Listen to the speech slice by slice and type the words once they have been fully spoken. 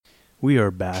We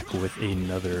are back with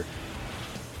another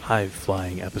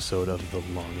high-flying episode of the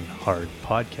Long and Hard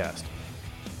podcast.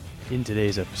 In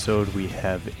today's episode, we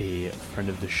have a friend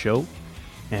of the show,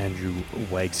 Andrew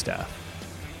Wagstaff.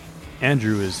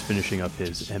 Andrew is finishing up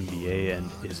his MBA and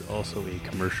is also a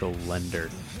commercial lender.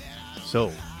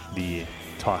 So, the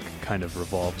talk kind of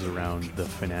revolves around the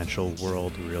financial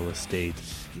world, real estate,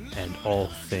 and all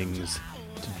things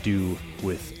to do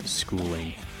with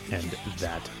schooling and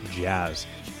that jazz.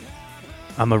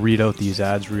 I'm going to read out these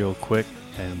ads real quick,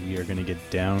 and we are going to get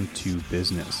down to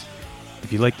business.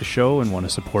 If you like the show and want to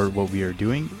support what we are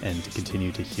doing and to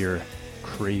continue to hear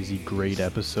crazy great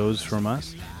episodes from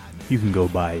us, you can go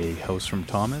buy a house from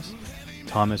Thomas,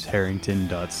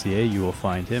 thomasharrington.ca. You will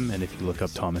find him, and if you look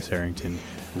up Thomas Harrington,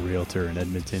 realtor in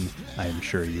Edmonton, I am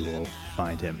sure you will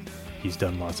find him. He's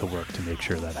done lots of work to make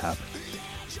sure that happens.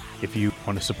 If you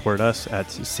want to support us at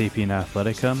Sapien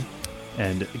Athletica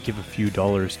and give a few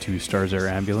dollars to Stars Air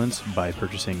Ambulance by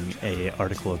purchasing a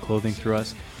article of clothing through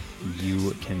us,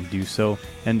 you can do so,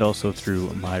 and also through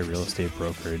my real estate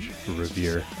brokerage,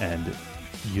 Revere, and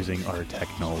using our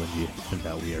technology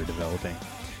that we are developing.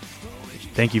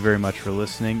 Thank you very much for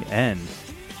listening, and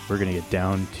we're going to get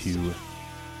down to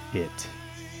it.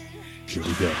 Here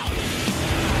we go.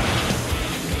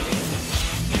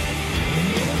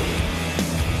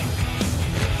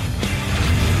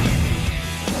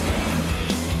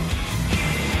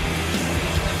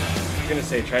 I'm going to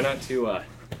say try not to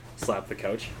slap the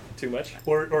couch too much.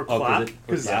 Or clap,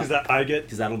 because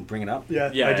that'll bring it up.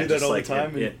 Yeah, I do that all the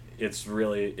time.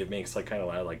 It makes like kind of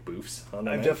loud like boofs on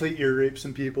that. I've definitely ear raped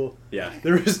some people. Yeah,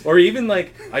 or even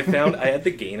like I found I had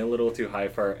the gain a little too high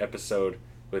for our episode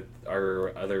with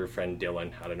our other friend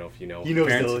Dylan. I don't know if you know. You know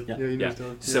Dylan. Yeah, you know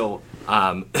Dylan. So,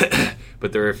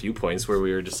 but there are a few points where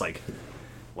we were just like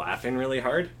laughing really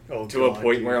hard to a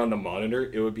point where on the monitor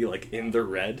it would be like in the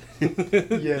red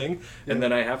thing, and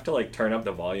then I have to like turn up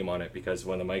the volume on it because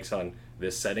when the mic's on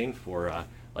this setting for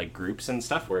like groups and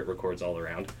stuff where it records all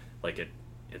around, like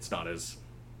it's not as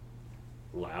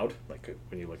loud like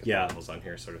when you look at the levels on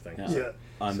here, sort of thing.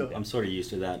 I'm sort of used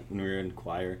to that when we were in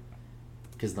choir,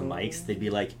 because the mics, they'd be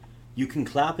like, you can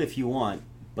clap if you want,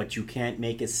 but you can't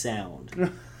make a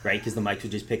sound. Right, because the mic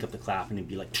would just pick up the clap and it'd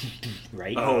be like,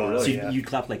 right? Oh, really? So you'd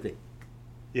clap like the...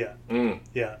 Yeah.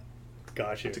 Yeah.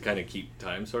 Gotcha. To kind of keep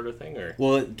time, sort of thing, or...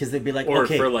 Well, because they'd be like, or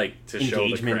okay, for like to show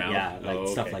the crowd. Yeah, like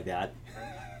stuff like that.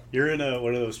 You're in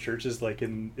one of those churches like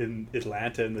in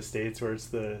Atlanta in the States where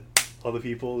it's all the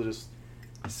people just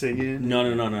singing.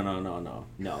 No.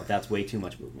 That's way too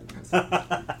much movement.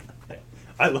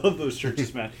 I love those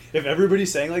churches, man. If everybody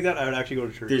sang like that, I would actually go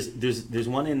to church. There's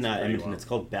one in Edmonton. It's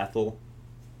called Bethel.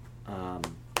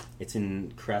 It's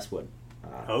in Crestwood.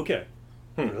 Okay.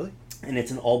 Really? And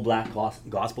it's an all-black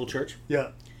gospel church. Yeah.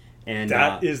 And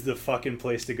that is the fucking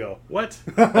place to go. What?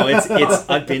 it's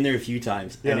I've been there a few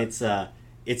times, and it's a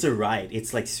ride.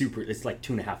 It's like it's like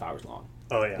 2.5 hours long.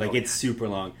 Oh yeah. Like it's super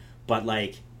long, but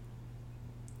like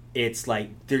it's like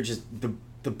they're just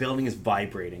the building is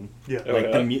vibrating. Yeah.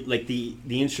 The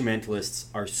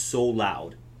instrumentalists are so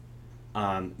loud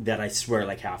that I swear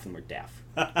like half of them are deaf.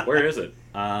 Where is it?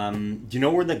 Do you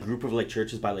know where the group of like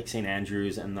churches by like St.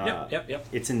 Andrews and Yep.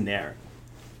 It's in there.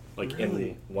 Like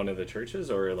in one of the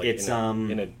churches, or like it's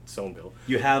in a zone bill.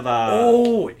 You have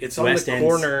it's on West the End's,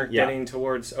 corner getting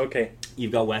towards. Okay.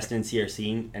 You've got West End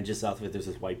CRC, and just south of it there's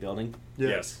this white building. Yeah.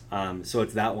 Yes. So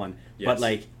it's that one. Yes. But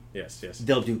like yes.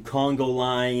 They'll do Congo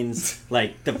lines,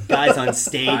 like the guys on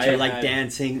stage are like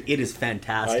dancing. It is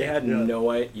fantastic. I had no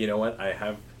idea. You know what?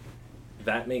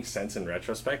 That makes sense in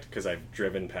retrospect because I've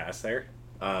driven past there.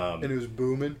 And it was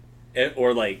booming. And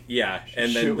then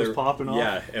shit was popping off.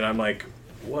 Yeah, and I'm like,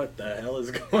 what the hell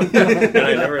is going on? And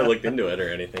I never looked into it or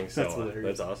anything. So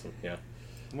that's awesome. Yeah.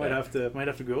 Might have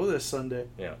to go this Sunday.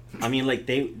 Yeah. I mean, like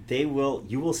you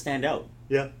will stand out.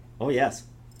 Yeah. Oh yes.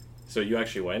 So you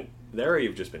actually went there, or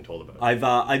you've just been told about it?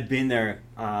 I've been there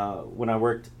when I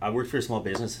worked for a small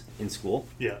business in school.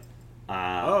 Yeah.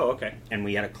 Okay. And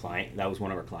we had a client that was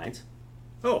one of our clients.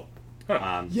 Oh.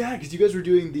 Huh. Yeah, because you guys were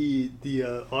doing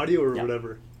the audio or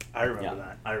whatever. I remember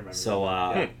that. I remember. So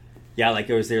like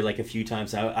I was there like a few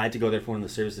times. I had to go there for one of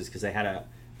the services because they had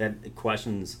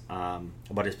questions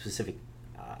about a specific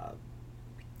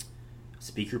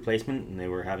speaker placement, and they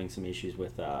were having some issues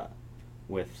with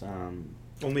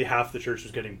only half the church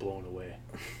was getting blown away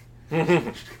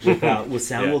with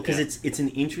sound. Well, because it's an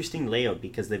interesting layout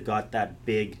because they've got that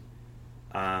big,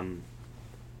 the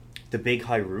big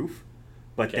high roof,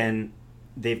 but then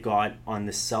they've got on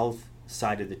the south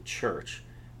side of the church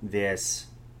this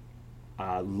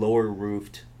lower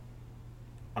roofed.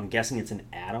 I'm guessing it's an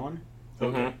add-on.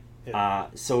 Okay.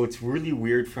 So it's really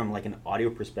weird from like an audio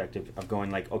perspective of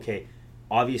going like, okay,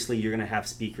 obviously you're going to have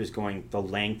speakers going the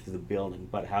length of the building,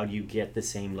 but how do you get the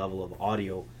same level of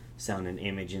audio, sound, and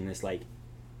image in this like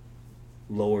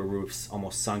lower roofs,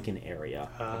 almost sunken area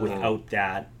without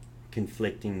that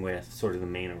conflicting with sort of the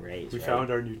main arrays? We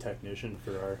found our new technician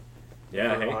for our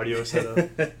hey. audio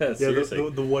setup.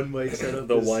 The one mic setup.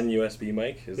 The one USB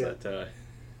mic is that.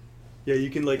 Yeah, you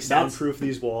can like soundproof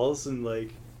these walls and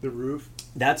like the roof.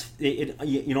 That's it.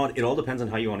 You know what? It all depends on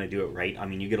how you want to do it, right? I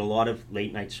mean, you get a lot of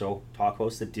late night show talk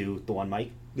hosts that do the one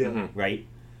mic, right?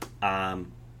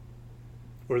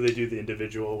 Or they do the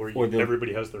individual, where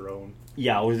everybody has their own.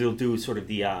 Yeah, or they'll do sort of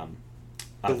the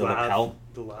lapel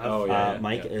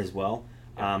mic as well.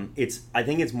 Yeah. I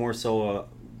think it's more so.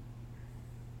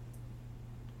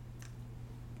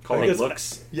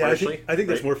 Looks. Yeah, I think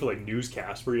that's more for like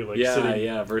newscasts where you're like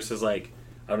sitting. Versus like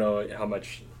I don't know how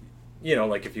much.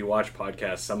 Like if you watch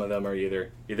podcasts, some of them are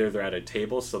either they're at a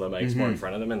table, so the mic's more in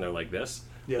front of them, and they're like this,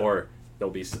 or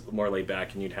they'll be more laid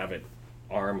back, and you'd have it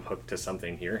arm hooked to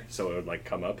something here, so it would like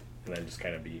come up and then just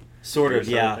kind of be sort of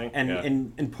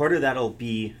and part of that'll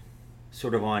be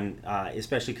sort of on,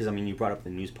 especially because I mean you brought up the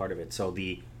news part of it, so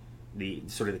the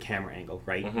sort of the camera angle,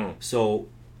 right? So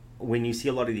when you see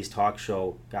a lot of these talk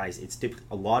show guys,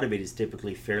 a lot of it is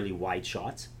typically fairly wide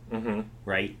shots,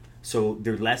 right? So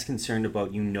they're less concerned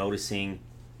about you noticing,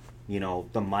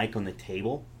 the mic on the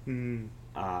table,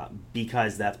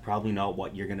 because that's probably not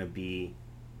what you're going to be,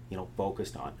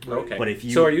 focused on. Okay. But if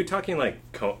you, so are you talking like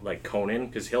Conan?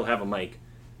 Because he'll have a mic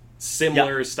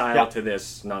similar style to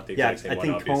this, not the exact same one. I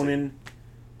think obviously.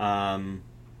 Conan.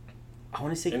 I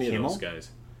want to say any Kimmel? of those guys.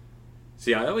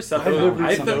 See, I always thought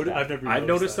I've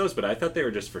noticed those, but I thought they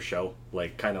were just for show,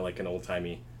 like kind of like an old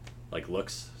timey, like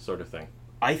looks sort of thing.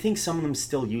 I think some of them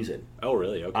still use it. Oh,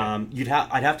 really? Okay.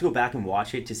 I'd have to go back and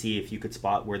watch it to see if you could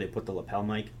spot where they put the lapel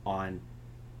mic on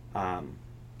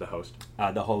the host.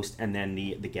 The host and then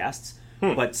the guests.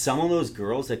 But some of those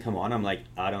girls that come on, I'm like,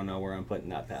 I don't know where I'm putting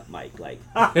that mic, like,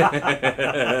 right?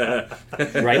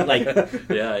 Like,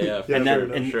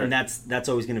 and that's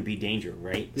always going to be danger,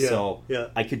 right? Yeah, so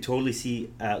I could totally see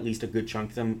at least a good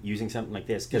chunk of them using something like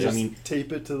this, because I mean,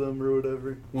 tape it to them or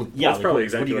whatever. Well, that's probably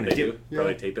exactly what they do.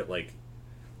 Probably tape it like.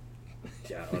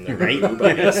 Yeah, on the boob,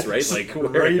 I guess, right? Like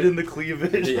right in the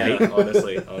cleavage. Yeah,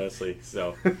 honestly.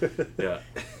 So, yeah.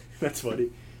 That's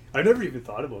funny. I never even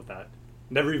thought about that.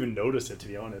 Never even noticed it, to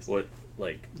be honest. What,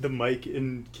 like the mic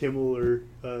in Kimmel or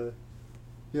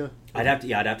I'd have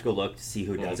to go look to see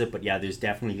who does it, but yeah, there's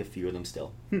definitely a few of them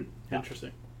still. Yeah.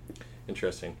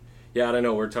 Interesting. Yeah, I don't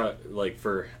know. We're talking like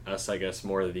for us, I guess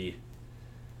more of the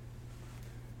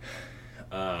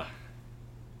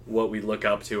what we look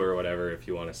up to or whatever, if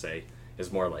you want to say,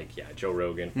 is more like Joe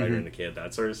Rogan, Fighter and the Kid,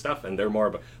 that sort of stuff, and they're more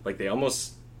about like you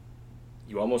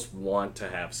almost want to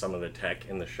have some of the tech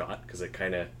in the shot because it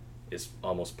kind of is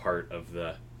almost part of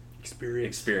the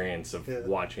experience of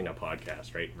watching a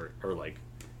podcast, right? Or like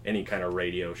any kind of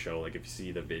radio show. Like if you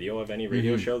see the video of any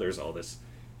radio show, there's all this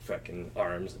fucking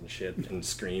arms and shit and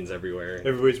screens everywhere.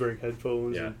 Everybody's wearing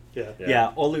headphones.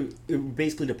 It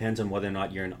basically depends on whether or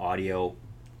not you're an audio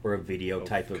or a video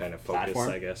type of kind of focus, platform,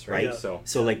 I guess, right? Yeah.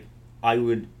 So like I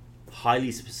would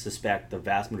highly suspect the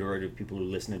vast majority of people who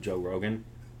listen to Joe Rogan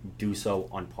do so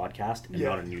on podcast and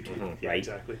not on YouTube, right? Yeah,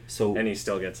 exactly. So and he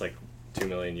still gets like 2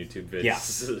 million YouTube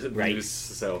vids. Right. Views,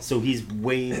 so he's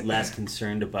way less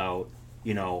concerned about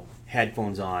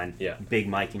headphones on, big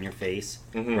mic in your face,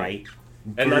 right?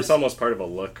 And that's almost part of a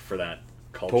look for that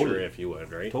culture, if you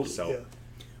would, right? Totally. So,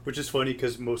 which is funny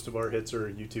because most of our hits are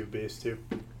YouTube based too.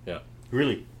 Yeah.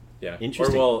 Really. Yeah.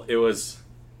 Interesting. Or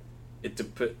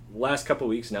last couple of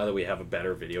weeks, now that we have a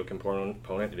better video component,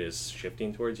 it is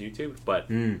shifting towards YouTube, but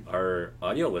our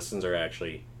audio listens are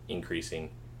actually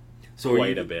increasing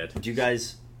quite a bit. Do you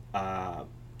guys, because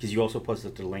you also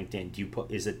posted to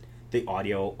LinkedIn, is it the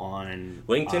audio on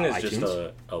LinkedIn is iTunes?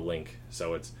 just a link,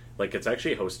 so it's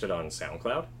actually hosted on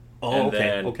SoundCloud. Oh, and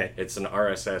then okay. It's an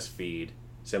RSS feed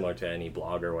similar to any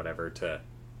blog or whatever to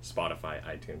Spotify,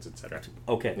 iTunes, etc.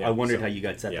 Okay, yeah, I wondered how you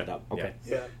guys set that up. Okay,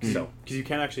 yeah. So because you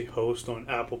can't actually host on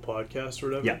Apple Podcasts or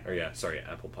whatever.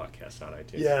 Apple Podcasts, not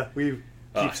iTunes. Yeah, we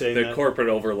keep saying the that. corporate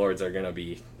overlords are going to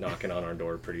be knocking on our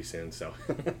door pretty soon. So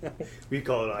we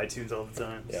call it iTunes all the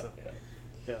time.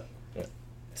 Yeah.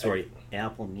 Sorry,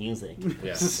 Apple Music.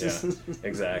 Yeah,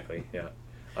 exactly. Yeah,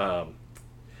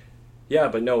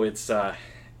 but no, it's I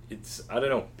don't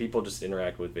know. People just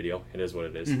interact with video. It is what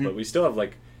it is. But we still have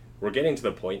we're getting to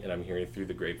the point, and I'm hearing through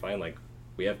the grapevine,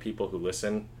 we have people who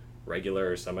listen regular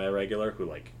or semi-regular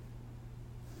who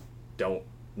don't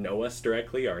know us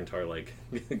directly aren't our like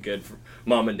good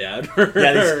mom and dad.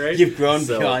 Yeah, right? you've grown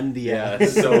beyond the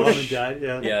so mom and dad.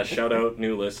 yeah. Shout out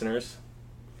new listeners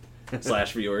 /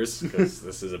 viewers, because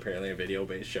this is apparently a video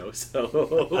based show. So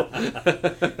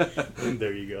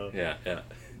There you go. Yeah.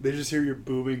 They just hear your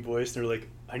booming voice and they're like,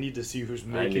 I need to see who's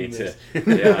making this.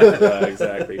 Yeah,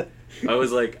 exactly. I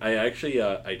was like, I actually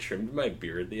I trimmed my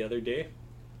beard the other day.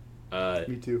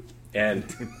 Me too.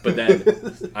 But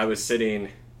then I was sitting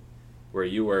where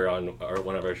you were on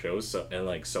one of our shows,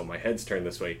 so my head's turned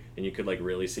this way, and you could like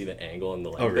really see the angle and the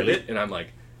length really? of it, and I'm like,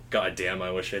 God damn,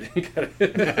 I wish I didn't cut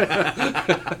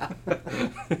it.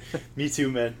 Me too,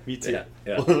 man. Me too. Yeah.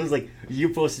 Well, it was like you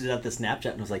posted it at the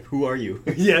Snapchat, and I was like, "Who are you?"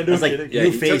 Yeah, no I was like, kidding. Yeah, New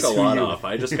you face, took a who lot you? off.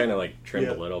 I just kind of like trimmed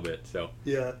Yeah. a little bit. So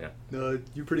Yeah. Yeah. No,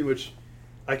 you pretty much.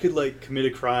 I could like commit a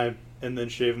crime and then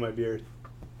shave my beard.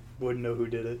 Wouldn't know who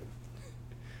did it.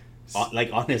 Like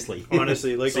honestly,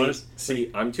 Honestly, like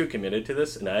see, I'm too committed to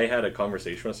this, and I had a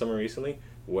conversation with someone recently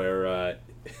where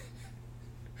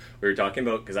we were talking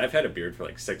about, because I've had a beard for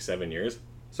like 6-7 years,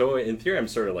 so in theory I'm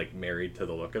sort of like married to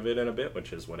the look of it in a bit,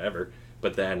 which is whatever.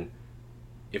 But then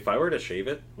if I were to shave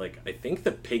it, like I think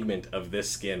the pigment of this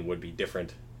skin would be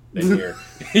different than here,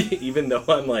 even though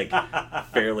I'm like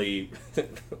fairly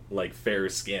like fair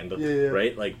skinned, Yeah.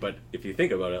 right? Like, but if you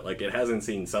think about it, like it hasn't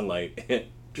seen sunlight.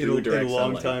 in a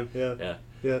long time. Yeah.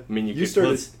 I mean, You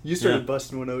started yeah.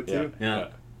 busting one out too. Yeah.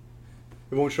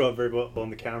 It won't show up very well on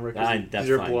the camera Ah, because that's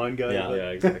you're a fine. blonde guy. Yeah. Yeah,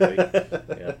 exactly.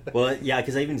 Yeah. Well, yeah,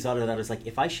 because I even thought of that. I was like,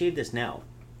 if I shave this now,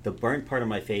 the burnt part of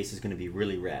my face is going to be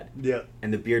really red, Yeah.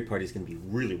 and the beard part is going to be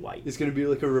really white. It's gonna be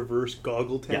like a reverse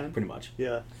goggle tan. Yeah, pretty much.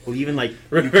 Yeah. Well, even like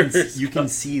Reverse you can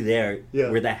see there Yeah.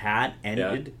 where the hat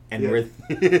ended and Yeah. where.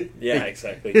 Yeah,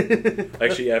 exactly.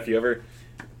 Actually, yeah, if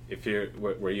you're,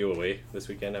 were you away this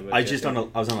weekend? I was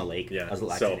on a lake. Yeah. I was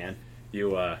at So Laxan.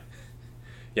 you,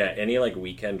 any like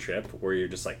weekend trip where you're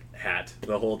just like hat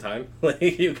the whole time, like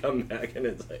you come back and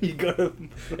it's like, You gotta.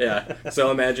 yeah. So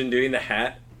imagine doing the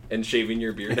hat and shaving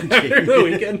your beard after the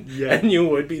weekend, Yeah. and you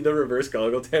would be the reverse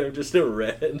goggle tan of just a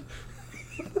red.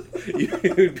 You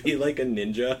would be like a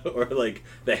ninja or like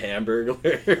the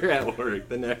Hamburglar at work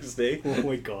the next day. Oh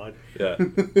my god. Yeah.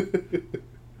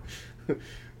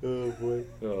 Oh boy.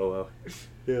 Oh wow.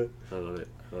 Yeah. I love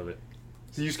it.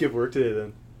 So you skipped work today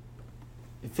then?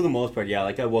 For the most part, yeah.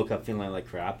 Like I woke up feeling like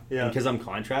crap. Yeah. Because I'm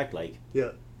contract, like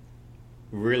Yeah.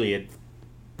 really,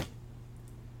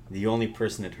 the only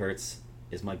person it hurts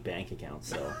is my bank account.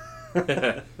 So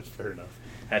Fair enough.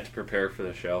 Had to prepare for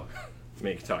the show.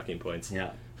 Make talking points.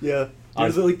 yeah. Yeah. I-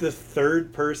 Was it like the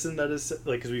third person that is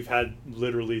like, because we've had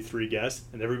literally 3 guests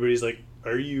and everybody's like,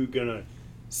 are you gonna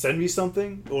send me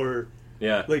something or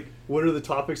Yeah. like what are the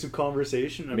topics of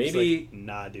conversation? I'm just Maybe- like,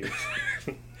 nah, dude.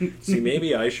 See,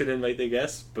 maybe I should invite the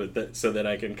guests, but so then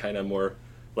I can kind of more,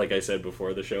 like I said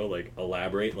before the show, like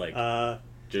elaborate, like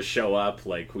just show up,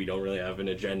 like we don't really have an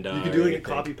agenda. You can do or like a anything.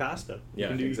 copy pasta.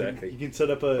 Yeah, you can exactly. You can set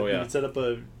up a. Oh, yeah. You can set up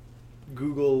a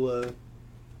Google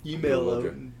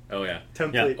email Oh yeah.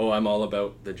 template. Oh, I'm all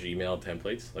about the Gmail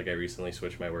templates. Like I recently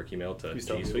switched my work email to You G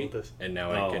still have to Suite, do this. and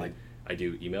now I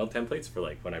do email templates for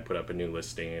like when I put up a new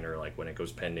listing or like when it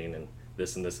goes pending and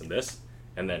this and this and this,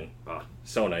 and then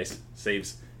so nice,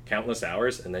 saves countless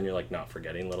hours, and then you're like not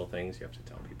forgetting little things you have to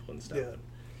tell people and stuff. Yeah.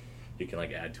 You can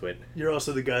like add to it. You're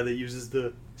also the guy that uses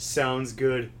the sounds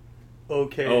good.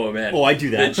 Okay. Oh man. Oh, I do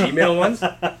that. The Gmail ones.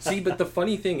 See, but the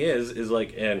funny thing is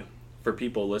like, and for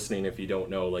people listening, if you don't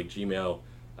know, like Gmail,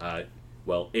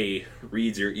 well, A,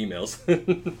 reads your emails,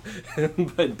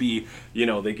 but B,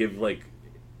 they give like,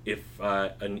 if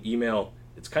an email,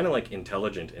 it's kind of like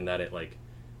intelligent in that it like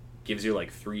gives you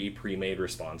like 3 pre-made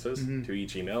responses to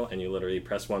each email, and you literally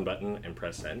press one button and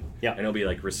press send. Yeah. And it'll be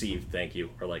like received, thank you,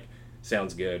 or like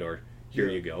sounds good, or here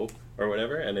Yeah. you go, or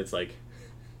whatever. And it's like,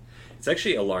 it's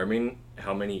actually alarming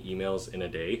how many emails in a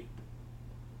day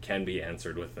can be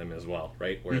answered with them as well,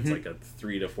 right? Where it's like a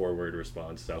 3 to 4 word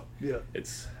response. So Yeah.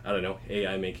 it's, I don't know,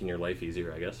 AI making your life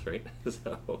easier, I guess, right?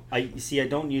 So I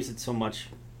don't use it so much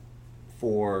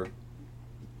for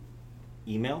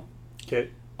email. Okay.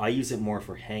 I use it more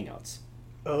for Hangouts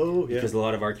Oh yeah. because a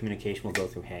lot of our communication will go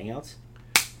through Hangouts,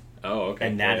 oh, okay.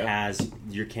 and that Yeah. has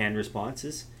your canned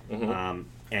responses. Mhm.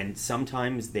 And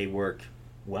sometimes they work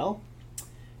well,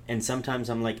 and sometimes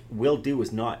I'm like, "Will do"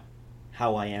 is not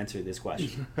how I answer this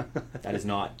question. That is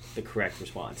not the correct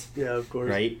response, Yeah, of course.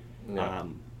 right? Yeah.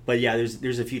 But yeah,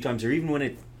 there's a few times, or even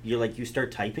when you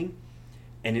start typing,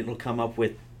 and it'll come up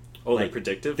with Oh, like, the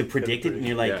predictive? the predicted, and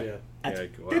you're like, Yeah. That's, Yeah,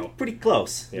 they're wow. pretty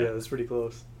close. Yeah, that's pretty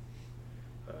close.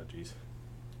 Jeez.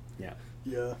 Yeah.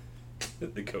 Yeah.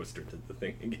 The coaster did the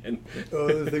thing again. Oh,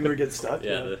 the thing where it gets stuck?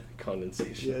 Yeah, the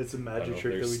condensation. Yeah, it's a magic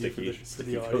trick that we do for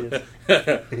the audience.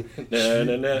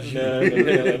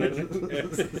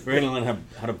 We're going to learn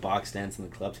how to box dance in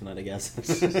the club tonight, I guess.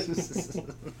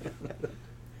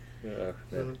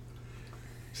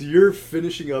 So you're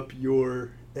finishing up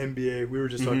your MBA. We were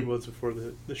just talking about this before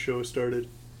the show started.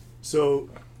 So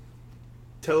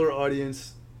tell our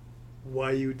audience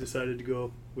why you decided to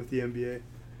go with the MBA.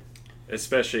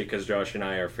 Especially because Josh and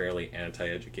I are fairly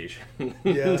anti-education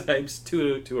types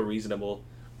to a reasonable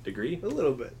degree. A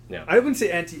little bit. Yeah. I wouldn't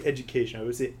say anti-education. I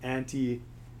would say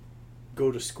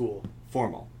anti-go to school.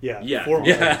 Formal. Yeah. Formal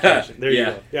education. There you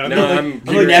go. Yeah, I'm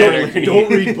like,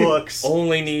 don't read books.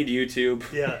 Only need YouTube.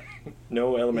 Yeah.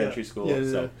 No elementary school.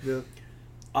 Yeah.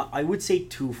 I would say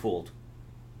twofold.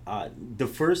 The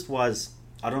first was,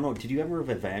 I don't know, did you ever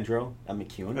have Evandro at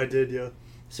McEwen? I did, yeah.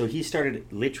 So he started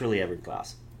literally every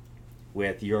class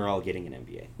with, you're all getting an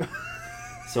MBA.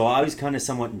 So I was kind of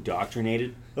somewhat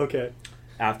indoctrinated. Okay.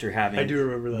 After having I do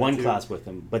remember that one too. class with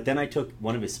him. But then I took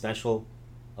one of his special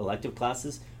elective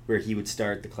classes where he would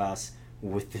start the class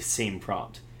with the same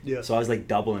prompt. Yeah. So I was like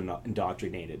double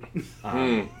indoctrinated.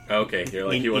 Okay, you're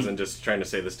like, he wasn't just trying to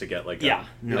say this to get like a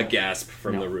gasp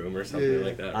from the room or something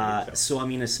like that. So I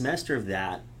mean, a semester of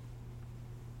that,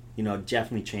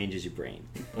 definitely changes your brain.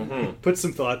 Put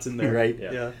some thoughts in there. Right?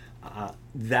 Yeah.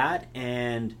 That,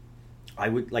 and I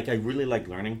really like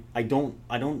learning. I don't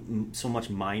so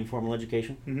much mind formal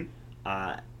education.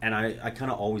 And I kind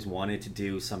of always wanted to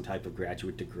do some type of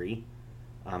graduate degree.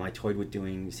 I toyed with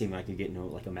seeing if I could get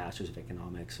like a master's of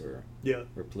economics or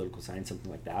political science, something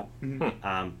like that.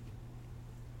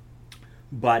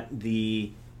 But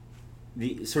the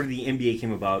sort of the MBA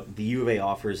came about. The U of A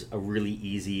offers a really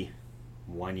easy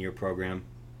 1-year program,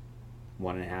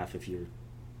 1.5 if you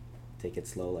take it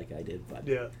slow like I did. But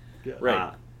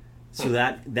right. So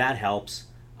that helps.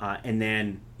 And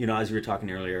then as we were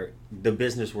talking earlier, the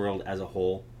business world as a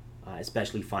whole,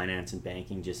 especially finance and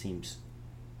banking, just seems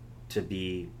to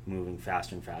be moving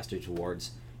faster and faster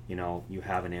towards, you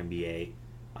have an MBA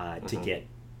to get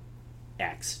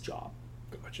X job.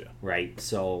 Gotcha. Right?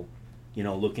 So,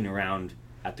 looking around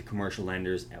at the commercial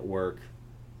lenders at work,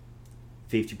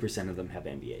 50% of them have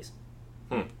MBAs.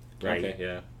 Right? Okay,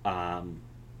 yeah.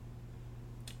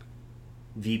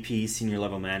 VPs, senior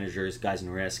level managers, guys in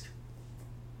risk,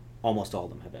 almost all of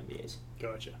them have MBAs.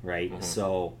 Gotcha. Right?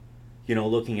 So,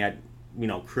 looking at,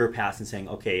 career paths and saying,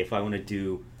 okay, if I want to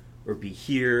do or be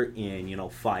here in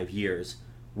 5 years,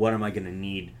 what am I going to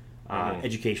need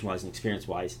education-wise and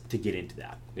experience-wise to get into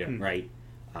that? Right?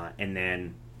 And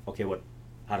then, okay,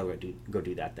 how do I go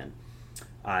do that then?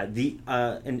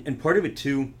 And part of it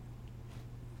too,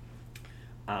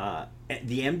 the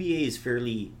MBA is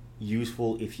fairly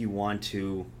useful if you want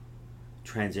to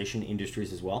transition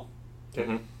industries as well.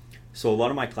 So a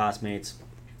lot of my classmates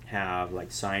have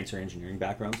like science or engineering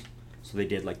backgrounds. So they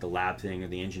did like the lab thing or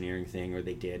the engineering thing, or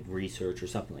they did research or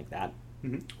something like that.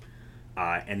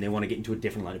 And they want to get into a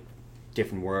different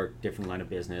line of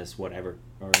business, whatever,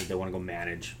 or they want to go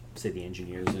manage, say, the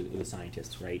engineers or the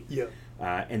scientists, right? Yeah.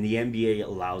 And the MBA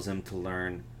allows them to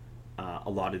learn a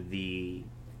lot of the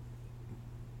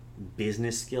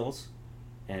business skills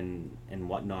and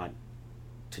whatnot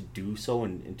to do so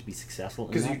and to be successful.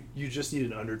 Because you just need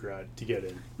an undergrad to get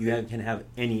in. You can have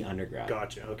any undergrad.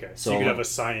 Gotcha. Okay. So you could have a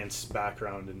science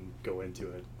background and go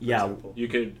into it. Yeah. Example. You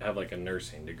could have like a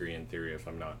nursing degree in theory, if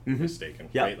I'm not mistaken.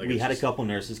 Yeah. Right? Like we had a couple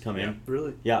nurses come in.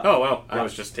 Really? Yeah. Oh, wow. I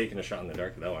was just taking a shot in the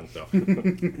dark with that one. So.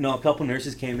 No, a couple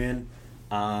nurses came in.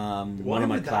 One of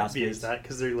my classmates. Is that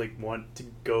because they like want to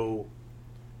go?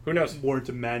 Who knows? More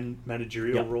into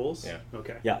managerial roles. Yeah.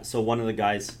 Okay. Yeah. So one of the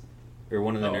guys, or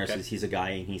one of the nurses, he's a guy,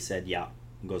 and he said, "Yeah."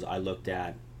 He goes, "I looked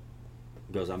at."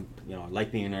 He goes, "I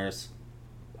like being a nurse.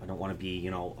 I don't want to be,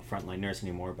 a frontline nurse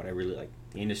anymore, but I really like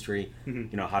the industry.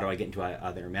 How do I get into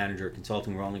either a manager or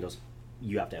consulting role?" And he goes,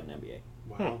 "You have to have an MBA."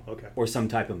 Wow. Okay. Or some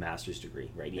type of master's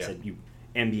degree, right? He said,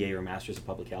 MBA or Master's of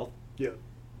Public Health." Yeah.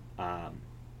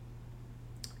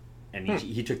 And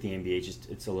he took the MBA. Just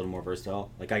it's a little more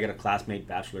versatile. Like I got a classmate,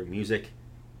 Bachelor of Music.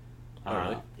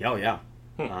 Really? Yeah.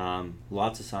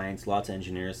 Lots of science, lots of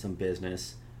engineers, some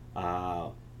business.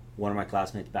 One of my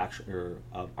classmates, Bachelor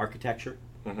of Architecture.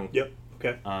 Yep.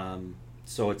 Okay.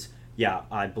 So it's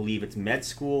I believe it's med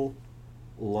school,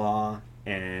 law,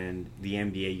 and the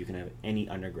MBA. You can have any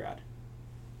undergrad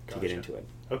to get into it.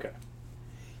 Okay.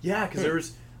 Yeah, because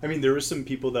there was some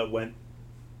people that went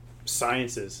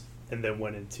sciences and then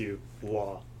went into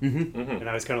law, and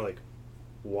I was kind of like,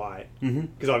 why?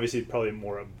 Because obviously probably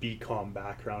more a BCom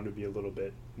background would be a little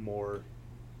bit more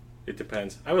It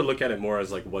depends. I would look at it more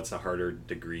as like, what's a harder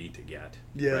degree to get?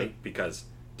 Yeah. Right? Because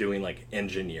doing like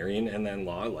engineering and then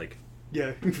law, like,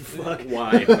 Yeah. Fuck.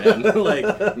 why, man?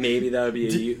 Like, maybe that would be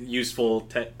a useful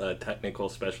technical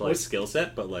specialized skill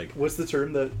set, but like... What's the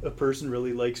term that a person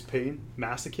really likes pain?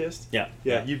 Masochist? Yeah.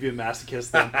 Yeah, you'd be a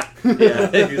masochist then. Yeah,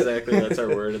 exactly. That's our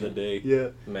word of the day. Yeah.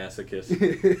 Masochist.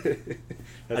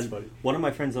 That's funny. One of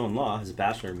my friends in law has a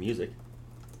bachelor in music.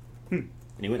 And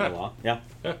he went to law. Yeah.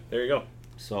 Yeah, there you go.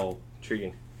 So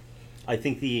Intriguing. I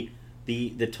think the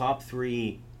top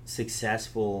 3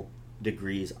 successful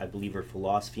degrees, I believe, are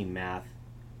philosophy, math,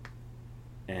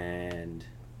 and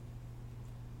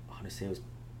I want to say it was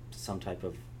some type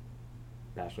of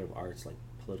Bachelor of Arts, like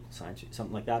political science,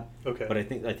 something like that. Okay. But I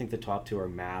think the top 2 are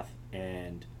math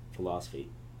and philosophy,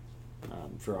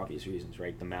 for obvious reasons,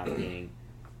 right? The math being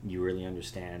you really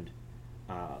understand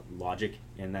logic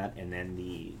in that, and then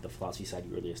the philosophy side,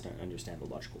 you really understand the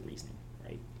logical reasoning,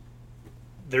 right?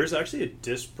 There's actually a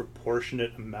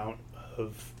disproportionate amount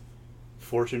of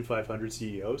Fortune 500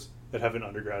 CEOs that have an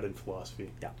undergrad in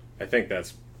philosophy. Yeah. I think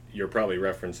you're probably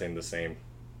referencing the same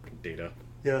data.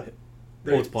 Yeah.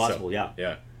 Oh, it's possible, So, yeah.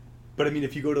 Yeah. But I mean,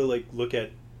 if you go to like look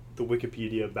at the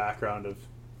Wikipedia background of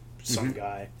some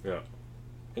guy, Yeah.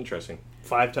 Interesting.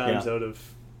 5 times out of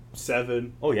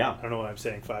 7. Oh, yeah. I don't know why I'm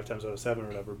saying 5 times out of 7 or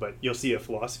whatever, but you'll see a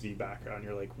philosophy background.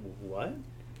 You're like, what?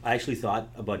 I actually thought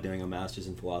about doing a master's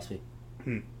in philosophy.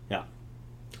 Yeah.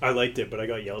 I liked it, but I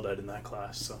got yelled at in that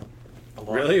class. So a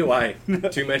lot. Really? Why?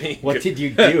 Too many? What did you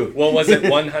do? Well, was it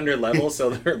 100 levels? So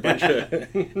there were a bunch of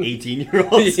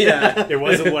 18-year-olds? Yeah. It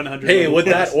wasn't 100. Hey, level would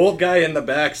class. that old guy in the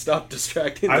back stop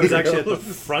distracting I the was actually at the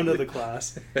girls? front of the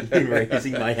class,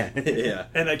 Raising my hand. Yeah.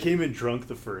 and I came in drunk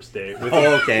the first day. With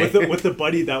Oh, okay. With the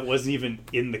buddy that wasn't even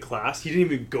in the class. He didn't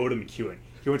even go to McEwen.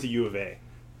 He went to U of A.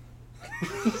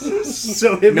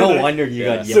 So him No and I- wonder you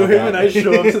got So yelled him at. and I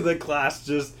show up to the class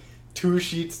just 2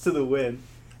 sheets to the wind.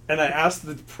 And I asked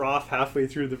the prof halfway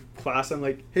through the class, I'm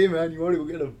like, hey man, you want to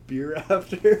go get a beer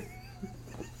after?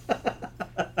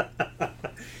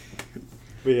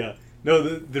 But yeah, no,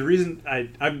 the reason I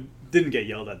didn't get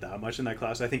yelled at that much in that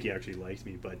class, I think he actually liked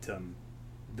me, but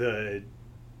the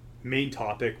main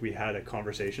topic we had a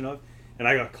conversation of, and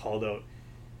I got called out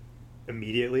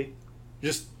immediately.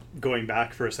 Just going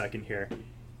back for a second here,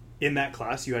 in that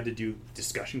class you had to do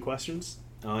discussion questions.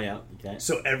 Oh, yeah. Okay.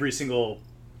 So every single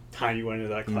time you went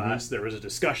into that class, there was a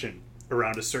discussion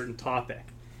around a certain topic.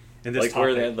 And this Like topic,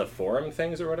 where they had the forum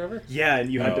things or whatever? yeah,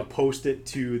 and you had to Oh. post it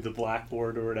to the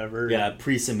Blackboard or whatever. Yeah,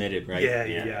 pre-submitted, right?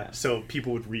 Yeah. So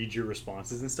people would read your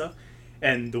responses and stuff.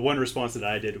 And the one response that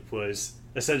I did was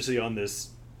essentially on this: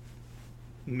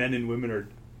 men and women are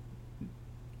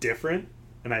different.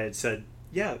 And I had said,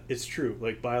 yeah, it's true.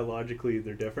 Like biologically,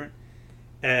 they're different.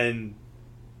 And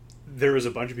there was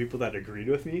a bunch of people that agreed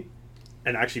with me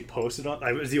and actually posted on.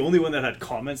 I was the only one that had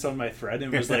comments on my thread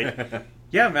and was like,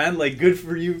 yeah, man, like good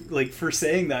for you, like for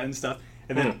saying that and stuff.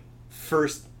 And then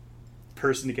first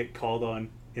person to get called on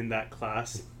in that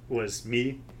class was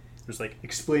me. It was like,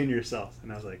 explain yourself.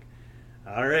 And I was like,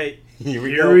 all right,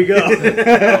 here we go.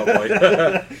 Oh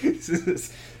boy.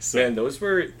 So, Man,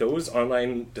 those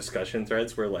online discussion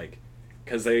threads were like,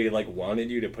 because they like wanted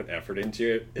you to put effort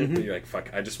into it. And you're like,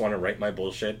 fuck, I just want to write my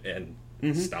bullshit and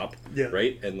stop. Yeah.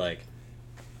 Right? And like,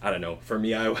 I don't know. For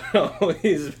me, I would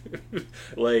always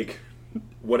like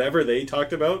whatever they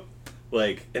talked about,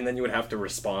 like, and then you would have to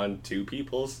respond to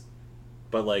people's.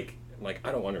 But like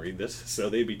I don't want to read this, so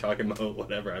they'd be talking about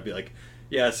whatever. I'd be like,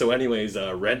 yeah. So, anyways,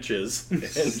 wrenches, and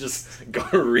just go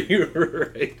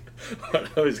rewrite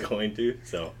what I was going to.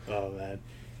 So. oh man,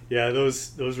 yeah,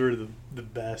 those were the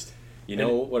best. You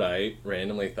know what I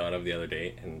randomly thought of the other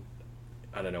day, and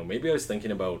I don't know, maybe I was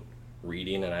thinking about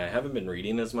reading, and I haven't been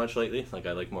reading as much lately. Like,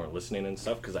 I like more listening and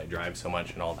stuff because I drive so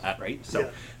much and all that, right? So, Yeah.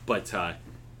 but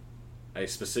I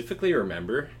specifically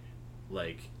remember,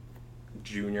 like,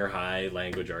 junior high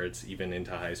language arts, even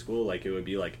into high school, like, it would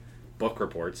be, like, book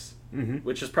reports,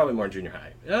 which is probably more junior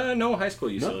high. No, high school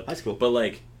used to. High school. But,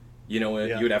 like, you know,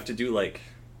 Yeah. you would have to do, like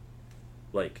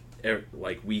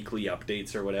weekly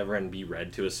updates or whatever and be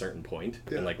read to a certain point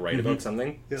and like write about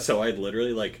something. Yeah. So I'd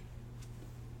literally like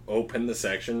open the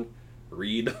section,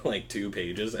 read like 2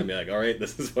 pages and be like, all right,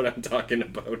 this is what I'm talking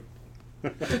about.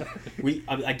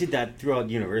 I did that throughout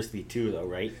university too, though,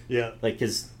 right? Yeah. Like,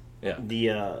 because Yeah.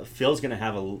 the Phil's going to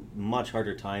have a much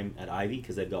harder time at Ivy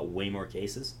because they've got way more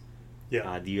cases.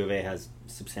 Yeah. The U of A has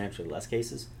substantially less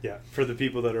cases. Yeah. For the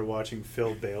people that are watching,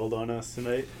 Phil bailed on us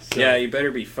tonight. So. Yeah, you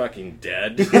better be fucking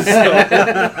dead.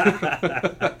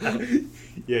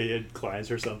 Yeah, he had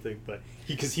clients or something, but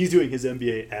because he's doing his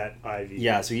MBA at Ivy.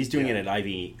 Yeah, so he's doing it at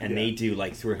Ivy, and they do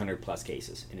like 300 plus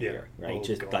cases in a year, right? Oh,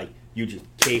 just God. like you just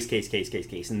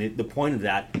case, and the point of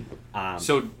that.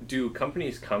 So do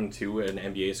companies come to an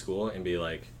MBA school and be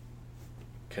like,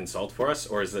 consult for us,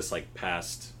 or is this like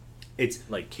past? It's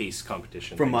like case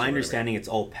competition. From my understanding, it's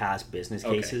all past business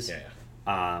cases. Okay,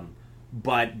 yeah.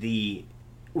 But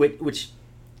which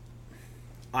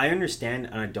I understand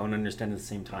and I don't understand at the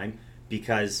same time,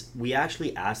 because we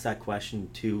actually asked that question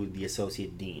to the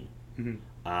associate dean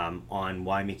on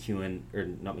why the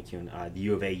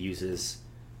U of A uses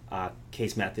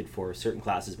case method for certain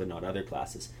classes but not other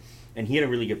classes. And he had a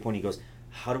really good point. He goes,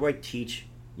 how do I teach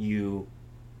you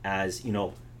as,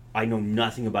 I know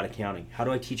nothing about accounting. How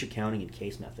do I teach accounting in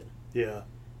case method? Yeah.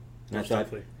 And I thought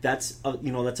that's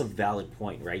a valid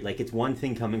point, right? Like, it's one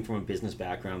thing coming from a business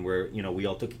background where, we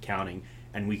all took accounting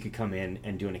and we could come in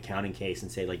and do an accounting case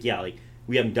and say, like, yeah, like,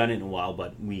 we haven't done it in a while,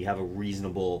 but we have a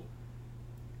reasonable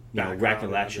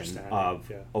recollection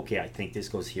of, okay, I think this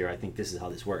goes here. I think this is how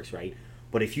this works, right?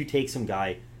 But if you take some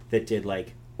guy that did,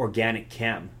 like, organic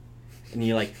chem and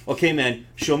you're like, okay, man,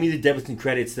 show me the debits and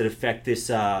credits that affect this,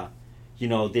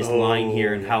 this line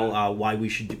here and how why we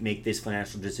should make this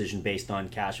financial decision based on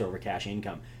cash over cash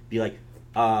income. Be like,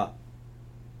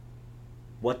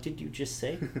 what did you just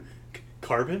say?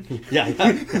 Carbon? Yeah.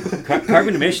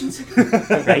 Carbon emissions,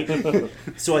 right?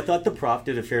 So I thought the prof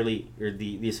did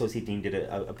the associate dean did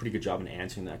a pretty good job in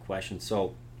answering that question.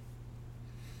 So,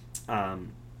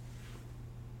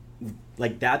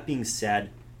 like, that being said,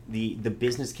 the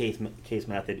business case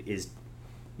method is,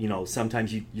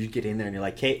 sometimes you get in there and you're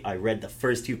like, hey, I read the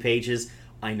first 2 pages.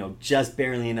 I know just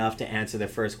barely enough to answer the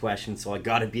first question, so I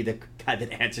got to be the guy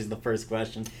that answers the first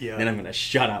question. Yeah. Then I'm going to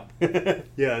shut up.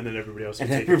 Yeah, and then everybody else can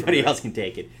take it. Everybody else can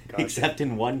take it. Gotcha. Except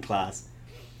in one class,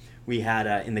 we had,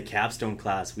 in the capstone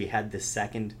class, we had the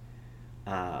second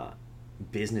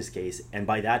business case. And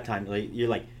by that time,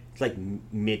 it's like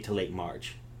mid to late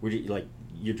March.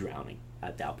 You're drowning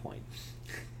at that point.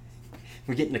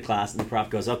 We get into class and the prof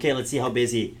goes, okay, let's see how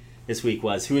busy this week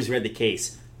was. Who has read the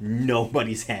case?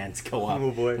 Nobody's hands go up. Oh,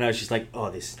 boy. And I was just like,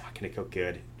 oh, this is not going to go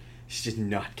good. It's just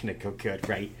not going to go good,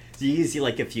 right? So you see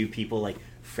like a few people like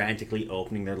frantically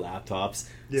opening their laptops,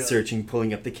 searching,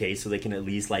 pulling up the case so they can at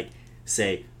least like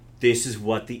say, this is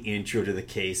what the intro to the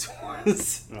case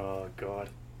was. Oh, God.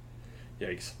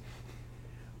 Yikes.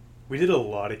 We did a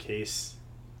lot of case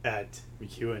at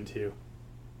McEwen too.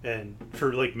 And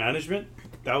for like management,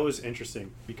 that was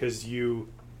interesting because you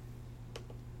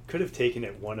could have taken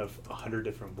it one of 100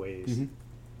 different ways.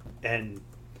 Mm-hmm. And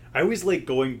I always like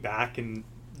going back and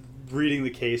reading the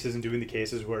cases and doing the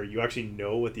cases where you actually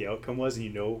know what the outcome was and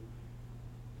you know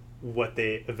what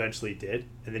they eventually did,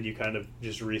 and then you kind of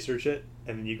just research it,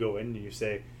 and then you go in and you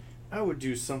say, I would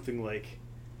do something like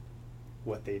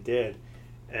what they did.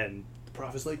 And the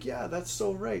prof is like, yeah, that's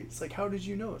so right. It's like, how did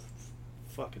you know?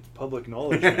 Fuck, it's public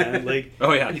knowledge, man. Like,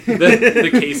 oh yeah, the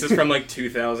case is from like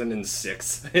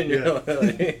 2006, and you're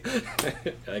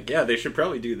like, yeah, they should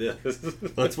probably do this.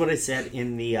 That's what I said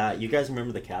in the. You guys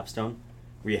remember the capstone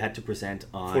where you had to present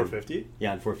on 450?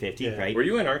 Yeah, on 450, right? Were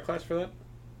you in art class for that?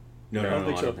 No, I don't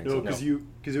think so. No,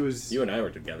 because it was you and I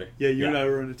were together. Yeah, you and I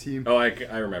were on a team. Oh, I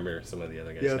remember some of the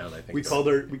other guys now that I think. We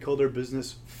called our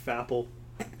business Fapple.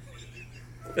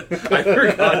 I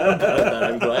forgot about that.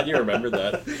 I'm glad you remembered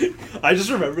that. I just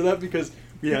remember that because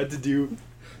we had to do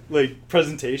like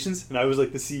presentations, and I was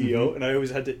like the CEO, and I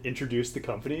always had to introduce the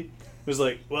company. It was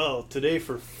like, well, today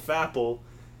for Fapple,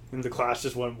 and the class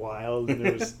just went wild, and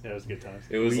it was good times.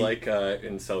 It was like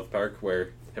in South Park,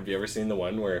 where have you ever seen the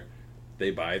one where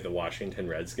they buy the Washington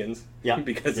Redskins? Yeah.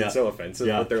 Because it's so offensive,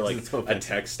 but they're like a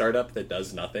tech startup that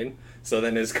does nothing. So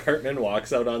then as Cartman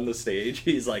walks out on the stage,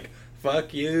 he's like,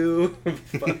 fuck you,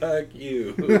 fuck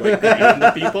you, like greeting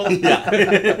the people.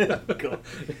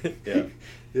 Yeah.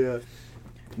 Yeah.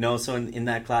 No, so in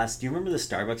that class, do you remember the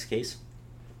Starbucks case?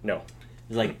 No.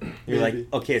 It's like, you're like,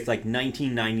 okay, it's like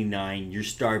 1999, you're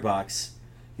Starbucks,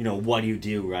 what do you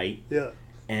do, right? Yeah.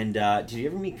 And did you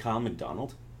ever meet Kyle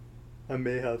McDonald? I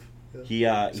may have.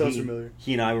 Yeah. Sounds familiar.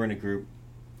 He and I were in a group,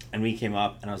 and we came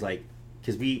up, and I was like,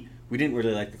 because we didn't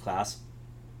really like the class,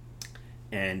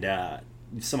 and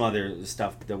some other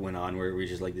stuff that went on where we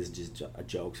just like, this is just a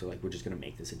joke, so like we're just gonna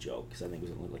make this a joke because I think it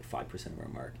was only like 5% of our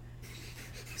mark.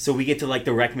 So we get to like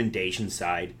the recommendation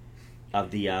side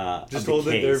of the just hold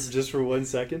it there just for 1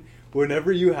 second.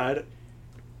 Whenever you had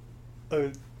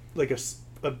a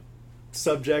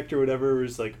subject or whatever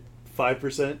was like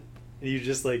 5%, and you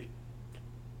just like,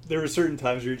 there were certain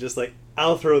times where you're just like,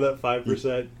 I'll throw that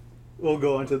 5%. We'll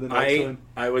go on to the next one.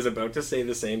 I was about to say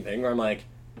the same thing where I'm like,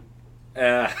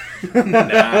 nah.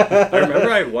 I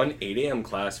remember I had one 8 a.m.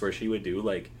 class where she would do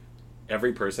like,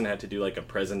 every person had to do like a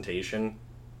presentation,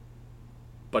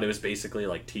 but it was basically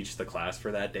like teach the class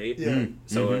for that day. Yeah.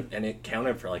 So, and it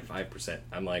counted for like 5%.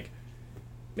 I'm like,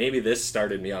 maybe this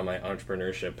started me on my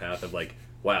entrepreneurship path of like,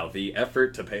 wow, the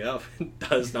effort to pay off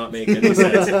does not make any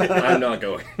sense. I'm not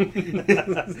going.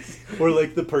 Or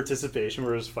like the participation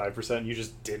where it was 5% and you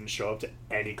just didn't show up to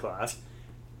any class.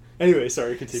 Anyway,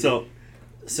 sorry, continue.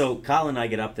 So Kyle and I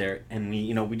get up there and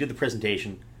we do the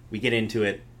presentation, we get into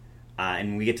it,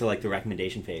 and we get to like the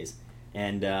recommendation phase,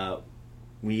 and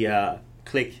we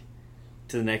click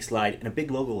to the next slide, and a big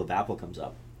logo of Apple comes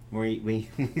up. We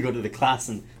go to the class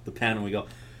and the panel, and we go,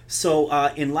 so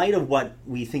in light of what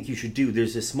we think you should do,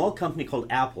 there's a small company called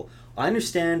Apple. I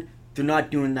understand they're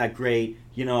not doing that great.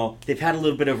 They've had a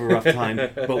little bit of a rough time,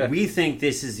 but we think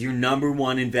this is your number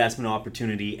one investment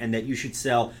opportunity and that you should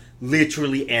sell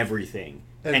literally everything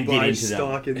and buy get into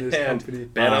stock them. in this company.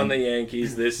 Bet on the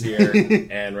Yankees this year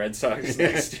and Red Sox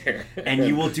next year. And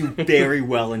you will do very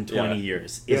well in 20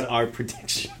 years, is our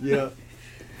prediction. Yeah.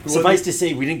 Suffice to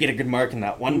say, we didn't get a good mark in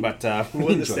that one, but who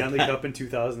won the Stanley Cup in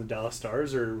 2000? The Dallas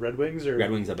Stars or Red Wings? Or Red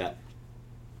Wings, I bet.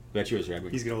 I bet you it was Red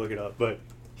Wings. He's going to look it up, but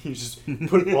you just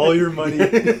put all your money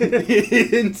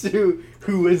into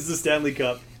who wins the Stanley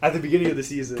Cup at the beginning of the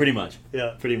season. Pretty much.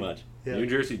 Yeah. Pretty much. Yeah. New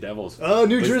Jersey Devils. Oh,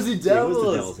 New Jersey Devils. It was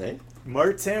the Devils, eh?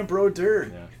 Martin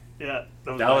Brodeur. Yeah.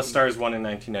 Yeah. Dallas Stars won in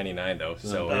 1999, though,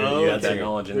 so you had that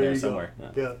knowledge in there somewhere.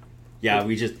 Yeah. Yeah,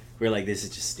 we're like, this is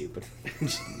just stupid.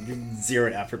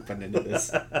 Zero effort put into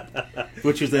this.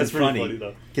 Which was then funny,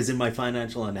 because in my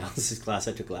financial analysis class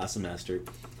I took last semester,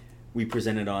 we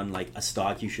presented on like a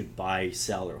stock you should buy,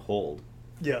 sell, or hold.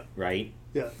 Yeah. Right?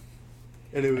 Yeah.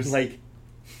 And it was like,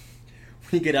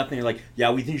 we get up and you're like,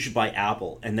 yeah, we think you should buy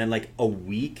Apple. And then like a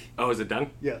week. Oh, is it done?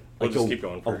 Yeah. We'll just keep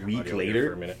going for a week later.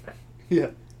 For a minute.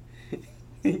 Yeah.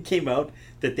 It came out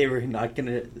that they were not going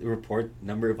to report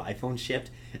number of iPhones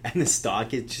shipped, and the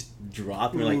stock had just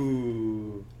dropped. And we're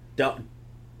like, don't.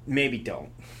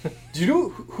 Do you know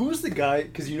who's the guy?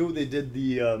 Because they did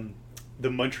the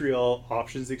Montreal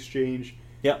Options Exchange.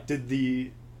 Yeah. Did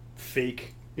the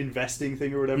fake investing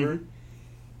thing or whatever. Mm-hmm.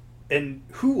 And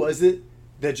who was it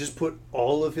that just put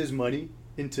all of his money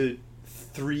into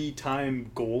 3-time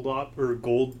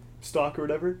gold stock or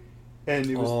whatever? And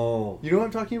it was, you know what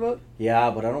I'm talking about?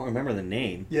 Yeah, but I don't remember the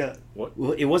name. Yeah. What?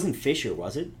 Well, it wasn't Fisher,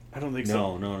 was it? I don't think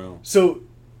so. No. So,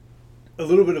 a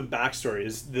little bit of backstory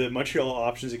is the Montreal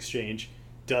Options Exchange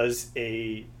does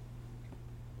every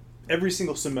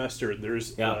single semester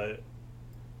there's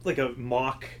like a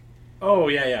mock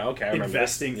okay, I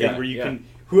investing thing where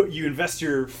you invest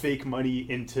your fake money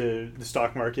into the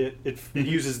stock market. It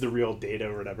uses the real data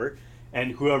or whatever.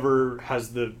 And whoever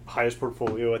has the highest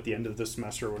portfolio at the end of the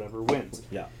semester or whatever wins.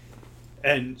 Yeah.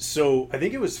 And so I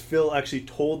think it was Phil actually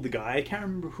told the guy, I can't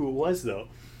remember who it was though,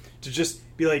 to just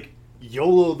be like,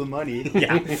 YOLO the money.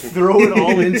 Yeah. Throw it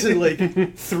all into like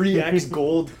 3x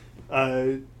gold,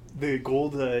 the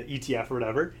gold ETF or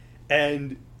whatever.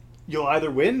 And you'll either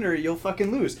win or you'll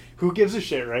fucking lose. Who gives a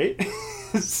shit, right?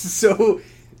 So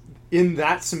in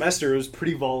that semester, it was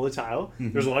pretty volatile.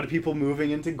 Mm-hmm. There's a lot of people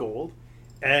moving into gold.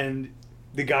 And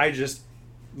the guy just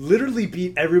literally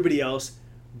beat everybody else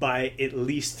by at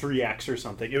least 3x or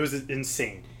something. It was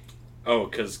insane. Oh,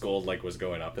 because gold was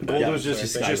going up. Gold was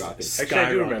just skyrocketing. Actually,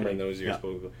 I do remember in those years.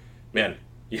 Yeah. Man,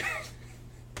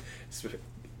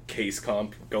 case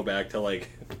comp, go back to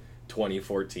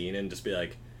 2014 and just be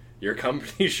like, your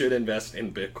company should invest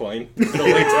in Bitcoin. It'll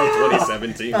wait till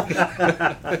 2017.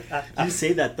 You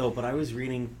say that though, but I was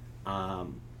reading, I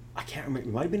can't remember,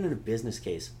 it might have been in a business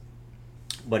case.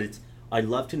 But I'd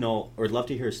love to know, or I'd love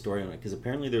to hear a story on it, because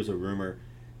apparently there's a rumor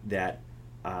that,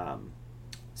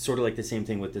 sort of like the same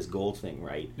thing with this gold thing,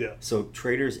 right? Yeah. So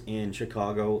traders in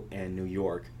Chicago and New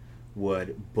York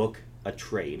would book a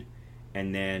trade,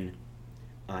 and then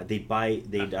they'd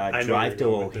drive to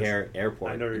O'Hare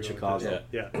Airport in Chicago,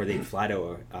 or they'd fly to,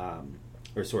 or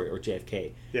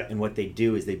JFK. Yeah. And what they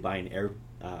do is they buy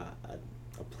a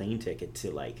plane ticket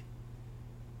to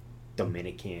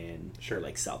Dominican,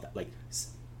 or South,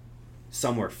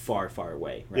 somewhere far, far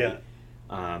away, right?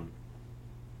 Yeah.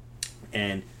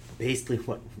 And basically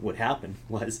what happened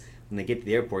was when they get to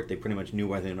the airport, they pretty much knew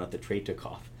whether or not the trade took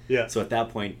off. Yeah. So at that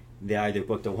point, they either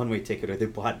booked a one-way ticket or they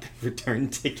bought the return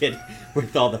ticket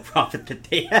with all the profit that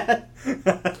they had.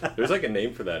 There's a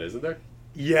name for that, isn't there?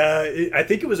 Yeah, I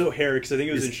think it was O'Hare, because I think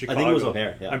it was in Chicago. I think it was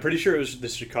O'Hare, yeah. I'm pretty sure it was the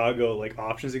Chicago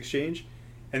options exchange.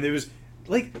 And there was,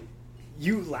 like,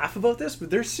 you laugh about this, but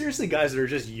there's seriously guys that are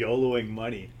just YOLOing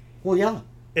money. Well, yeah.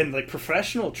 And, like,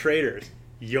 professional traders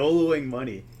YOLOing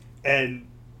money. And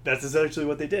that's essentially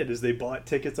what they did, is they bought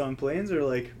tickets on planes. They're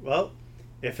like, well,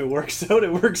 if it works out,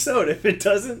 it works out. If it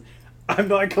doesn't, I'm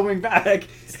not coming back.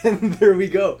 And there we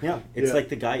go. Yeah, it's like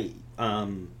the guy.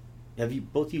 Have you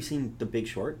both seen The Big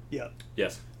Short? Yeah.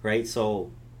 Yes. Right.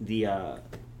 So the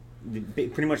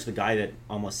pretty much the guy that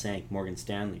almost sank Morgan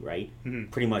Stanley, right?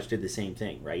 Mm-hmm. Pretty much did the same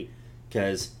thing, right?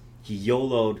 Because he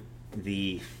YOLO'd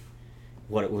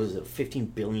what it was, a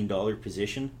 $15 billion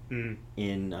position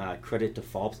in credit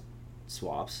default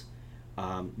swaps,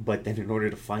 but then in order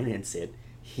to finance it,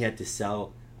 he had to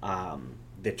sell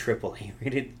the AAA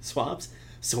rated swaps.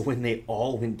 So when they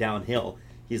all went downhill,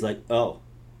 he's like, oh,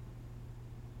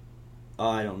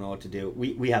 I don't know what to do.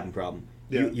 We have a problem.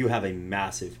 Yeah. You have a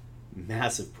massive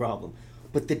problem.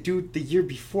 But the dude the year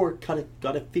before got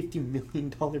a $50 million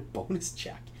bonus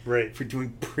check, Right. for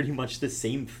doing pretty much the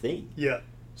same thing. Yeah.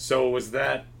 So was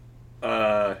that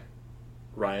Ryan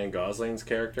Gosling's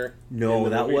character? No,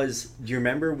 that movie? was. Do you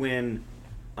remember when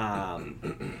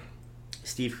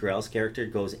Steve Carell's character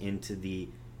goes into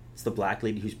it's the black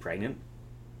lady who's pregnant?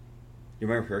 You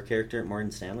remember her character at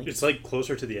Morgan Stanley? It's like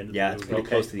closer to the end of Yeah, the it's movie. pretty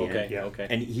close to the okay, end. Yeah. Okay.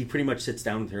 And he pretty much sits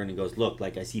down with her and he goes, "Look,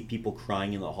 like I see people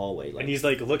crying in the hallway." Like, And he's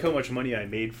like, look how much money I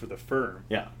made for the firm.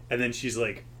 yeah, And then she's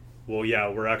like, well, yeah,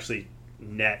 we're actually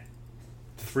net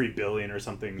 $3 billion or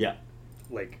something. yeah.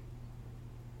 Like,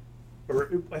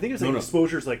 or I think it's No, like no.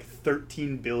 exposure's like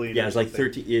 13 billion. Yeah, or it's like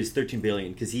something. 13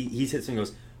 billion, because he sits and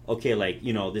goes, okay, like,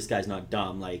 you know, this guy's not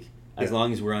dumb. Like, as Yeah.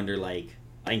 long as we're under, like,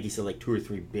 I think he said like 2 or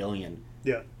 3 billion,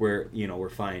 Yeah. we're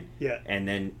fine. Yeah. And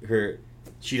then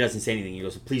she doesn't say anything. He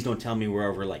goes, please don't tell me we're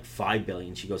over like 5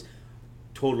 billion. She goes,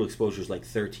 total exposure is like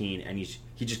 13, and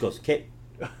he just goes, okay,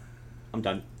 I'm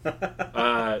done.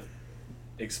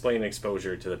 Explain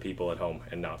exposure to the people at home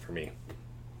and not for me.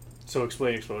 So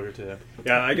explain exposure to them.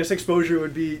 Yeah, I guess exposure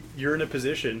would be you're in a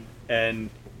position and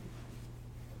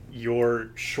you're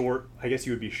short. I guess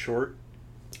you would be short.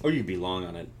 Or you'd be long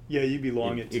on it. Yeah, you'd be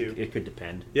long it too. It could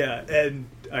depend. Yeah, and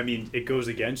I mean, it goes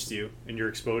against you, and your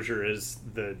exposure is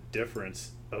the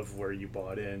difference of where you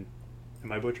bought in.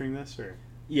 Am I butchering this, or?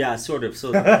 Yeah, sort of. So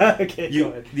Okay, go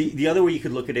ahead. the other way you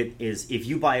could look at it is if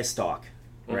you buy a stock,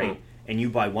 right, Mhm. and you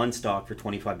buy one stock for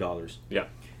 $25, Yeah.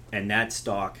 and that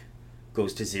stock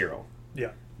goes to zero,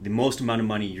 Yeah. the most amount of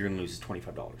money you're going to lose is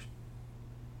 $25.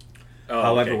 Oh,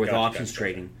 However, okay, with gotcha, options gotcha.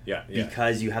 trading, Yeah.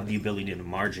 because you have the ability to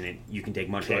margin it, you can take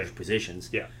much Okay. larger positions.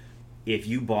 Yeah. If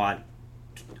you bought,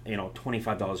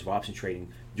 $25 of option trading,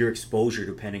 your exposure,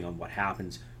 depending on what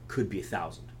happens, could be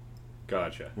 1,000.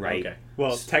 Gotcha. Right. Okay.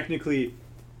 Well, technically,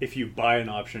 if you buy an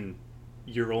option,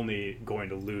 you're only going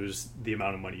to lose the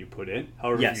amount of money you put in.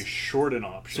 However, Yes. if you short an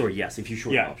option, Sorry, yes, if you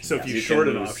short an option. so yes. if you You short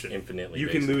can an lose option, infinitely, you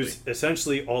can lose basically.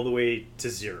 essentially all the way to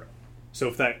zero. So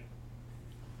if that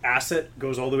asset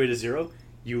goes all the way to zero,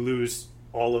 you lose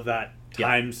all of that Yeah.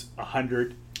 times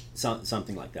 100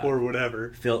 Something like that. or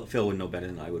whatever. Phil would know better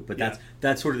than I would, but Yeah.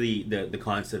 that's sort of the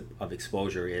concept of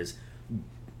exposure is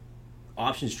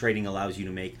options trading allows you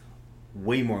to make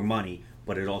way more money,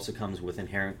 but it also comes with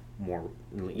inherently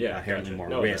gotcha. more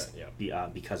No, risk yeah.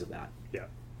 because of that. Yeah.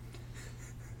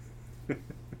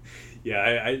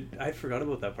 Yeah, I forgot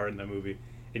about that part in that movie.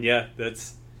 And yeah,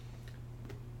 that's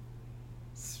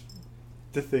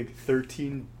to think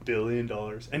 $13 billion.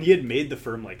 And he had made the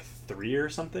firm like 3 or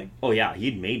something. Oh yeah,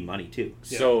 he'd made money too.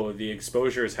 So the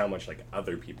exposure is how much like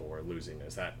other people were losing.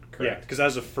 Is that Yeah, correct? because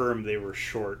as a firm, they were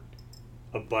short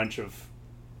a bunch of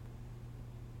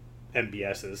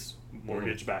MBSs,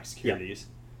 mortgage-backed securities,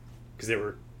 because they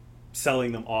were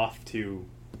selling them off to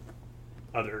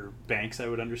other banks, I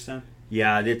would understand.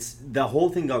 Yeah, the whole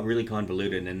thing got really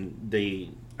convoluted, and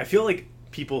I feel like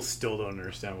people still don't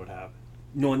understand what happened.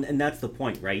 no, and that's the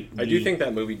point, right? I do think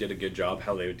that movie did a good job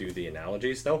how they would do the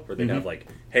analogies, though, where they'd Mm-hmm. have like,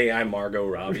 "Hey, I'm Margot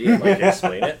Robbie," and like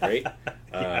explain it, right?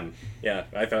 Yeah,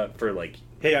 I thought for like,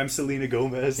 Hey, I'm Selena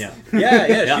Gomez. Yeah. yeah,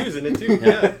 Yeah. she was in it too.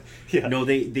 Yeah, Yeah. No,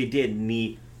 they did. And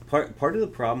the part of the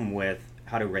problem with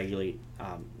how to regulate,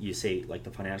 you say, like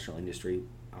the financial industry,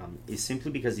 is simply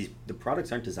because the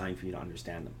products aren't designed for you to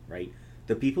understand them, right?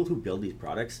 The people who build these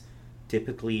products,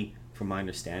 typically, from my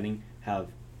understanding, have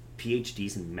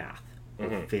PhDs in math or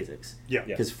Mhm. physics. Yeah.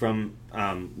 Because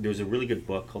there's a really good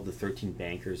book called The 13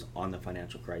 Bankers on the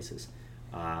Financial Crisis,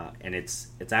 and it's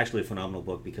actually a phenomenal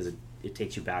book because it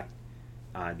takes you back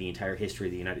the entire history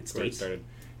of the United that's where it States. started.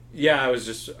 Yeah, I was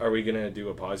just. Are we gonna do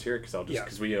a pause here?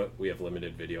 Because Yeah. we have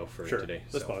limited video for Sure. today.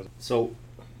 Let's so. pause. So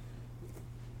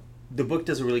the book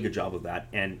does a really good job of that,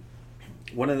 and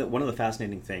one of the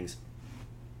fascinating things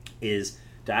is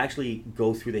to actually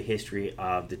go through the history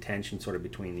of the tension sort of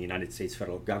between the United States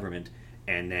federal government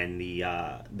and then the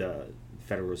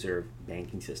Federal Reserve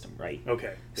banking system, right?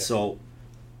 Okay. Yeah. So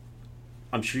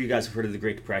I'm sure you guys have heard of the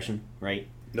Great Depression, right?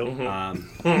 Nope.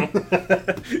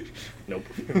 Nope.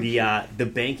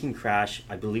 The banking crash,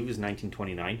 I believe, was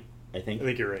 1929. I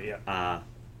think you're right. Yeah.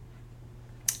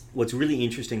 What's really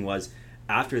interesting was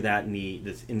after that in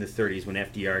the 30s when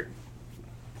FDR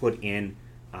put in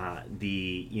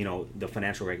the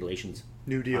financial regulations,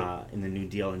 New Deal, in the New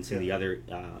Deal and some of the other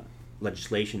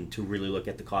legislation to really look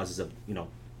at the causes of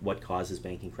what causes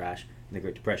banking crash in the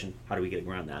Great Depression. How do we get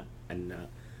around that and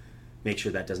make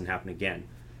sure that doesn't happen again?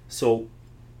 So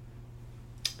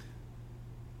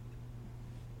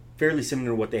fairly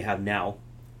similar to what they have now.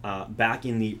 Back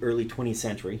in the early 20th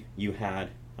century, you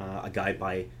had a guy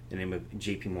by the name of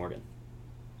J.P. Morgan.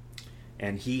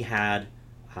 And he had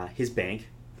his bank,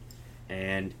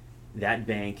 and that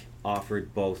bank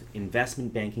offered both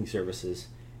investment banking services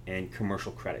and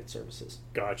commercial credit services.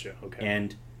 Gotcha, okay.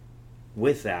 And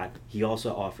with that, he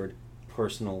also offered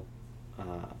personal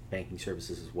banking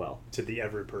services as well. To the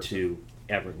every person. To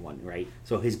everyone, right?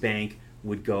 So his bank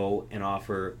would go and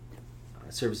offer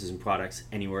services and products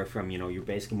anywhere from your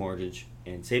basic mortgage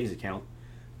and savings account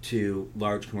to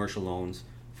large commercial loans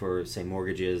for, say,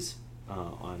 mortgages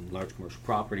on large commercial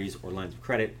properties or lines of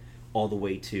credit, all the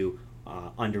way to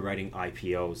underwriting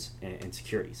IPOs and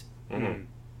securities. Mm-hmm.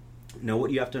 Now,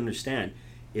 what you have to understand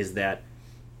is that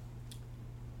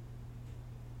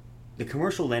the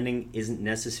commercial lending isn't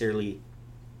necessarily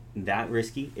that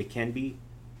risky. It can be,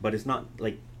 but it's not,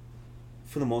 like,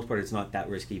 for the most part, it's not that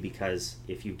risky because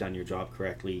if you've done your job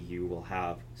correctly, you will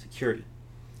have security.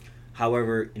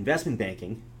 However, investment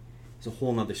banking is a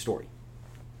whole nother story,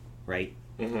 right?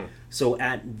 Mm-hmm. So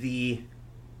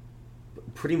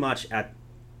pretty much at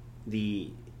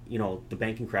the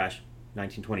banking crash,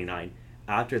 1929,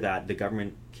 after that, the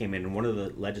government came in, and one of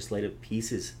the legislative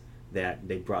pieces that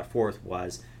they brought forth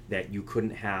was that you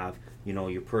couldn't have,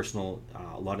 your personal,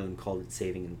 a lot of them called it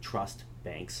saving and trust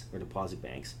banks or deposit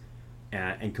banks,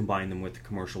 and combine them with the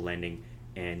commercial lending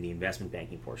and the investment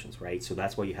banking portions, right? So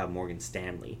that's why you have Morgan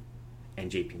Stanley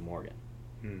and J.P. Morgan,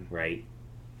 right?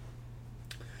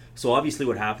 So obviously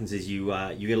what happens is you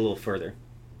get a little further,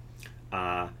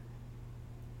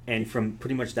 and from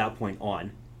pretty much that point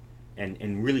on,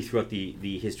 and really throughout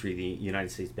the history of the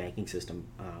United States banking system,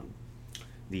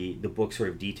 the book sort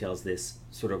of details this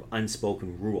sort of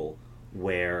unspoken rule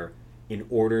where in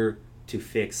order to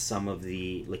fix some of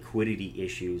the liquidity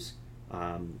issues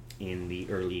in the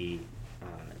early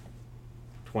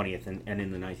 20th and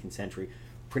in the 19th century,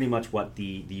 pretty much what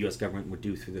the U.S. government would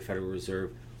do through the Federal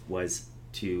Reserve was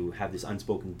to have this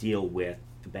unspoken deal with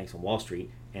the banks on Wall Street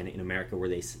and in America, where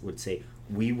they would say,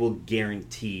 we will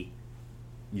guarantee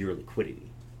your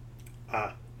liquidity.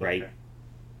 Right? Okay.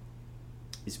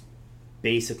 Is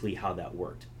basically how that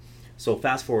worked. So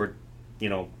fast forward,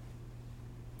 1970s,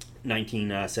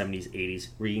 80s,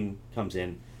 Reagan comes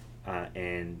in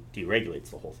and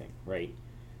deregulates the whole thing, right?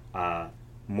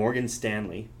 Morgan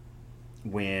Stanley,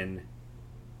 when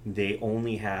they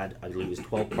only had, I believe it was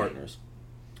 12 partners,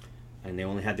 and they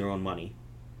only had their own money,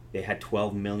 they had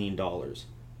 $12 million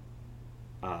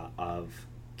of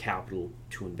capital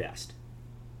to invest.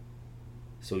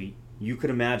 So you could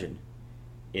imagine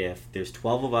if there's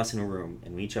 12 of us in a room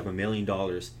and we each have $1 million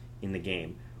in the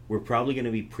game, we're probably going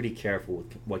to be pretty careful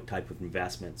with what type of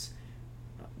investments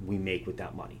we make with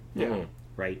that money. Yeah.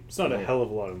 Right? It's not a hell of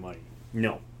a lot of money.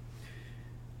 No.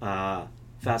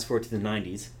 Fast forward to the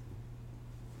 90s,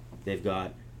 they've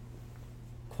got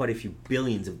quite a few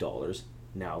billions of dollars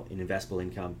now in investable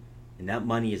income, and that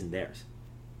money isn't theirs.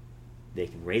 They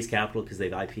can raise capital because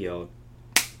they've IPO'd.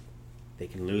 They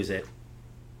can lose it.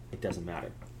 It doesn't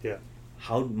matter. Yeah.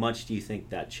 How much do you think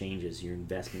that changes your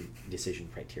investment decision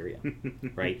criteria,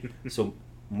 right? So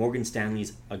Morgan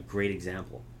Stanley's a great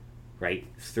example, right?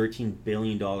 $13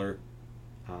 billion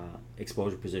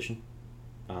exposure position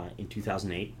in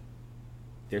 2008.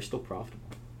 They're still profitable.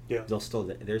 Yeah.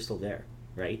 They're still there,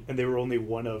 right? And they were only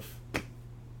one of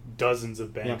dozens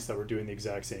of banks that were doing the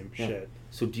exact same shit.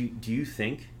 So do you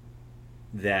think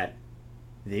that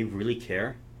they really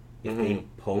care if they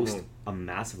post a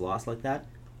massive loss like that?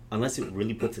 Unless it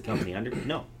really puts the company under?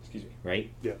 No. Excuse me. Right?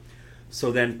 Yeah.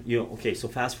 So then, so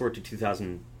fast forward to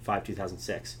 2005,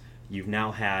 2006. You've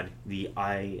now had the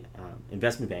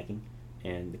investment banking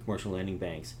and the commercial lending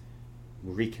banks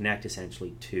reconnect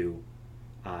essentially to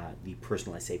the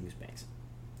personalized savings banks,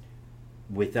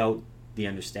 without the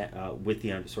with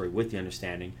the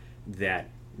understanding that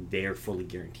they are fully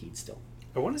guaranteed still.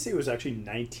 I want to say it was actually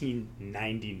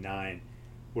 1999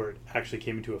 where it actually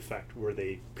came into effect, where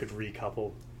they could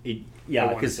recouple.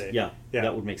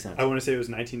 That would make sense. I want to say it was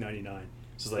 1999.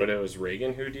 So but it was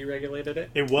Reagan who deregulated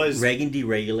it? It was. Reagan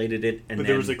deregulated it, but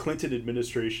there was a Clinton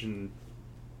administration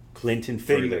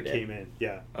thing that came in.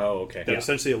 Yeah. Oh, okay. That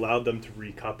essentially allowed them to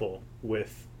recouple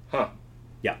with...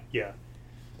 Yeah. Yeah.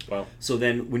 Well. So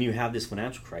then when you have this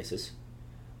financial crisis,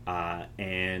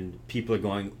 and people are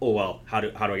going, oh, well, how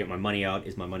do I get my money out?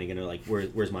 Is my money going to,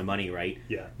 where's my money, right?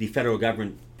 Yeah. The federal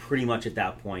government pretty much at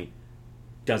that point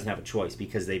doesn't have a choice,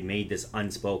 because they've made this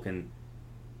unspoken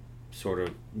sort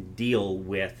of deal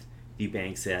with the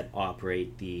banks that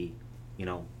operate the,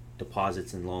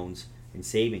 deposits and loans and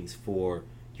savings for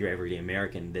your everyday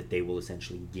American, that they will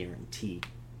essentially guarantee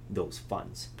those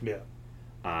funds. Yeah.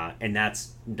 And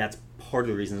that's part of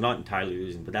the reason, not entirely the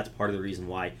reason, but that's part of the reason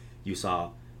why you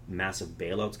saw massive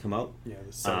bailouts come out. Yeah,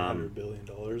 the $700 billion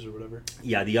or whatever.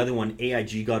 Yeah, the other one,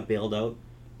 AIG got bailed out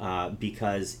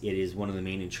because it is one of the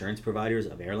main insurance providers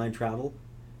of airline travel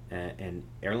and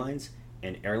airlines.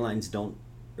 And airplanes don't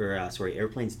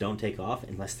take off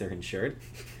unless they're insured.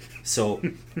 So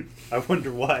I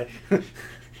wonder why.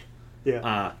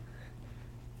 Yeah.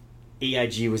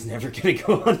 AIG was never going to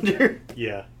go under.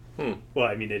 Yeah. Well,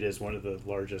 I mean, it is one of the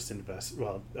largest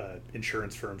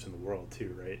insurance firms in the world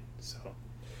too, right?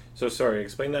 So sorry,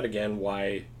 explain that again.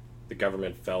 Why the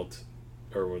government felt,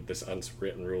 or with this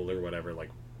unwritten rule or whatever,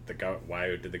 why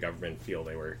did the government feel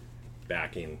they were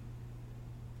backing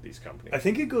these companies? I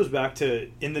think it goes back to,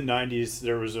 in the 90s,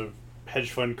 there was a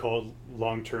hedge fund called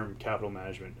Long-Term Capital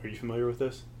Management. Are you familiar with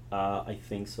this? I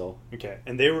think so. Okay,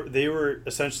 and they were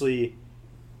essentially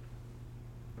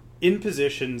in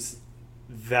positions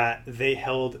that they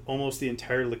held almost the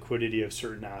entire liquidity of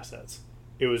certain assets.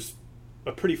 It was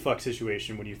a pretty fucked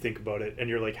situation when you think about it, and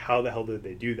you're like, how the hell did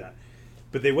they do that?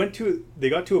 But they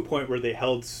got to a point where they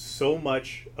held so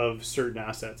much of certain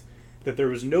assets that there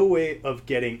was no way of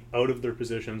getting out of their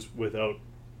positions without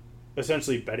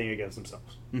essentially betting against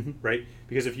themselves, right?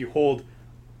 Because if you hold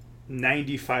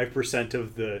 95%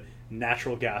 of the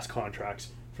natural gas contracts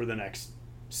for the next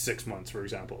 6 months, for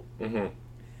example,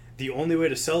 the only way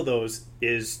to sell those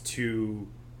is to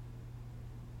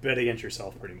bet against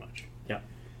yourself, pretty much. Yeah.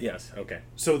 Yes, okay.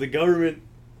 So the government,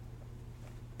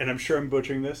 and I'm sure I'm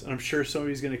butchering this, and I'm sure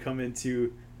somebody's going to come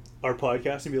into our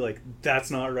podcast and be like,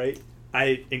 that's not right.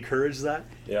 I encourage that.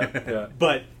 Yeah.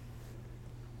 But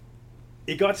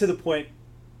it got to the point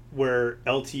where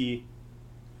LTCM,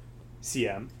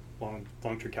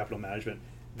 long-term capital management,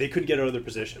 they couldn't get out of their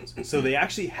positions. So they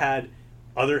actually had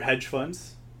other hedge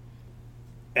funds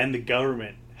and the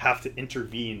government have to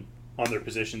intervene on their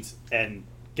positions and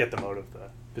get them out of the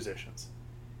positions.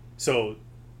 So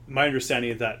my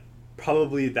understanding is that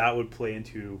probably that would play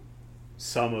into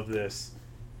some of this,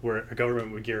 where a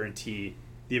government would guarantee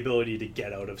the ability to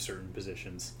get out of certain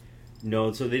positions.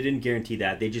 No, so they didn't guarantee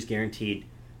that. They just guaranteed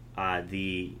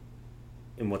in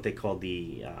what they called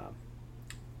the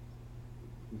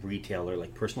retail or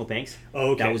personal banks.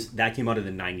 Oh, okay. That came out of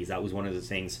the 90s. That was one of the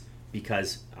things,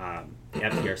 because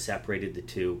FDR separated the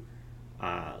two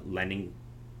lending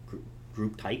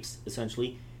group types,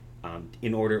 essentially,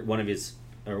 in order. One of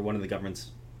the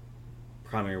government's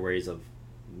primary ways of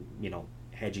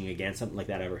hedging against something like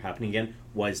that ever happening again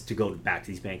was to go back to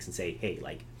these banks and say, hey,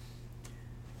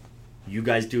 you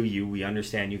guys do you. We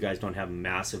understand you guys don't have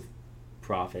massive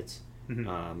profits.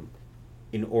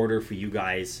 In order for you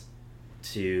guys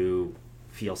to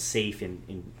feel safe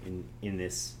in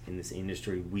this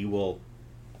industry, we will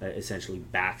essentially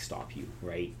backstop you,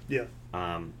 right? Yeah.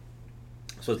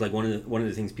 So it's one of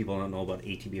the things people don't know about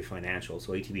ATB Financial.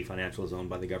 So ATB Financial is owned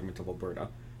by the government of Alberta,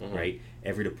 right?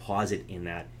 Every deposit in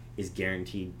that is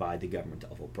guaranteed by the government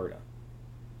of Alberta,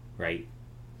 right?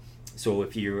 So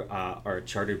if you are a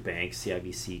chartered bank,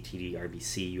 CIBC, TD,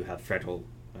 RBC, you have federal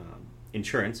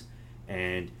insurance,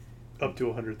 and up to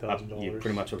 $100,000.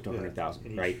 Pretty much up to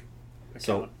 $100,000, right? Account.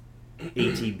 So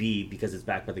ATB, because it's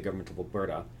backed by the government of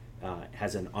Alberta,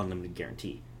 has an unlimited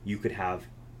guarantee. You could have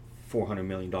 $400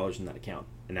 million in that account,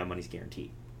 and that money's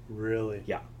guaranteed. Really?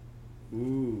 Yeah.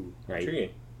 Ooh. Right.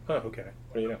 Intriguing. Huh. Okay.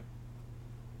 What do you know?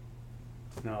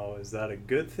 Now, is that a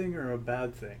good thing or a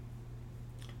bad thing?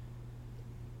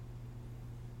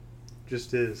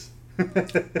 Just is.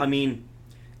 I mean,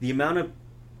 the amount of,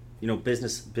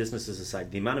 businesses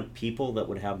aside, the amount of people that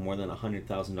would have more than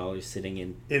 $100,000 sitting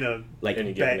in a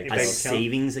a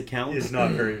savings account is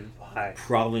not very high.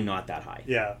 Probably not that high.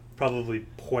 Yeah, probably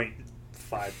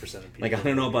 0.5% of people. I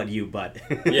don't know about you, but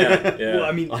yeah. Well,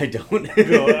 I mean, I don't.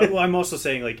 Well, I'm also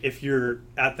saying, if you're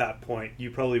at that point,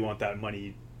 you probably want that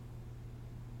money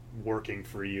working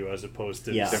for you as opposed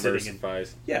to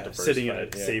diversifies. Sitting in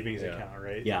a savings account,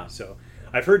 right? Yeah. So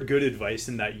I've heard good advice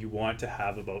in that you want to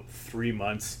have about 3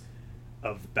 months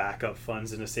of backup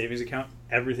funds in a savings account.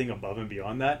 Everything above and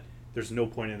beyond that, there's no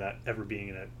point in that ever being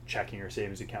in a checking or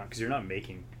savings account because you're not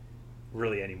making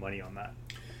really any money on that.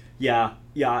 Yeah,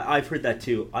 I've heard that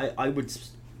too. I would.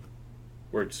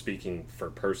 We're speaking for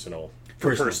personal.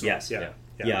 Yes.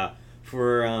 Yeah.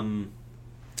 For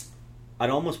I'd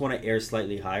almost want to err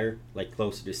slightly higher, like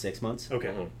closer to 6 months.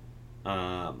 Okay.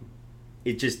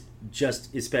 It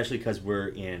just especially because we're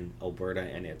in Alberta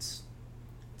and it's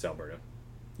Alberta.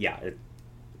 Yeah.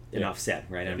 Enough said,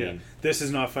 right? I mean, this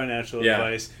is not financial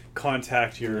advice.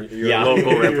 Contact your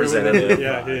local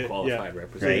representative, qualified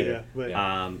representative.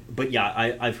 Right? But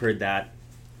I've heard that.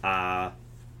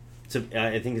 So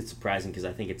I think it's surprising because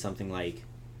I think it's something like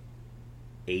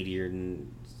 80 or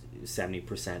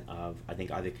 70% of I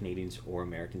think either Canadians or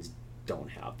Americans don't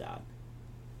have that.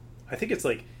 I think it's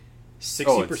like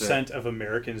 60% of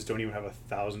Americans don't even have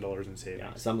 $1,000 in savings.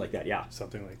 Yeah, something like that. Yeah,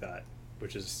 something like that,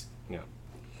 which is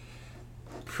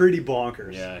pretty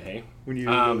bonkers. Yeah, hey. When you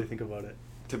really think about it.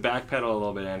 To backpedal a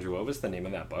little bit, Andrew, what was the name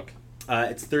of that book?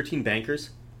 It's 13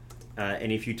 Bankers.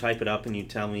 And if you type it up and you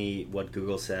tell me what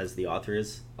Google says the author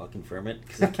is, I'll confirm it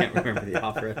because I can't remember the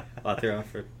author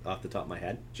off the top of my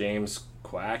head. James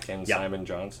Quack and Simon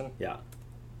Johnson. Yeah.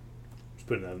 Just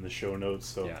putting that in the show notes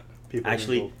so people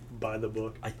actually can go buy the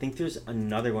book. I think there's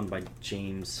another one by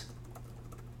James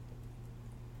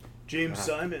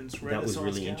Simons. That was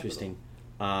really interesting.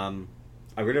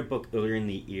 I read a book earlier in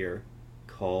the year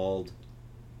called,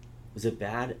 was it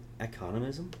Bad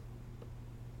Economism?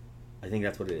 I think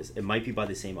that's what it is. It might be by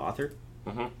the same author.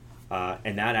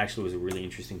 And that actually was a really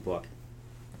interesting book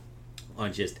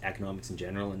on just economics in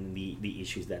general and the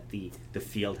issues that the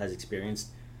field has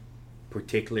experienced,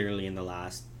 particularly in the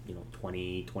last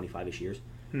 20, 25-ish years.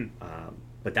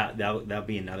 But that would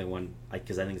be another one,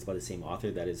 because I think it's by the same author,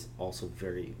 that is also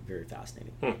very, very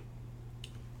fascinating.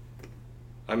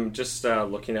 I'm just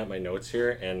looking at my notes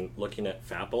here and looking at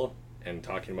Fapple and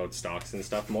talking about stocks and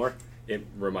stuff more. It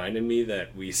reminded me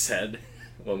that we said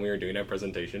when we were doing our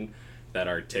presentation that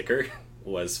our ticker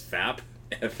was FAP,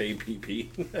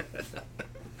 F-A-P-P.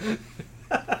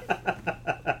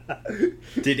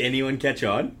 Did anyone catch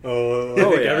on?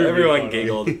 Oh yeah, everyone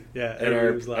giggled. Yeah,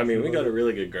 and we got a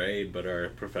really good grade, but our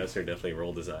professor definitely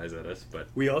rolled his eyes at us. But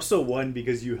we also won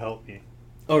because you helped me.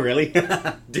 Oh really?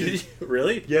 Did you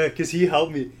really? Yeah, because he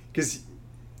helped me. Because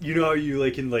you know how you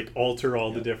can alter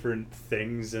all the different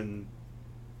things and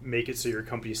make it so your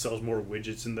company sells more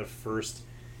widgets in the first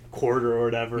quarter or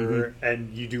whatever,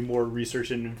 and you do more research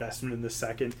and investment in the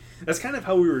second. That's kind of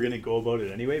how we were going to go about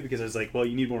it anyway, because I was like, well,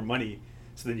 you need more money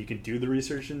so then you can do the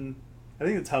research, and I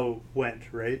think that's how it went,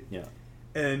 right? Yeah.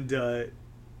 And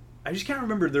I just can't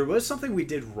remember. There was something we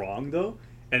did wrong, though,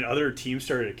 and other teams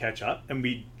started to catch up, and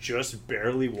we just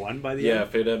barely won by the end. Yeah,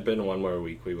 if it had been one more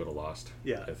week, we would have lost.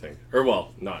 Yeah. I think. Or,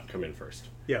 well, not come in first.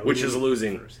 Yeah. Which is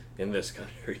losing first in this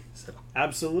country. So.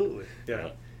 Absolutely.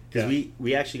 Yeah. Because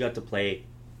we actually got to play.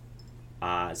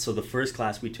 So the first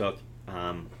class we took,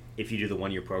 if you do the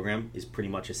 1-year program, is pretty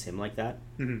much a sim like that,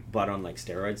 but on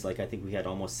steroids. I think we had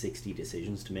almost 60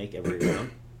 decisions to make every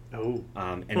round.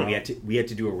 And we had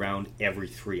to do a round every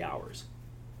 3 hours.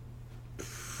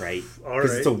 Right?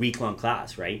 Because it's a week-long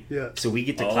class, right? Yeah. So we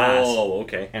get to class. Oh,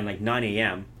 okay. And 9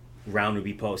 a.m., round would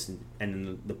be posted, and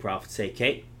then the prof would say,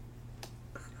 "Kate,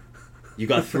 you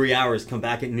got 3 hours. Come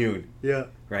back at noon." Yeah.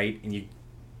 Right? And you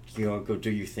go do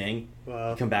your thing.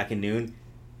 Wow. You come back at noon.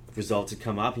 Results would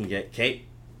come up, and you get, "Kate,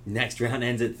 next round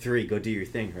ends at 3. Go do your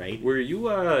thing." Right? Were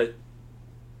you?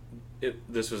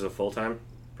 This was a full-time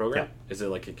program. Yeah. Is it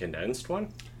like a condensed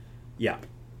one? Yeah.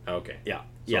 Okay. Yeah.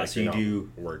 So you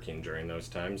do working during those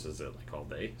times? Is it all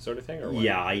day sort of thing, or what?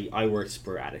 Yeah, I work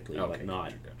sporadically, but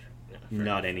not Gotcha. Yeah,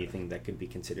 not anything that could be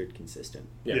considered consistent.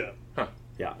 Yeah. Huh.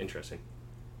 Yeah. Interesting.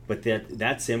 But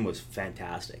that sim was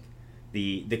fantastic.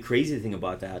 The crazy thing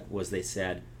about that was they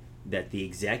said that the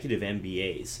executive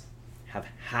MBAs have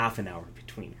half an hour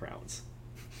between rounds.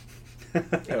 Oh,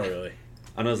 really?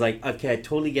 And I was like, okay, I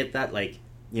totally get that.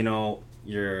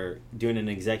 You're doing an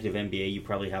executive MBA, you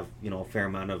probably have, a fair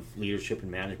amount of leadership and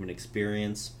management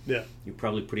experience. Yeah. You're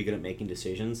probably pretty good at making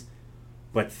decisions.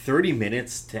 But 30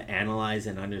 minutes to analyze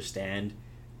and understand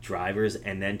drivers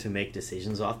and then to make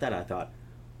decisions off that, I thought,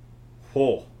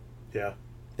 yeah,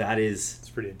 it's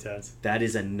pretty intense. That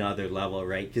is another level,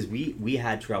 right? Because we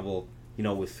had trouble,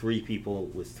 with 3 people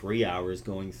with 3 hours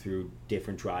going through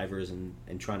different drivers and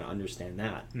trying to understand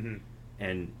that.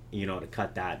 And, to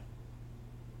cut that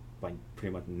by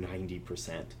pretty much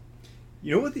 90%.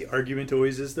 You know what the argument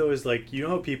always is, though, is like, you know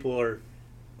how people are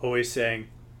always saying,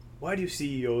 why do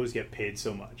CEOs get paid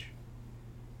so much?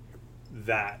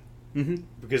 That. Mm-hmm.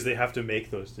 Because they have to make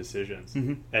those decisions.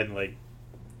 Mm-hmm. And, like,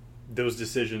 those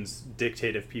decisions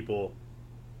dictate if people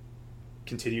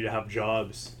continue to have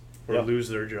jobs or lose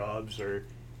their jobs, or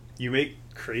you make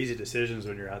crazy decisions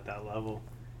when you're at that level.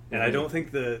 And I don't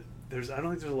think there's a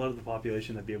lot of the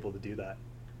population that'd be able to do that.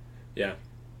 Yeah.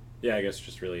 Yeah, I guess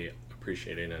just really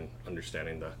appreciating and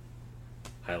understanding the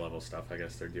high level stuff I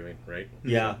guess they're doing, right?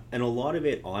 Yeah, and a lot of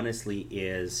it honestly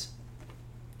is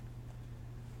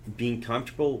being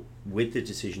comfortable with the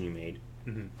decision you made,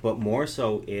 but more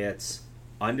so it's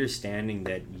understanding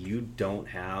that you don't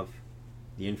have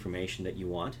the information that you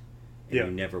want, and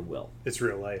you never will. It's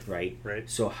real life. Right? Right.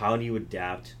 So how do you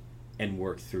adapt and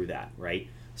work through that, right?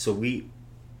 So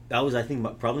that was, I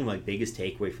think, probably my biggest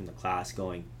takeaway from the class,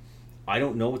 going, I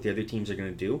don't know what the other teams are going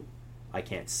to do. I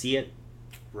can't see it.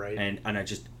 Right. And I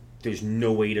just, there's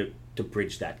no way to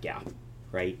bridge that gap,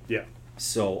 right? Yeah.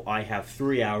 So I have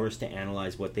 3 hours to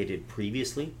analyze what they did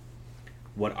previously,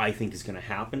 what I think is going to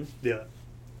happen. Yeah.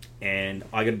 And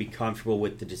I got to be comfortable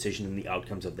with the decision and the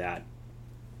outcomes of that.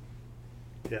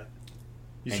 Yeah.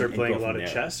 You start playing a lot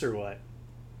of chess or what?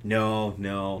 No.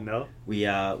 No? We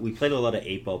played a lot of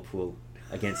 8-ball pool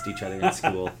against each other in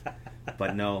school.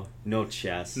 But no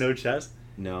chess. No chess?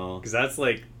 No. Because that's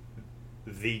like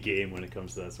the game when it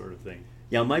comes to that sort of thing.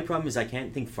 Yeah, my problem is I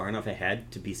can't think far enough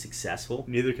ahead to be successful.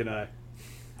 Neither can I.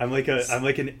 I'm like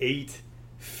an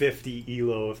 850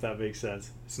 ELO, if that makes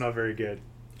sense. It's not very good.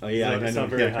 Oh yeah, it's not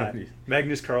very high.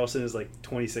 Magnus Carlsen is like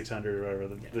 2600 or whatever,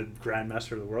 the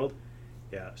grandmaster of the world.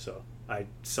 Yeah, so I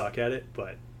suck at it,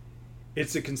 but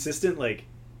it's a consistent, like,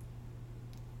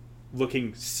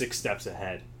 looking 6 steps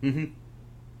ahead. Mm-hmm.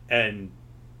 And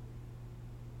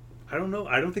I don't know.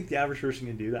 I don't think the average person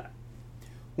can do that.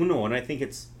 Well, no, and I think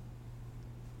it's...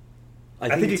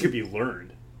 I think it could be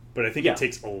learned, but I think it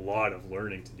takes a lot of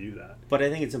learning to do that. But I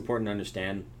think it's important to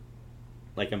understand,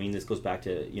 like, I mean, this goes back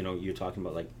to, you're talking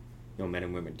about, like, men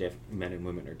and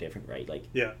women are different, right? Like,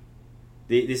 yeah.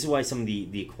 This is why some of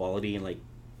the equality and, like,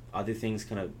 other things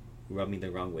kind of rub me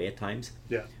the wrong way at times.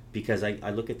 Yeah. Because I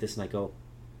look at this and I go,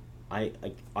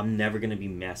 I'm never gonna be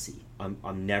Messi.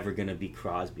 I'm never gonna be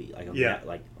Crosby. Like, I'm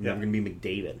never gonna be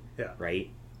McDavid. Yeah. Right.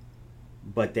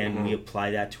 But then we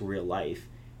apply that to real life,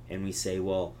 and we say,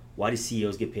 well, why do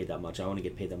CEOs get paid that much? I want to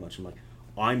get paid that much. I'm like,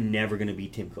 I'm never gonna be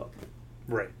Tim Cook.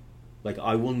 Right. Like,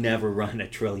 I will never run $1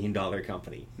 trillion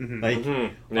company. Mm-hmm. Like,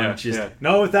 I'm just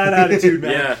not with that attitude,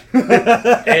 man.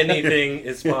 Yeah. Anything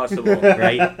is possible,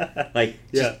 right? Like,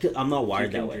 I'm not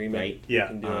wired that way, right? Yeah. You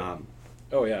can do it.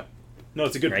 Oh yeah. No,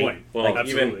 it's a good point. Well, like,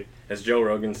 absolutely. Even as Joe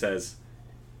Rogan says,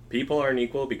 people aren't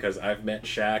equal because I've met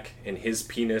Shaq and his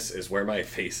penis is where my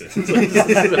face is.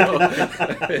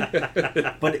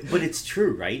 But it's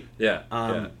true, right?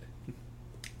 Yeah.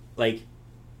 Like,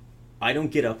 I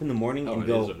don't get up in the morning and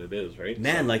go, it is what it is, right?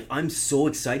 Man, like, I'm so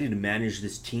excited to manage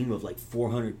this team of like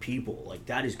 400 people. Like,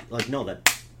 that is like, no,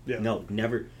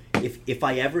 never. If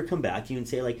I ever come back to you and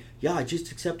say, like, yeah, I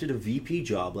just accepted a VP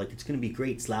job, like, it's gonna be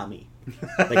great, slap me.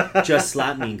 Like, just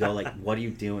slap me and go, like, what are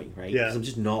you doing, right? Yeah. Because I'm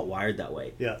just not wired that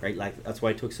way. Yeah. Right? Like, that's why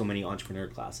I took so many entrepreneur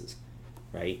classes,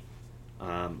 right?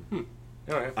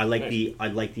 Right. I like the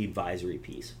advisory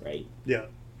piece, right? Yeah.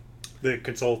 The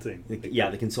consulting.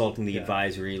 The consulting, the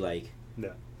advisory, like, yeah.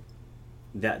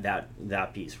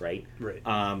 that piece, right? Right.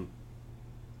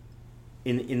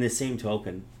 In the same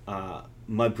token,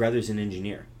 my brother's an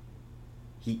engineer.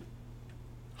 He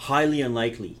highly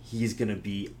unlikely he's gonna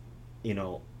be,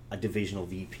 a divisional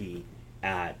VP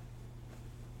at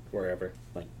wherever.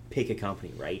 Like, pick a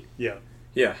company, right? Yeah.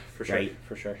 Yeah, for sure. Right?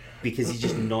 For sure. Because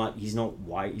he's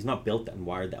not built and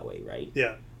wired that way, right?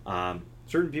 Yeah.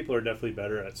 Certain people are definitely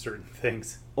better at certain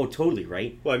things. Oh, totally,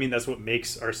 right? Well, I mean, that's what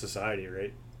makes our society,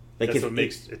 right? Like, that's what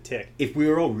makes it tick. If we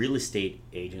were all real estate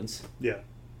agents, yeah,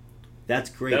 that's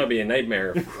great. That would be a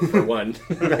nightmare for one.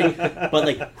 Right? But,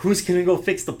 like, who's gonna go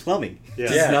fix the plumbing? Yeah,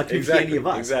 it's not gonna be any of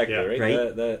us. Exactly, yeah.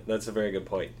 right? That's a very good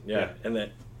point. Yeah. And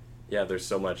that, there's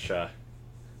so much.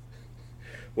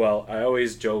 Well, I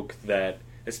always joke that,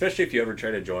 especially if you ever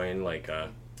try to join like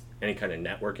any kind of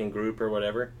networking group or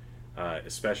whatever,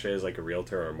 especially as like a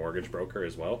realtor or a mortgage broker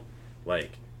as well,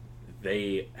 like,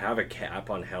 they have a cap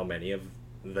on how many of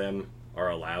them are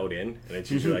allowed in, and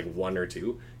it's usually like 1 or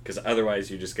 2, because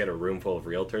otherwise you just get a room full of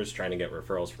realtors trying to get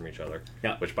referrals from each other,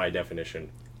 which by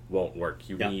definition won't work.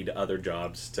 You need other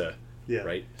jobs to,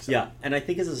 right? So. Yeah, and I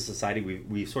think as a society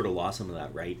we've sort of lost some of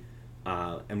that, right?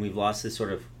 And we've lost this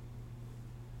sort of,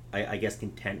 I guess,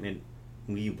 contentment.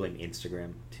 You blame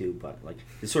Instagram too, but like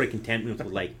this sort of contentment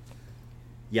with like,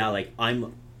 yeah, like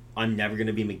I'm never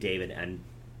gonna be McDavid, and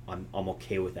I'm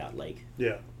okay with that. Like,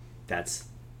 yeah, that's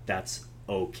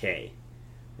okay,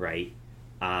 right?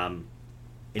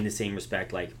 In the same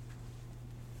respect, like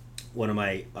one of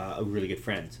my really good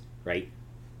friends, right?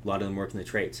 A lot of them work in the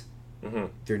trades. Mm-hmm.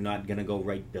 They're not gonna go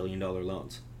write $1 billion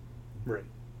loans, right.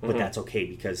 but that's okay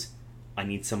because I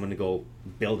need someone to go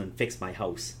build and fix my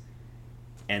house,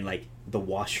 and like the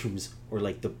washrooms or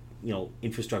like the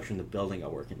infrastructure in the building I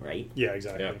work in, right? Yeah,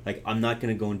 exactly. Yeah. Like I'm not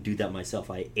gonna go and do that myself.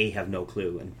 I have no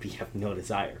clue and B have no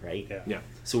desire, right? Yeah.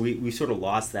 So we sort of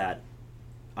lost that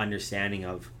understanding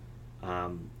of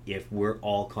if we're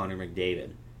all Connor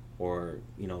McDavid or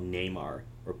Neymar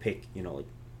or pick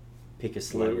a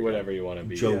celebrity, whatever you want to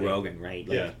be. Joe Rogan, right?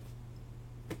 Like, Yeah.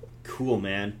 Cool,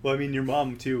 man. Well, I mean, your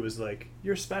mom too was like,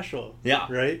 "You're special." Yeah.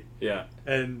 Right. Yeah.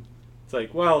 And it's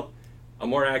like, well, a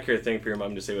more accurate thing for your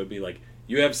mom to say would be like,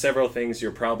 you have several things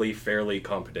you're probably fairly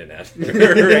competent at,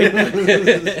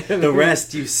 right? The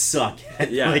rest you suck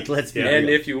at. Yeah. Like, let's be And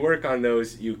real. if you work on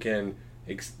those, you can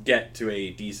get to a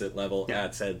decent level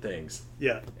at said things.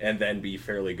 yeah, And then be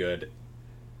fairly good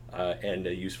and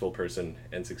a useful person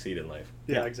and succeed in life.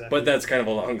 yeah, exactly. But that's kind of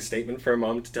a long statement for a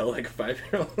mom to tell like a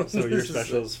 5-year-old. so your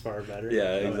special is far better.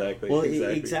 Yeah, exactly. Well,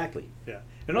 exactly. Yeah,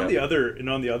 and on the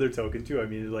other token too, I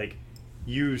mean, like,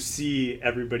 you see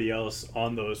everybody else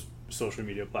on those social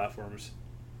media platforms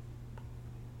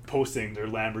posting their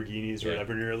Lamborghinis or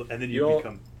whatever, and then you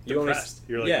become depressed.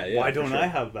 You're like, why don't I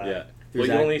have that? Yeah. Well,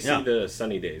 you only see the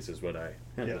sunny days, is what I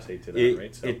say to that,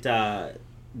 right? So.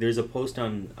 There's a post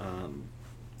on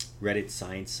Reddit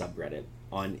Science subreddit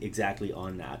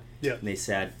on that. Yeah. And they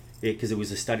said, because it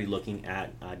was a study looking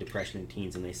at depression in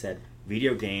teens, and they said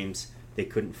video games, they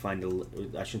couldn't find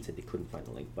I shouldn't say they couldn't find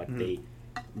a link, but they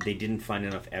didn't find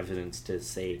enough evidence to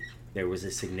say there was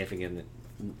a significant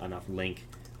enough link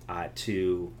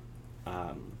to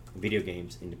video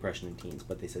games in depression in teens,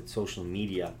 but they said social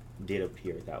media did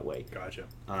appear that way. Gotcha.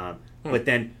 But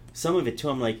then some of it too,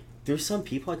 I'm like, there's some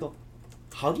people I go,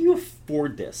 how do you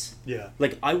afford this? Yeah.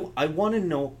 Like, I want to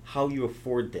know how you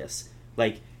afford this.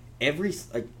 Like,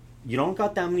 you don't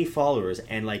got that many followers,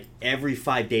 and like every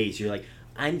 5 days you're like,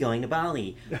 I'm going to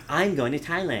Bali, I'm going to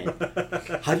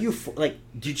Thailand. How do you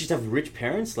do you just have rich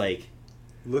parents? Like,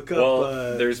 look up.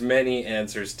 Well, there's many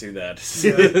answers to that.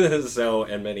 Yeah. So,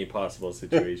 and many possible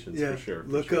situations yeah. for sure.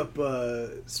 Look up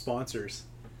sponsors.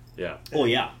 Yeah. Oh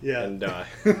yeah. Yeah. And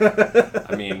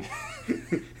I mean,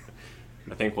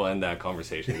 I think we'll end that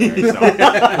conversation there.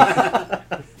 So,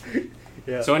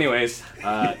 Yeah. so anyways,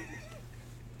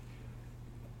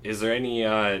 is there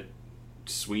any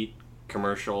sweet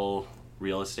commercial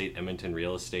real estate, Edmonton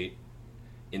real estate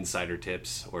insider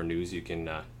tips or news you can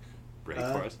break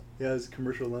for us? Yeah, as a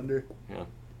commercial lender. Yeah.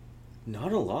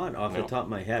 Not a lot off the No. top of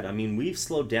my head. I mean, we've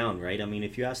slowed down, right? I mean,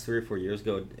 if you asked 3 or 4 years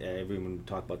ago, everyone would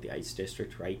talk about the Ice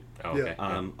District, right? Oh, okay.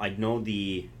 I know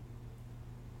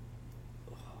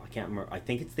I can't remember. I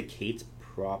think it's the Kate's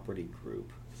Property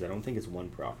Group, because I don't think it's One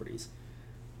Properties.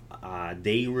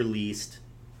 They released,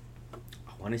 I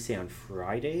want to say on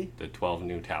Friday, The 12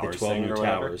 new towers. the 12 thing new or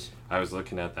whatever. towers. I was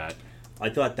looking at that. I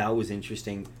thought that was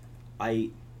interesting.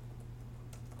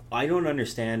 I don't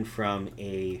understand from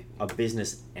a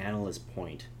business analyst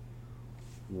point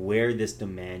where this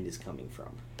demand is coming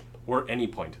from. Or any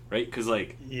point, right? Because,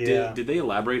 like, Yeah. did they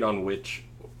elaborate on which...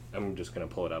 I'm just going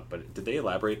to pull it up, but did they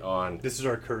elaborate on... This is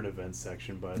our current events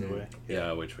section, by the way.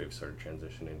 Yeah, which we've sort of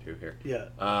transitioned into here. Yeah.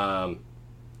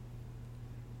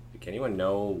 Can anyone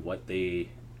know what the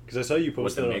Because I saw you what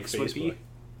posted the it on mix would be? Facebook.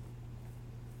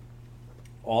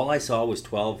 All I saw was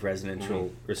 12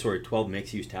 residential, 12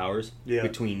 mixed-use towers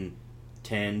between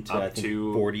 10 to, Up I think,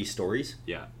 to 40 stories.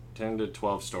 Yeah, 10 to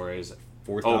 12 stories.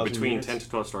 4,000 between units? 10 to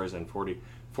 12 stories and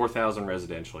 4,000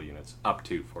 residential units. Up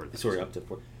to 4,000. Sorry, up to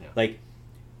 4. Yeah. Like,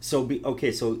 so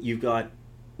you've got,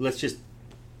 let's just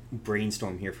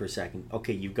brainstorm here for a second.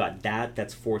 Okay, you've got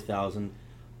that's 4,000.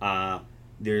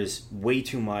 There's way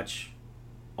too much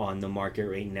on the market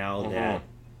right now that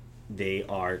they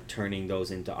are turning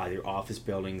those into either office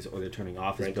buildings or they're turning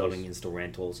office buildings into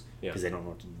rentals because they don't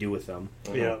know what to do with them.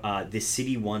 Yeah. The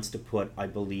city wants to put, I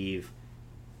believe,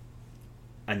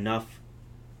 enough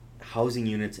housing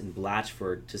units in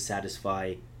Blatchford to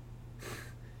satisfy,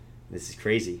 this is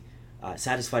crazy,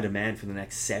 satisfy demand for the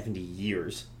next 70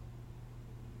 years.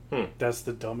 That's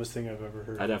the dumbest thing I've ever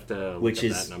heard. I'd have to look Which up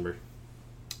is that number.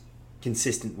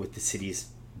 Consistent with the city's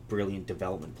brilliant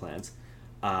development plans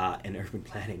and urban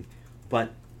planning.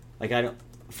 But, like,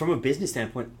 from a business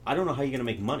standpoint, I don't know how you're going to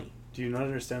make money. Do you not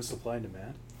understand supply and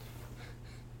demand?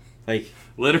 Like,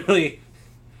 Literally,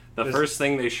 the first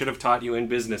thing they should have taught you in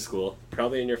business school,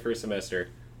 probably in your first semester,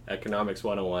 economics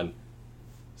 101,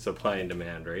 supply and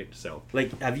demand, right? So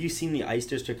like, have you seen the ice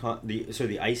district?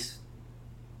 The ice.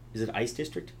 Is it ice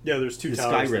district? Yeah, there's two the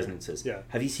towers sky there. residences. Yeah.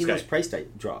 Have you seen Sky. those price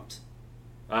drops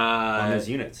on those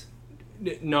units?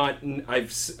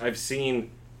 I've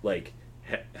seen like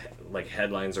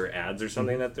headlines or ads or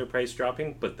something that they're price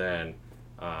dropping, but then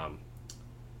I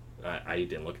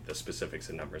didn't look at the specifics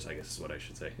and numbers, I guess is what I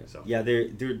should say. So Yeah,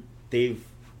 they've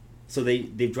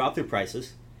dropped their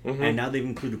prices, and now they've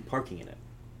included parking in it.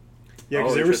 Yeah,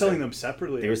 because they were selling them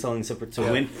separately. They were selling separate. So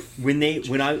when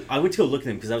I went to go look at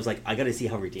them, because I was like, I got to see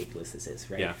how ridiculous this is,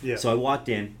 right? Yeah. So I walked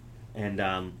in,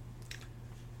 and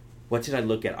what did I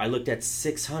look at? I looked at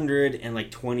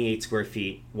 628 square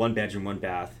feet, 1 bedroom, 1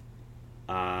 bath,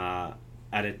 at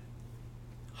a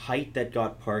height that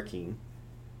got parking.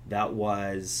 That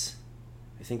was,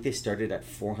 I think they started at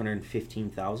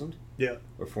 415,000. Yeah.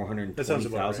 Or 420,000. That sounds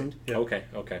about right. Yeah.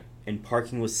 Okay. And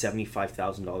parking was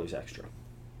 $75,000 extra.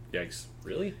 Yikes!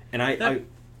 Really? And I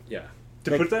yeah.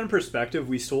 To put that in perspective,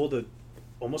 we sold a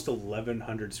almost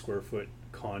 1,100 square foot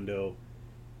condo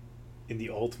in the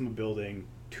Ultima building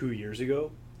 2 years ago,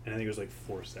 and I think it was like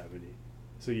 470.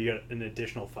 So you got an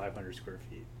additional 500 square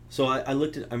feet. So I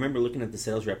remember looking at the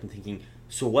sales rep and thinking,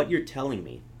 so what you're telling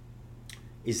me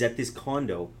is that this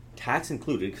condo, tax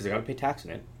included, because I got to pay tax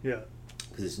on it. Yeah.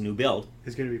 Because it's a new build.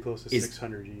 It's going to be close to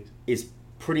 600 G's. Is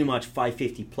pretty much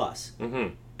 550 plus.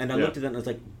 Mm-hmm. And I looked at that and I was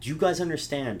like, do you guys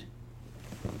understand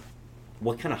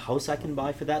what kind of house I can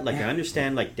buy for that? Like, I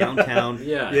understand, like, downtown,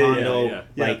 condo. Yeah.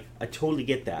 Like, I totally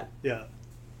get that. Yeah.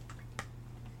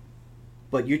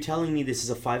 But you're telling me this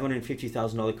is a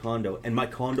 $550,000 condo, and my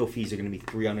condo fees are going to be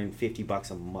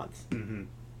 $350 a month. Mm-hmm.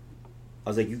 I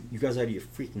was like, you guys are out of your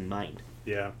freaking mind.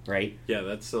 Yeah. Right? Yeah,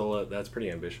 that's pretty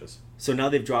ambitious. So now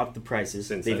they've dropped the prices.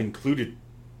 Since they've then. included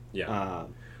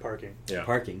Parking. Yeah.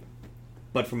 parking.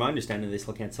 But from my understanding, they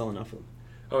still can't sell enough of them.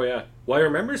 Oh yeah. Well, I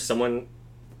remember someone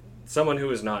who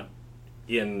was not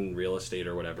in real estate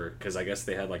or whatever, because I guess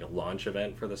they had like a launch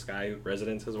event for the Sky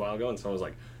Residences a while ago, and someone was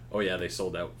like, "Oh yeah, they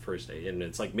sold out first day," and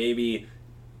it's like maybe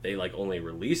they like only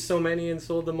released so many and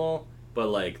sold them all, but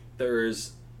like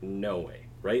there's no way,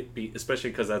 right? Especially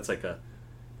because that's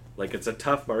it's a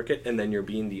tough market, and then you're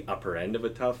being the upper end of a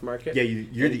tough market. Yeah,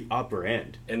 you're the upper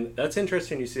end. And that's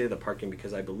interesting you say the parking,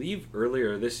 because I believe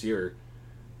earlier this year,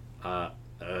 one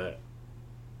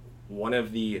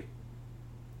of the,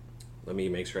 let me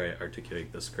make sure I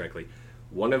articulate this correctly,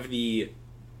 one of the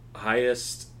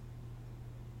highest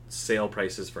sale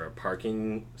prices for a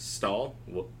parking stall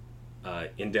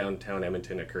in downtown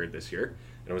Edmonton occurred this year,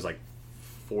 and it was like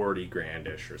 40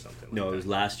 grand-ish or something like that. No, it was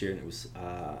last year, and it was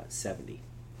 70.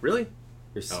 Really?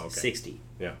 Or Oh, okay. 60.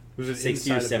 Yeah. Was it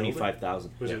 60 or inside a building?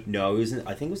 75,000. Was Yeah. it? No, it was.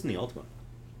 I think it was in the Ultima.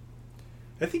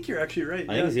 I think you're actually right.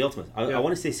 I think it was the Ultima. I Yeah.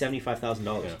 want to say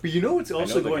 $75,000. Yeah. But you know what's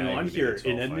also the going guy on who here did it, so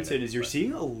in I'll find Edmonton it, is you're but-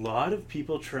 seeing a lot of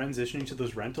people transitioning to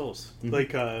those rentals, Mhm.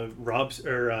 like Rob's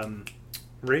or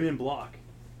Raymond Block.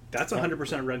 That's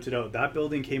 100% rented out. That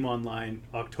building came online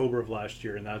October of last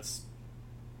year, and that's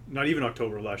not even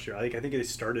October of last year. I think they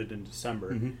started in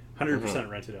December. Mhm. 100%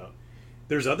 rented out.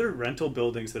 There's other rental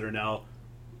buildings that are now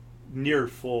near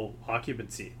full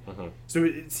occupancy. Mm-hmm. So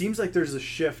it seems like there's a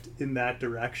shift in that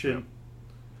direction.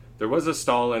 There was a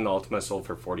stall in Ultima sold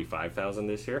for $45,000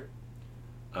 this year.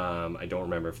 I don't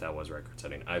remember if that was record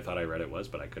setting. I thought I read it was,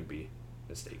 but I could be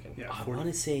mistaken. Yeah, I want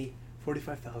to say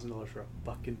 $45,000 for a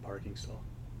fucking parking stall.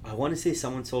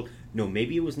 someone sold. No,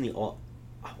 maybe it was in the.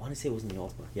 I want to say it was in the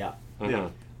Ultima. Yeah.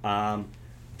 Mhm.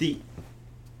 Yeah.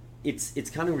 It's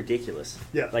kind of ridiculous.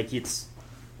 Yeah. Like it's.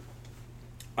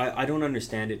 I don't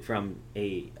understand it from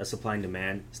a supply and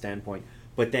demand standpoint.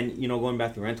 But then, going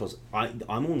back to rentals, I'm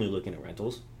only looking at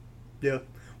rentals. Yeah.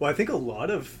 Well, I think a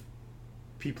lot of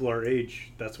people our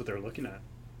age, that's what they're looking at,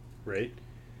 right?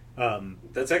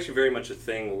 That's actually very much a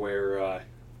thing where,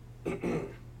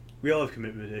 We all have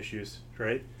commitment issues,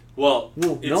 right? well,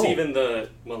 Well, it's no. even the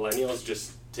millennials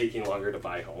just taking longer to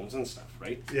buy homes and stuff,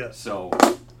 right? Yeah. So,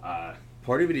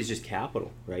 Part of it is just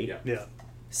capital, right? yeah. Yeah.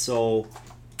 So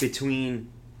between,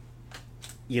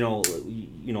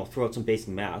 throw out some basic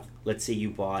math. Let's say you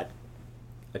bought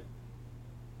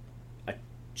a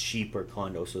cheaper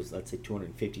condo, so let's say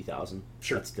 $250,000.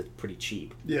 Sure. That's pretty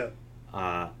cheap. Yeah.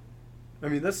 Uh, I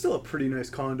mean, that's still a pretty nice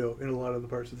condo in a lot of the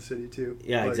parts of the city, too.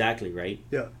 yeah, Like, exactly, right?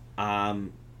 Yeah.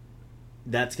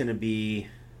 That's gonna be,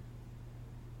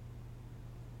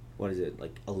 what is it,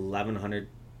 like $1,100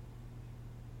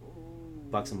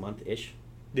 a month ish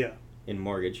Yeah. in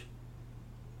mortgage,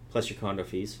 plus your condo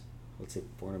fees. Let's say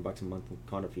 $400 a month in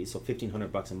condo fees, so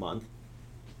 $1,500 a month,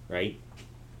 right?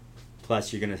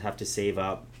 Plus you're gonna have to save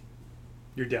up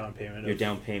Your down payment. your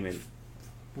down payment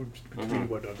between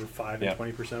whatever 5 and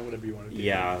 20%, whatever you want to do.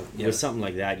 Yeah, with something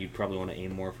like that, you'd probably want to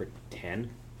aim more for 10,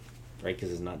 right?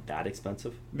 Because it's not that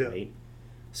expensive, right?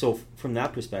 So from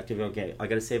that perspective, okay, I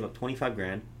got to save up 25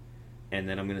 grand, and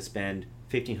then I'm going to spend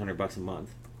 $1,500 a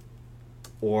month,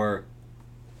 or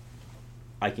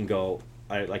I can go.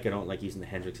 I don't like using the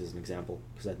Hendrix as an example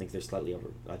because I think they're slightly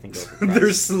overpriced.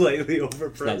 They're slightly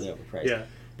overpriced. Slightly overpriced. Yeah.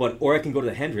 Or I can go to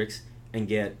the Hendrix and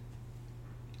get,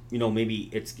 maybe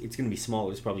it's going to be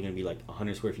smaller. It's probably going to be like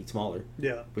 100 square feet smaller.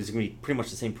 Yeah. But it's going to be pretty much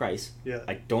the same price. Yeah.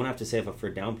 I don't have to save up for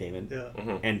a down payment. Yeah.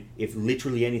 Mm-hmm. And if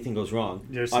literally anything goes wrong,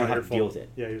 I don't have to deal with it.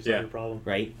 Yeah, it's not your problem.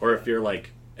 Right? Or if you're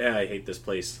like, I hate this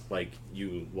place, like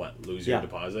you lose your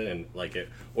deposit and like it,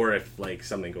 or if like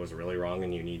something goes really wrong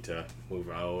and you need to move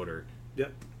out or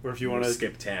or if you want to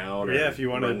skip town, or if you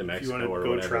want run to Mexico or go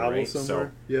whatever, travel right?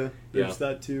 somewhere, there's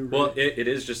that too. Right? Well, it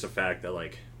is just a fact that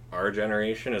like our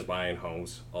generation is buying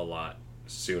homes a lot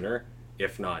sooner,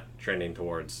 if not trending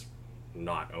towards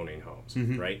not owning homes,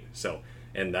 right? So,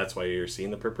 and that's why you're seeing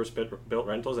the purpose-built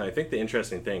rentals. And I think the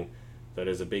interesting thing that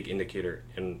is a big indicator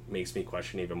and makes me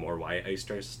question even more why Ice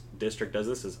District does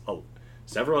this is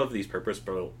several of these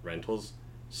purpose-built rentals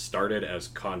started as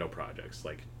condo projects,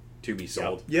 like to be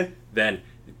sold. Yeah. Then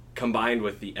combined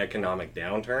with the economic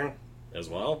downturn as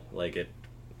well, like it,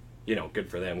 good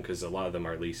for them because a lot of them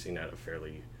are leasing at a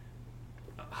fairly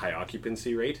high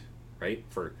occupancy rate, right?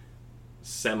 For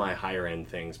semi higher end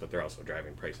things, but they're also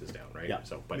driving prices down, right? Yeah.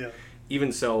 So, but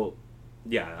even so,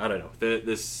 I don't know.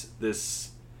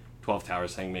 This 12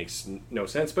 Towers thing makes no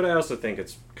sense, but I also think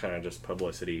it's kind of just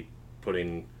publicity,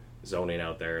 putting zoning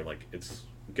out there. Like it's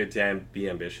good to be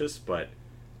ambitious, but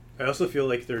I also feel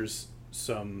like there's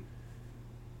some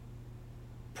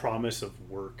promise of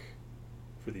work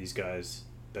for these guys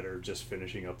that are just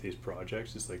finishing up these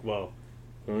projects. It's like, well,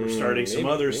 we're starting some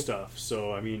other stuff,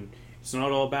 so I mean, it's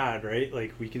not all bad, right?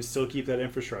 Like we can still keep that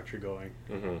infrastructure going.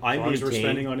 Mm-hmm. As long as we're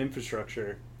spending on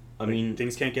infrastructure, I mean,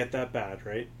 things can't get that bad,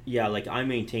 right? Yeah, like I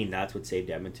maintain that's what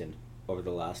saved Edmonton over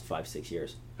the last 5-6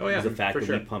 years. Oh yeah, the fact that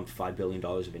we pumped $5 billion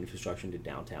of infrastructure into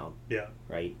downtown. Yeah.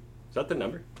 Right. Is that the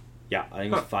number? Yeah, I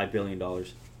think it was $5 billion,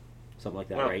 something like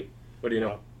that, right? What do you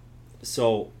know?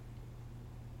 So,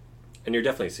 and you're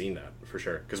definitely seeing that for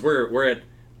sure because we're at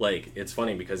like it's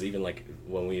funny because even like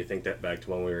when we think that back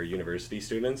to when we were university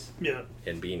students,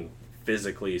 and being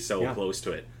physically so close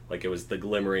to it, like it was the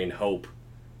glimmering hope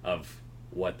of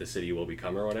what the city will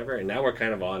become or whatever, and now we're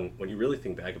kind of on. When you really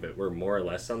think back of it, we're more or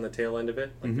less on the tail end of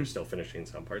it. Like they're still finishing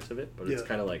some parts of it, but it's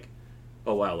kind of like,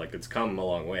 oh wow, like it's come a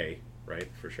long way,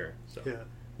 right? For sure. So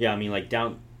yeah, I mean like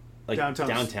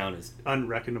downtown is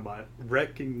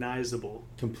unrecognizable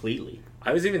completely.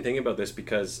 I was even thinking about this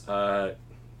because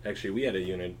actually we had a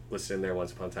unit listed in there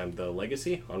once upon a time, the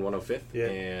Legacy on 105th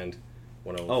and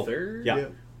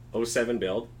 103rd, 07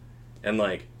 build, and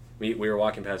like we were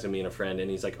walking past me and a friend, and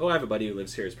he's like, oh, I have a buddy who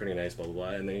lives here, it's pretty nice, blah blah blah,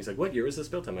 and then he's like, what year was this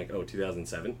built? I'm like, oh,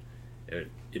 2007.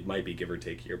 It might be give or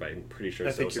take year, but I'm pretty sure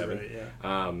it's 07. You're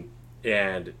right,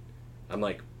 and I'm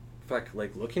like, fuck,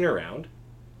 like looking around,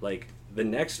 like the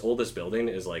next oldest building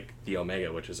is like the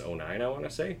Omega, which is 09, I want to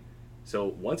say. So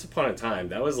once upon a time,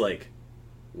 that was like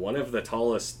one of the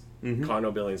tallest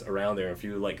condo buildings around there. If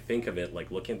you like think of it,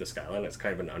 like looking at the skyline, it's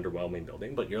kind of an underwhelming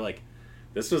building, but you're like,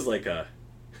 this was like a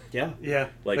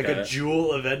like a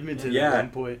jewel of Edmonton at one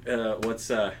point. What's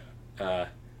like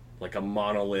a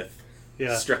monolith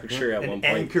structure at one point,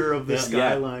 anchor of the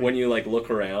skyline. Yeah, when you like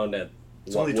look around at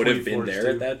what would have been there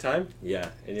at that time, and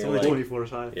it's only 20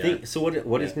 floors high. So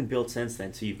what has been built since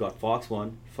then? So you've got Fox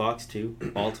 1, Fox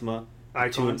 2, Ultima,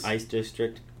 Icons. 2 in Ice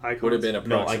District. Icons. Would have been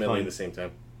approximately the same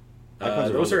time.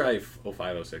 Those are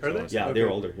 05, 06. Are they? Yeah, they're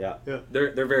older. Yeah.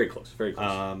 They're very close, very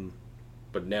close.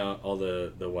 But now all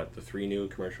the 3 new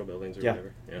commercial buildings or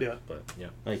whatever. But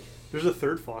like there's a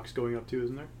third Fox going up too,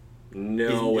 isn't there?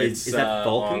 No, is that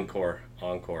Vulcan?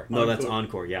 Encore. No, that's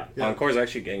Encore. Yeah. Encore is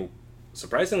actually getting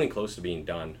surprisingly close to being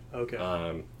done.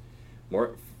 Okay.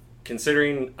 More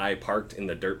considering I parked in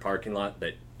the dirt parking lot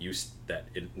that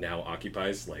it now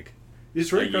occupies, like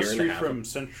it's right across the street from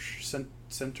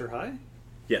Center High.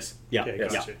 Yes. Yeah. Okay,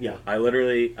 yes. gotcha. Yeah.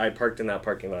 I parked in that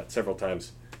parking lot several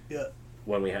times. Yeah.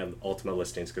 When we had Ultima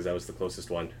listings, because that was the closest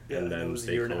one, and then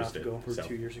they closed it. So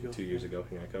 2 years ago. 2 years ago.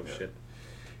 You're like, oh shit.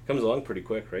 Comes along pretty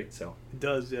quick, right? So it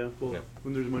does, yeah. Well,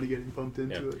 when there's money getting pumped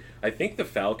into it. I think the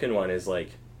Falcon one is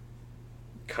like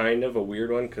kind of a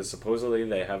weird one because supposedly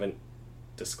they haven't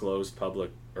disclosed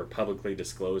publicly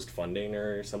disclosed funding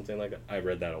or something like that. I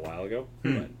read that a while ago,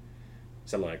 but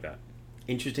something like that.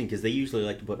 Interesting, because they usually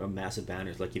like to put on massive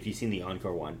banners. Like if you've seen the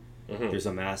Encore one, There's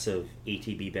a massive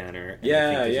ATB banner. And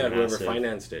Yeah, whoever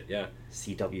financed it, yeah.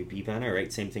 CWB banner,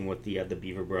 right? Same thing with the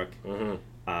Beaverbrook.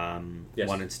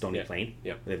 One in Stony Plain.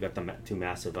 Yeah. They've got the two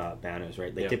massive banners,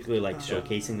 right? They typically like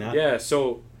showcasing that. Yeah,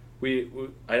 so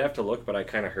I'd have to look, but I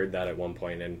kind of heard that at one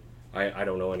point, and I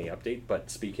don't know any update, but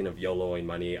speaking of YOLOing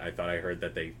money, I thought I heard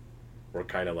that they were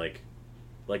kind of like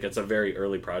it's a very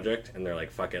early project, and they're like,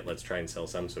 fuck it, let's try and sell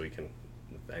some so we can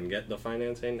then get the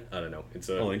financing. I don't know. It's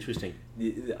interesting.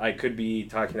 I could be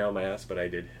talking out of my ass, but I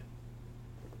did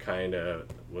kind of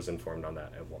was informed on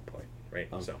that at one point, right?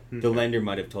 So the lender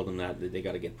might have told them that they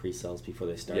got to get pre-sales before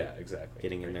they start. Yeah, exactly.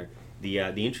 Getting in there.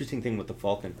 The interesting thing with the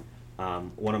Falcon,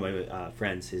 one of my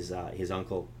friends, his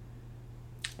uncle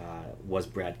was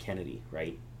Brad Kennedy,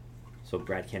 right? So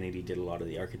Brad Kennedy did a lot of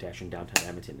the architecture in downtown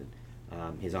Edmonton.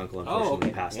 His uncle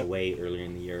unfortunately passed away earlier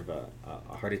in the year of a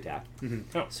heart attack.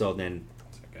 So then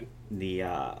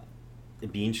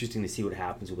it'd be interesting to see what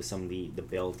happens with some of the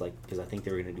builds, like, because I think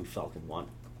they were going to do Falcon 1.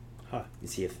 And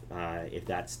see if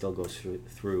that still goes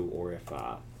through, or if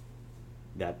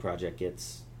that project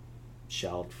gets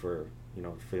shelved for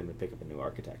them to pick up a new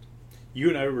architect. You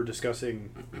and I were discussing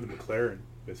the McLaren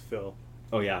with Phil.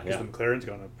 Oh yeah, because the McLaren's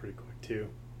gone up pretty quick too,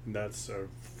 and that's a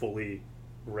fully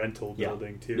rental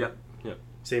building too. Yeah.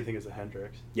 Same thing as the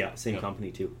Hendrix. Yeah, same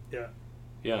company too.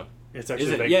 Yeah. It's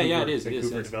actually it is.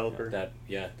 Vancouver developer.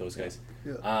 Those guys.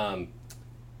 Yeah.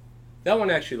 That one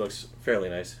actually looks fairly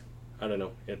nice. I don't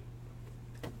know. It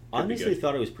honestly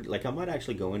thought it was pretty. Like, I might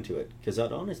actually go into it because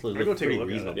that honestly looked pretty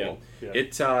reasonable.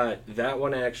 Yeah. That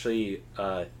one actually.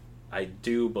 I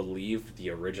do believe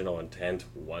the original intent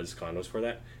was condos for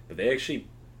that, but they actually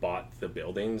bought the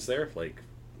buildings there. Like,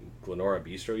 Glenora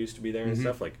Bistro used to be there and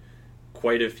stuff. Like,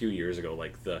 quite a few years ago.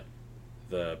 Like the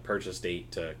purchase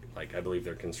date to, like, I believe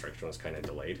their construction was kind of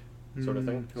delayed, sort of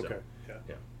thing. Okay. So,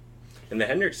 yeah. And the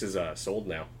Hendrix is sold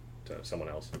now to someone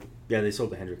else. Yeah, they sold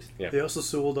the Hendrix. Yeah. They also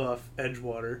sold off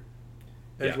Edgewater.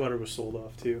 Edgewater was sold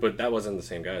off too. But that wasn't the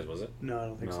same guys, was it? No, I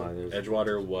don't think so.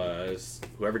 Edgewater was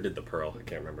whoever did the Pearl. I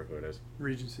can't remember who it is.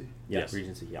 Regency. Yes.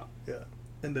 Regency. Yeah. Yeah,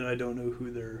 and then I don't know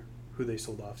who they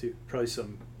sold off to. Probably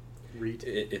some REIT.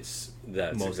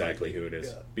 That's most exactly likely who it is.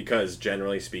 Yeah. Because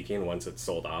generally speaking, once it's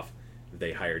sold off,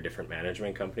 they hire different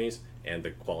management companies, and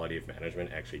the quality of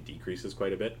management actually decreases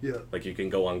quite a bit. Yeah. Like, you can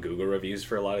go on Google reviews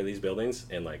for a lot of these buildings,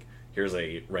 and, like, here's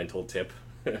a rental tip.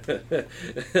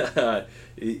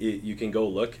 You can go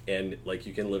look, and, like,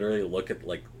 you can literally look at,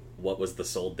 like, what was the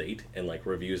sold date, and, like,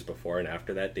 reviews before and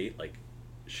after that date, like,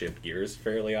 shift gears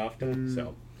fairly often.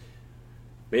 So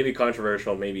maybe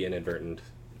controversial, maybe inadvertent,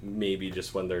 maybe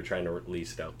just when they're trying to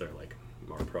lease it out, they're, like,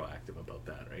 more proactive about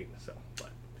that, right? So,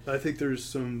 but I think there's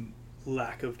some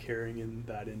lack of caring in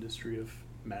that industry of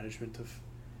management of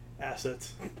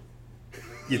assets.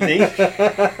 You think?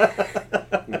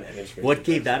 What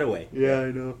gave that away? Yeah,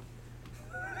 I know.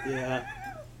 Yeah.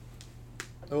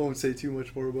 I won't say too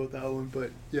much more about that one,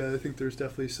 but yeah, I think there's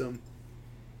definitely some.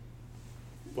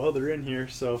 Well, they're in here,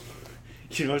 so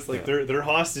it's like they're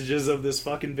hostages of this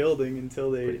fucking building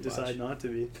until they decide not to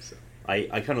be. So.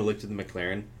 I kind of looked at the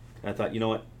McLaren and I thought, you know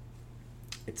what?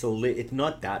 It's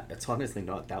honestly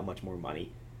not that much more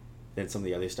money than some of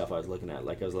the other stuff I was looking at.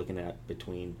 Like, I was looking at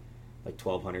between like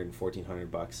 $1,200 and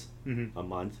 $1,400 a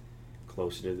month,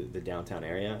 closer to the downtown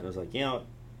area, and I was like,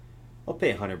 I'll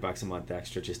pay $100 a month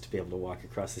extra just to be able to walk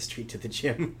across the street to the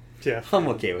gym. Yeah, I'm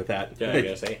okay with that. Yeah, I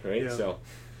guess, right? Yeah. So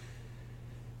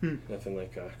nothing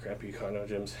like crappy condo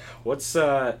gyms. What's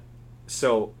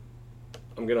so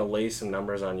I'm gonna lay some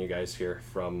numbers on you guys here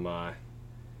from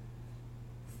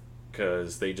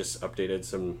because they just updated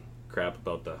some crap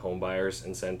about the home buyers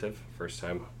incentive, first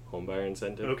time home buyer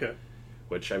incentive. Okay.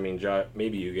 Which, I mean,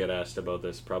 maybe you get asked about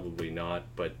this, probably not,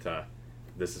 but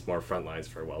this is more front lines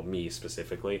for, well, me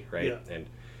specifically, right? Yeah. And,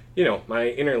 my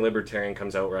inner libertarian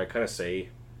comes out where I kind of say,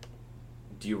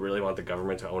 do you really want the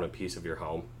government to own a piece of your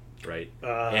home, right?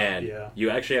 And you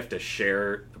actually have to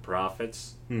share the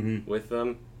profits with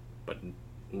them, but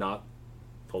not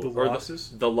the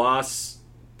losses? The loss,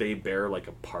 they bear, like,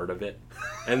 a part of it.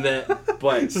 And then,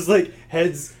 but... It's just like,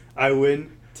 heads, I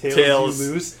win. Tails.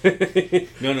 You lose.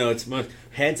 No, it's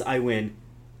heads I win,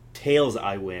 tails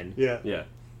I win. Yeah.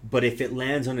 But if it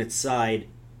lands on its side,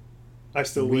 I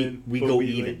still win. We go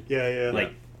even. Yeah.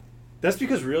 Like, that's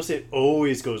because real estate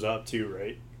always goes up too,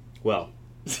 right? Well.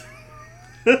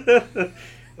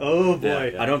 Oh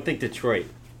boy. I don't think Detroit.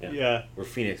 Yeah. Or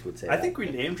Phoenix would say. I think we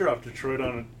name dropped Detroit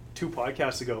on 2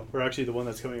 podcasts ago, or actually the one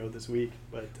that's coming out this week.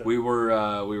 But we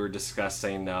were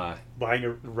discussing buying a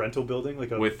rental building,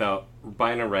 like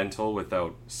buying a rental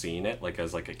without seeing it, like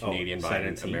as like a Canadian buying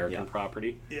an American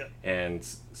property. Yeah. And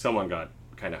someone got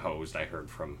kind of hosed. I heard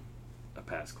from a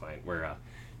past client where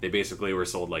they basically were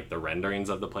sold like the renderings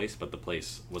of the place, but the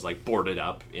place was like boarded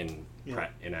up in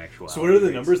actuality. So what are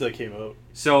the numbers that came out?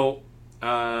 So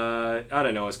I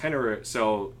don't know. It's kind of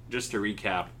so. Just to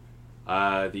recap,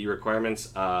 the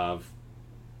requirements of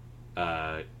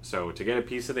so to get a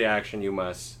piece of the action, you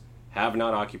must have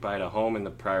not occupied a home in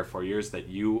the prior 4 years that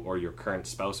you or your current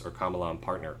spouse or common law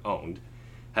partner owned.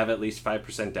 Have at least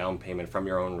 5% down payment from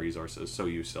your own resources, so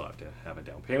you still have to have a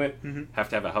down payment. Mm-hmm. Have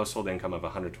to have a household income of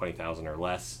 $120,000 or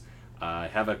less.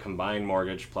 Have a combined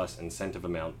mortgage plus incentive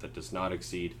amount that does not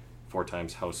exceed 4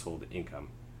 times household income.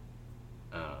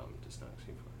 Does not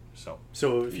exceed 4.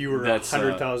 So if you were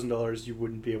 $100,000, you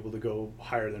wouldn't be able to go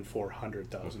higher than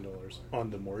 $400,000 on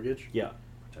the mortgage. Yeah.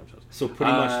 So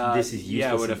pretty much this is useless.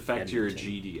 Yeah, it would affect your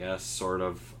GDS sort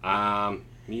of.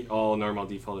 Meet all normal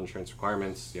default insurance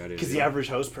requirements. Because the average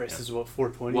house price is about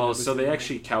 $420. Well, so they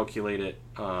actually calculate it.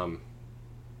 Blah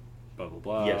blah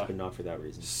blah. Yes, but not for that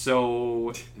reason.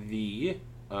 So the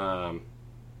here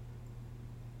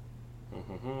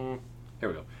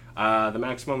we go. The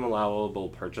maximum allowable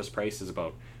purchase price is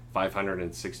about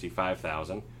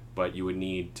 $565,000, but you would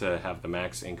need to have the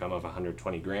max income of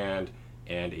 $120,000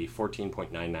 and a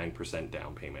 14.99%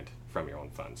 down payment from your own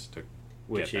funds to.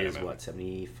 Which is what,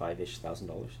 $75,000-ish,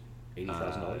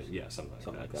 $80,000? Yeah,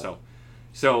 something like that.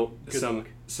 So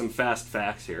some fast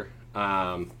facts here.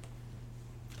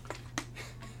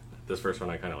 This first one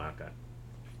I kind of laughed at.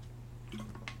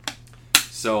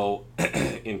 So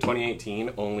in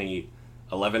 2018, only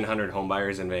 1,100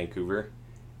 homebuyers in Vancouver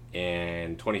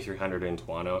and 2,300 in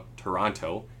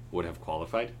Toronto would have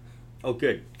qualified. Oh,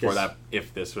 good. For that,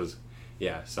 if this was,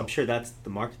 yeah. So I'm sure that's the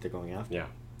market they're going after. Yeah.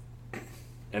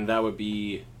 And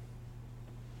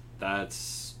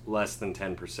that's less than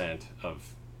 10%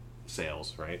 of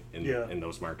sales, right? In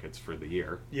those markets for the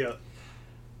year. Yeah.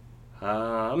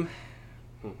 What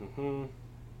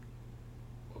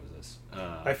was this?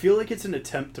 I feel like it's an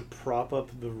attempt to prop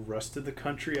up the rest of the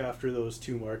country after those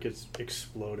two markets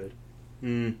exploded.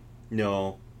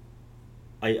 No.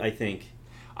 I think.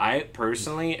 I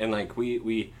personally, and like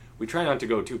we try not to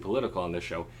go too political on this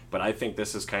show, but I think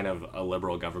this is kind of a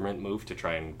liberal government move to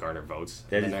try and garner votes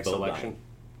in the next election.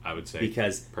 I would say.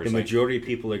 Because the majority of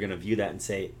people are going to view that and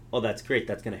say, oh, that's great,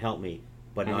 that's going to help me,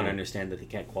 but not understand that they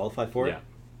can't qualify for it.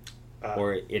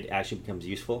 Or it actually becomes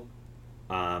useful.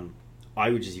 I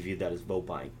would just view that as vote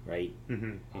buying, right?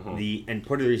 And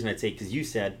part of the reason I'd say, because you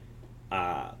said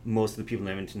most of the people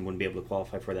in Edmonton wouldn't be able to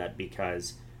qualify for that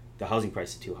because the housing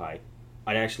price is too high.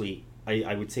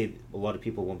 I would say a lot of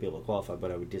people won't be able to qualify,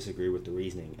 but I would disagree with the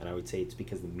reasoning, and I would say it's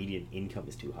because the median income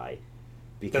is too high.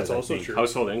 Because that's also true.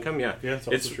 Household income, yeah. It's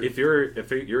also true. If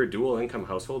you're a dual income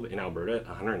household in Alberta,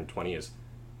 120 is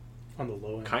on the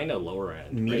low end, kind of lower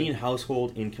end. Median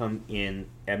household income in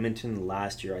Edmonton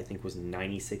last year, I think, was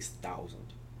 96,000.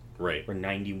 Right. Or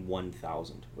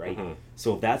 91,000, right?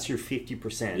 So if that's your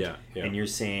 50%, and you're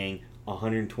saying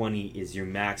 120 is your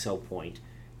max out point,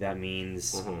 that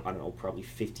means, I don't know, probably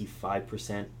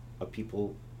 55% of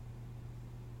people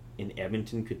in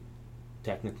Edmonton could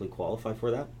technically qualify for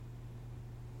that.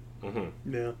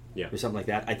 Yeah. Or something like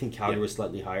that. I think Calgary was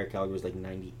slightly higher. Calgary was like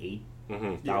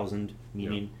 98,000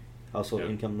 median household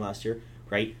income last year,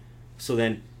 right? So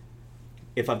then,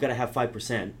 if I've got to have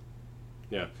 5%,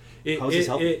 how does this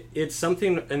help? It's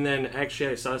something, and then actually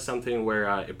I saw something where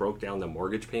it broke down the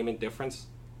mortgage payment difference,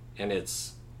 and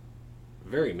it's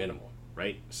very minimal.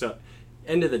 Right, so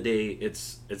end of the day,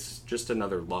 it's just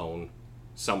another loan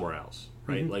somewhere else,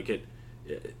 right? Like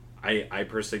I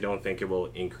personally don't think it will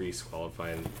increase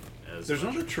qualifying as. There's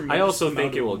much. not a tremendous. I also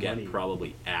think it will money. get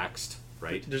probably axed,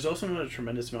 right? There's also not a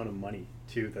tremendous amount of money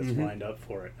too that's lined up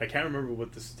for it. I can't remember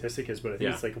what the statistic is, but I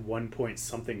think it's like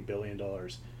 $1 billion.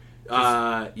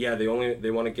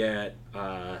 They want to get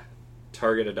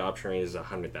target adoption rate is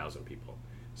 100,000 people.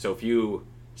 So if you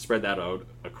spread that out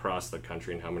across the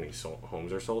country and how many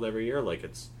homes are sold every year, like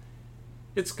it's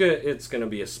good. It's going to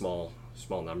be a small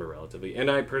number relatively, and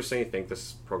I personally think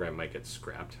this program might get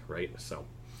scrapped. Right, so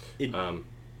it'd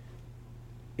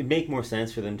make more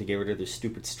sense for them to get rid of the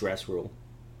stupid stress rule.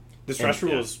 The stress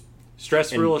rule is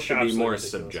stress rule should be more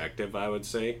subjective, I would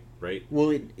say. Right.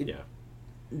 Well,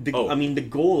 I mean, the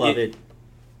goal of it.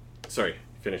 Sorry,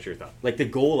 finish your thought. Like the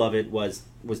goal of it was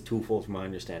twofold, from my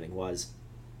understanding, was.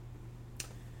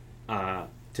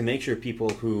 To make sure people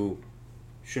who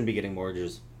shouldn't be getting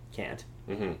mortgages can't.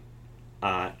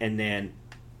 And then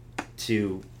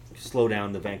to slow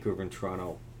down the Vancouver and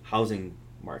Toronto housing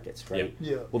markets, right?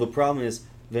 Yeah. Well, the problem is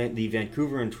the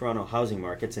Vancouver and Toronto housing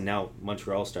markets, and now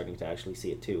Montreal's starting to actually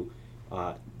see it too,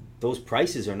 those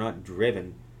prices are not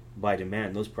driven by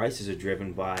demand. Those prices are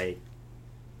driven by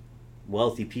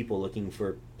wealthy people looking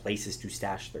for places to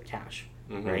stash their cash,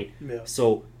 right? Yeah.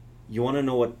 So you want to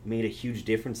know what made a huge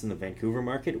difference in the Vancouver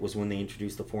market was when they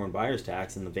introduced the foreign buyers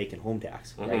tax and the vacant home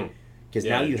tax, right? Because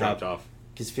now you have,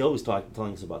 because Phil was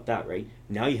telling us about that, right?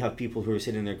 Now you have people who are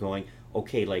sitting there going,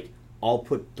 okay, like I'll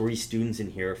put 3 students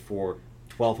in here for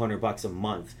 $1,200 a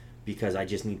month because I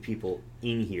just need people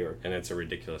in here, and it's a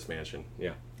ridiculous mansion,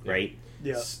 right?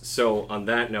 Yeah. So on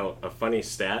that note, a funny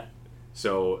stat.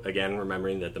 So again,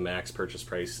 remembering that the max purchase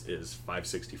price is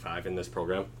 $565 in this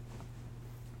program.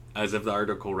 As of the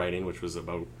article writing, which was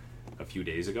about a few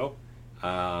days ago,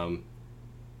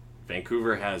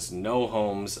 Vancouver has no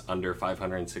homes under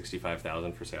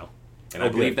 $565,000 for sale, and I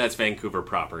believe that's Vancouver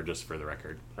proper, just for the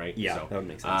record, right? Yeah, so, that would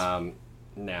make sense.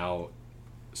 Now,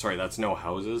 sorry, that's no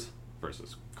houses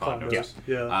versus condos.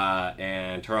 Yeah.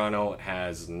 And Toronto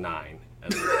has 9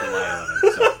 as of July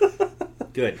 11th. So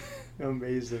Good.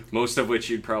 Amazing. most of which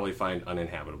you'd probably find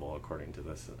uninhabitable, according to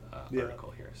this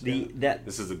article here. So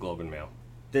this is the Globe and Mail.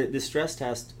 The stress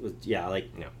test was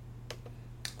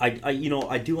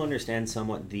I do understand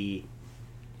somewhat the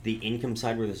income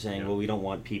side where they're saying, well, we don't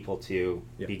want people to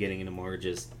be getting into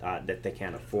mortgages that they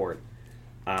can't afford,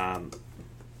 but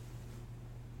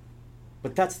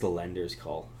that's the lender's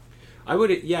call. I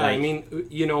would, I mean,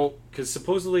 because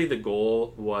supposedly the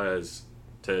goal was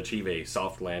to achieve a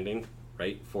soft landing,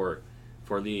 right, for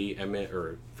the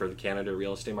for the Canada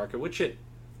real estate market, which it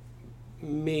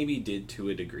maybe did to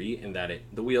a degree, in that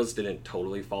the wheels didn't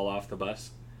totally fall off the bus,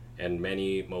 and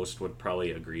most would probably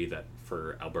agree that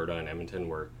for Alberta and Edmonton,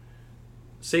 we're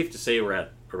safe to say we're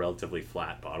at a relatively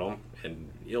flat bottom, and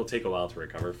it'll take a while to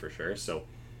recover for sure. So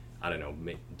I don't know,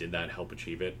 did that help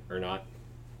achieve it or not?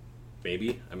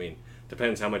 Maybe. I mean,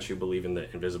 depends how much you believe in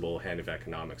the invisible hand of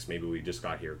economics. Maybe we just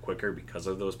got here quicker because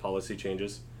of those policy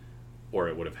changes, or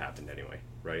it would have happened anyway,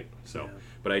 right? So,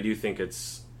 but I do think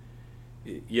it's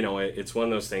one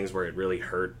of those things where it really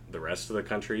hurt the rest of the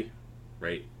country,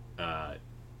 right?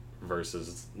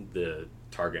 Versus the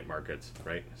target markets,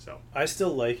 right? So I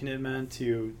still liken it, man,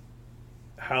 to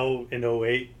how in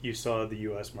 2008 you saw the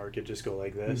U.S. market just go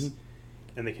like this,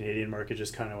 and the Canadian market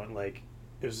just kind of went like,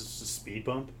 it was just a speed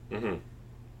bump.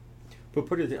 But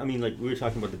I mean, like we were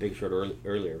talking about the Big Short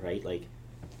earlier, right? Like,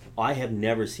 I have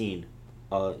never seen,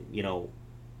 I don't know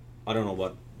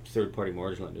about third-party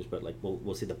mortgage lenders, but like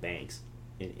we'll see the banks,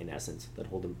 in essence, that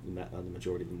hold the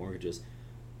majority of the mortgages,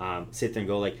 sit there and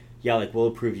go like, we'll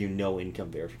approve you no income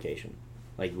verification.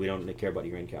 Like, we don't care about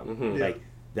your income. Like,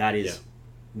 that is,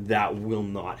 that will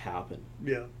not happen.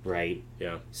 Yeah. Right?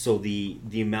 Yeah. So the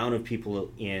amount of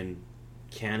people in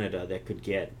Canada that could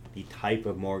get the type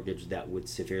of mortgage that would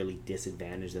severely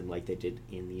disadvantage them, like they did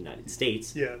in the United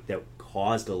States, that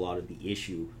caused a lot of the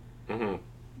issue,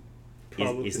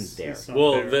 isn't there.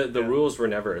 Well, the rules were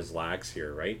never as lax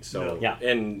here, right? So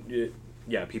and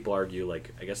people argue,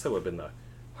 like, I guess that would have been the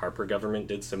Harper government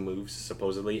did some moves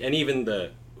supposedly, and even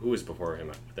who was before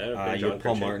him?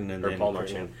 Paul Martin and Paul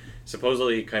Martin.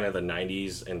 Supposedly, kind of the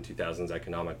 90s and 2000s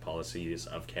economic policies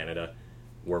of Canada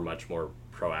were much more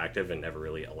proactive and never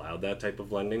really allowed that type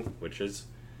of lending, which is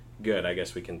good. I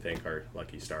guess we can thank our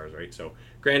lucky stars, right? So,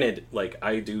 granted, like,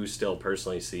 I do still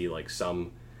personally see, like,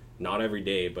 some, not every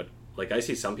day, but like I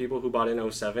see some people who bought in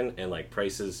 2007 and like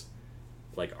prices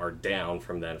like are down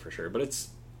from then for sure, but it's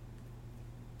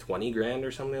 20 grand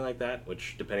or something like that,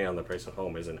 which depending on the price of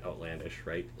home isn't outlandish,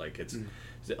 right? Like, it's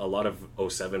a lot of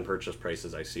 2007 purchase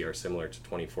prices I see are similar to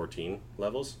 2014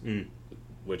 levels,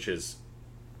 which is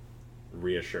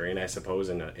reassuring, I suppose,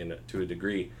 to a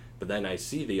degree. But then I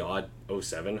see the odd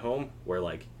 2007 home where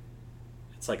like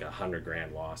it's like $100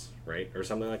 grand loss, right, or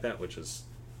something like that, which is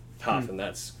tough, and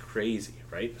that's crazy,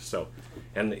 right? So,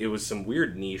 and it was some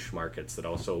weird niche markets that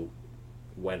also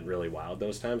went really wild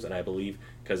those times, and I believe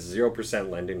because 0%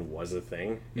 lending was a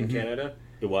thing in Canada,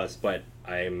 it was, but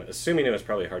I'm assuming it was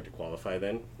probably hard to qualify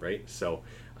then, right? So,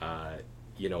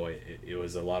 it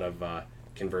was a lot of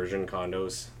conversion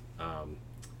condos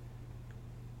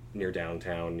near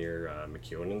downtown, near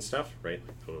McEwen and stuff, right?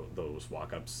 Those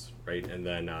walk-ups, right? And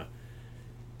then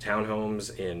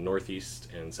townhomes in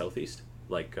northeast and southeast,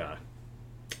 like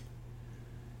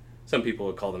some people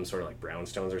would call them sort of like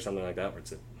brownstones or something like that, where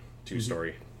it's a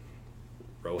two-story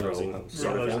row housing,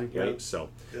 right? So,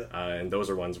 and those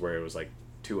are ones where it was like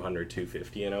 200,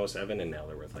 250 in 2007, and now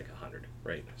they're worth like 100,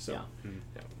 right? So,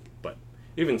 but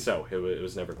even so, it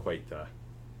was never quite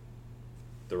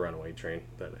the runaway train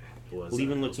that it was. Well,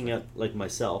 even looking at like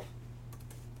myself,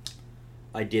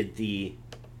 I did and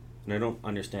I don't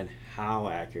understand how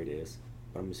accurate it is,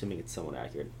 but I'm assuming it's somewhat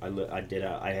accurate.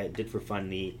 I did for fun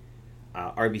the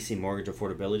RBC mortgage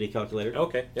affordability calculator.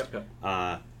 Okay. Yep.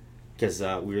 because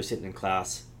we were sitting in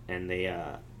class and they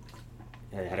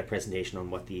had a presentation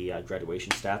on what the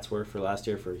graduation stats were for last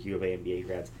year for U of A MBA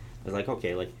grads. I was like,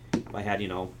 okay, like if I had,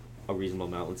 a reasonable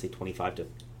amount, let's say $25,000 to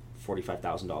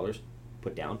 $45,000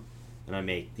 put down, and I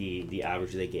make the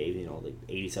average they gave, like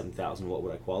 $87,000, what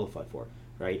would I qualify for,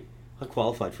 right? I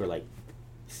qualified for like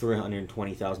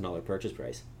 $320,000 purchase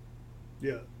price.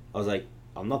 Yeah. I was like,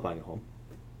 I'm not buying a home.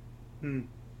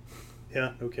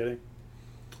 Yeah, no kidding.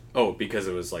 Oh, because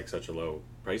it was like such a low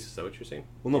price? Is that what you're saying?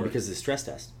 Well, no, because of the stress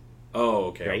test. Oh,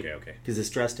 okay, right? okay. Because the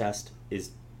stress test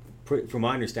is, from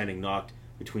my understanding, knocked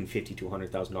between $50,000 to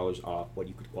 $100,000 off what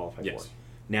you could qualify for.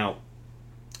 Now,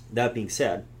 that being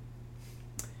said,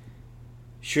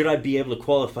 should I be able to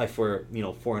qualify for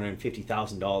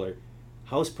 $450,000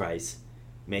 house price,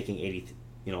 making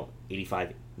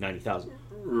 $85,000, $90,000?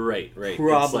 Right.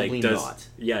 Probably it's like, not.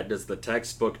 Yeah, does the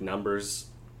textbook numbers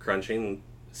crunching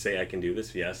say I can do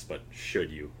this? Yes, but should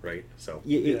you, right? So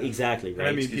yeah. Exactly, right?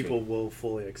 And I mean, people will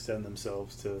fully extend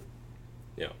themselves to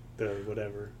the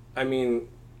whatever. I mean,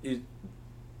 it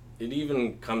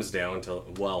even comes down to,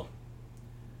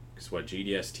 because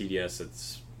GDS, TDS,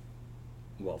 it's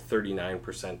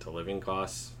 39% to living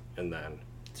costs, and then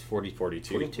it's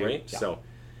 42, right? Yeah. So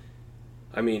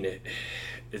I mean,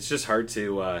 it's just hard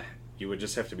to you would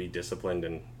just have to be disciplined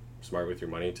and smart with your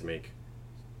money to make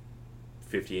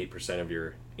 58% of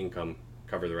your income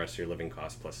cover the rest of your living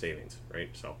costs plus savings, right?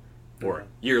 So, or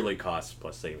yearly costs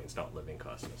plus savings, not living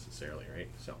costs necessarily, right?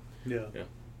 So,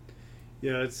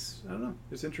 yeah, it's, I don't know,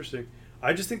 it's interesting.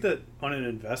 I just think that on an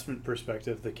investment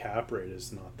perspective, the cap rate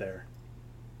is not there.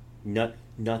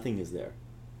 Nothing is there.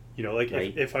 Like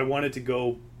right? if I wanted to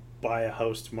go buy a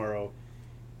house tomorrow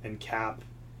and cap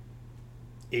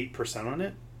 8% on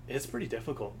it, it's pretty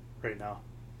difficult right now.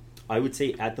 I would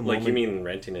say at the moment... Like, you mean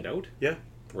renting it out? Yeah.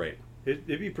 Right. It'd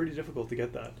be pretty difficult to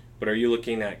get that. But are you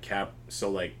looking at cap, so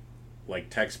like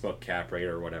textbook cap rate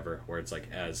or whatever, where it's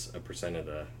like as a percent of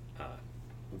the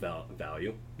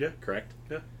value? Yeah. Correct?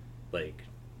 Yeah. Like,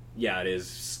 yeah, it is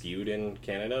skewed in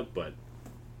Canada, but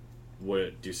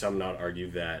do some not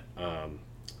argue that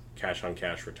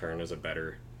cash-on-cash return is a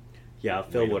better... Yeah,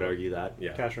 Phil would argue that.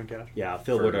 Yeah. Cash on cash. Yeah,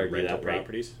 Phil would argue that, right?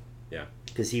 Properties? Yeah.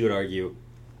 Because he would argue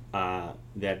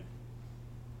that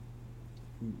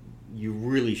you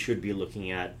really should be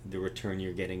looking at the return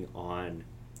you're getting on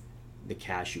the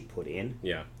cash you put in.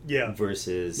 Yeah. Yeah.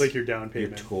 Versus like your down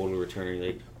payment. Your total return.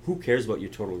 Like, who cares about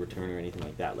your total return or anything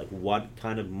like that? Like, what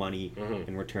kind of money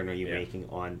in return are you making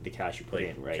on the cash you put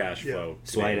in, right? Cash flow,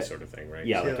 so I sort of thing, right?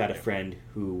 Yeah, I had a friend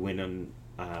who went on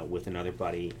with another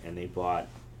buddy, and they bought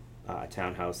a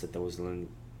townhouse that was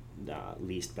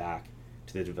leased back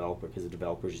to the developer because the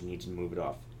developer just needed to move it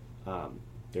off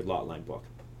their lot line book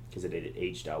because it had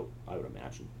aged out, I would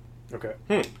imagine. Okay.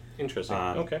 Interesting.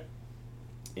 Okay.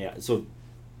 Yeah. So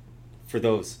for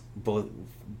those both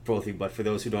of you, but for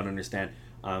those who don't understand,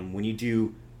 when you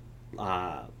do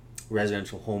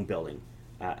residential home building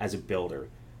as a builder,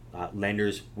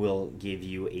 lenders will give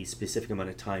you a specific amount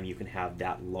of time you can have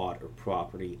that lot or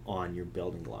property on your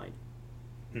building line.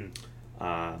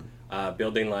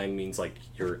 Building line means like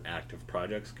your active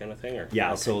projects kind of thing, or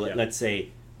let's say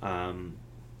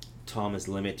Thomas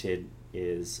Limited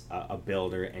is a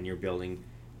builder, and you're building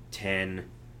 10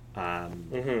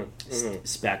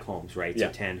 spec homes, right? So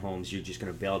 10 homes you're just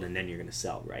going to build, and then you're going to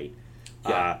sell, right?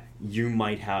 You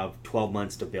might have 12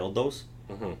 months to build those,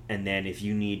 and then if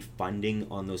you need funding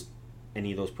on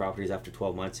any of those properties after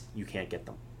 12 months, you can't get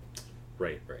them.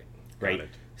 Right. Right.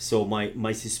 So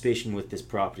my suspicion with this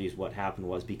property is what happened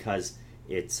was because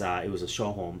it was a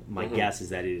show home. My guess is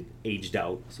that it aged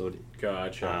out, so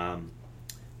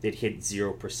it hit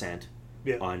 0%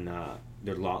 on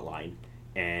their lot line,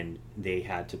 and they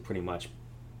had to pretty much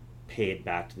pay it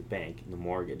back to the bank, the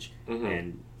mortgage,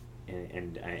 and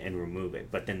remove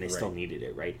it. But then they still needed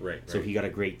it, right? So he got a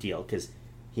great deal because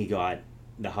he got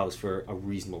the house for a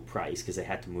reasonable price because they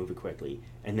had to move it quickly,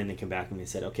 and then they come back and they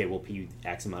said, okay, we'll pay you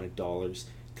X amount of dollars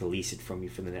to lease it from you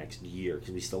for the next year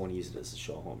because we still want to use it as a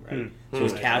show home, right? So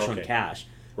it's cash on cash.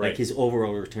 Like, his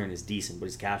overall return is decent, but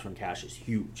his cash on cash is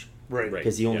huge, right?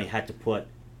 Because he only had to put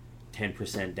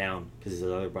 10% down because his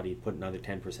other buddy put another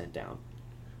 10% down.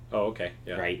 Oh, okay,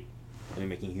 yeah, right. And they're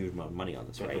making a huge amount of money on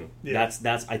this, right? Yeah.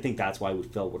 That's I think that's why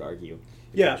Phil would argue.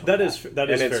 Yeah, that is fair. And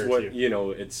it's what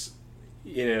it's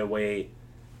in a way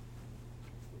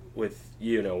with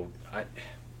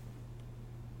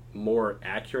more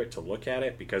accurate to look at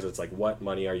it because it's like, what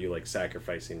money are you like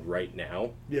sacrificing right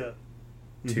now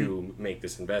to make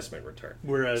this investment return?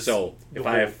 Whereas, so if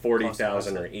I have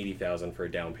 40,000 or 80,000 for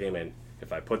a down payment,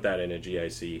 if I put that in a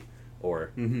GIC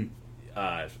or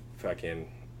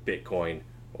fucking Bitcoin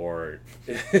or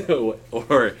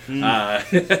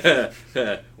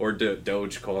or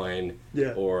Dogecoin,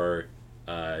 or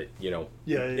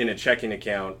in a checking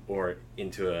account or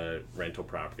into a rental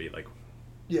property. Like,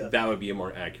 that would be a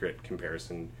more accurate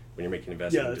comparison when you're making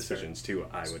investment decisions too,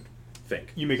 I would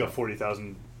think. You make a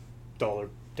 $40,000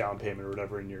 down payment or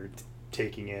whatever, and you're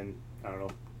taking in, I don't know,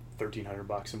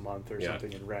 $1,300 a month or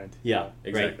something in rent. Yeah,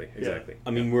 exactly. Right. Exactly.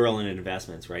 I mean, we're all in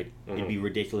investments, right? It'd be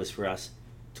ridiculous for us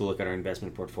to look at our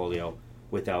investment portfolio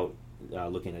without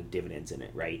looking at dividends in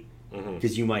it, right?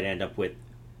 Because you might end up with,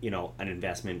 an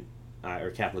investment or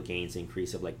capital gains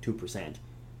increase of like 2%.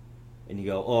 And you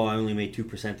go, oh, I only made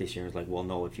 2% this year. It's like, well,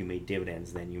 no, if you made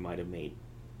dividends, then you might have made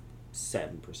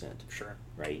 7%. Sure.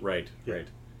 Right?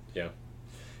 Yeah.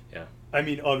 I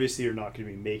mean, obviously, you're not going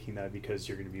to be making that because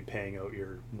you're going to be paying out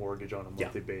your mortgage on a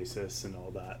monthly basis and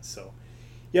all that. So,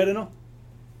 I don't know.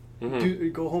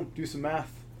 Go home, do some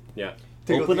math. Yeah.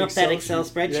 Open up that Excel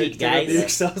spreadsheet, guys. The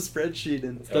Excel spreadsheet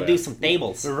and go do some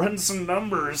tables. Run some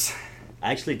numbers.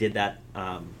 I actually did that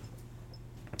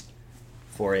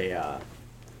for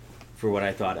what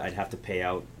I thought I'd have to pay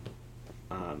out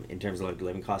in terms of like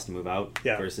living cost to move out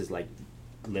versus like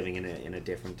living in a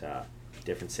different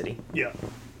city. Yeah.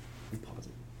 Pause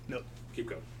it. No. Keep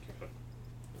going.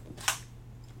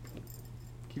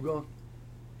 Keep going.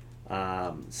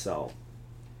 So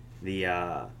the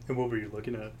and what were you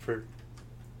looking at for?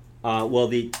 I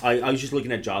was just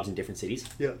looking at jobs in different cities.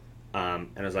 Yeah. And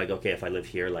I was like, okay, if I live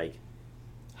here, like,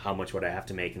 how much would I have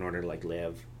to make in order to like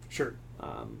live? Sure.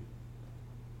 Kind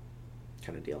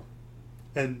of deal.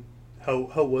 And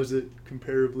how was it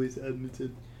comparably to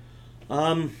Edmonton?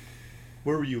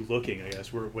 Where were you looking, I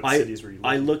guess? What cities were you looking?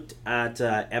 I looked at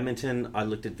Edmonton. I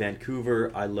looked at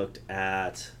Vancouver. I looked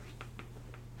at...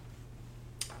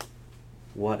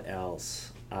 What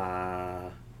else?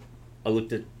 I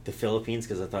looked at the Philippines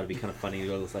because I thought it'd be kind of funny to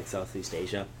go to like Southeast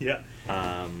Asia. Yeah.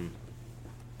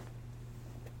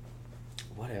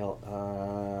 What else?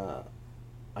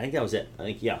 I think that was it.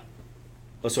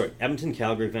 Oh, sorry. Edmonton,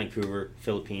 Calgary, Vancouver,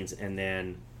 Philippines, and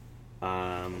then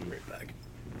right back.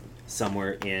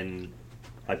 Somewhere in...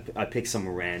 I picked some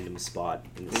random spot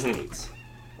in the States.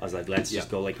 I was like, let's just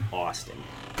go like Austin.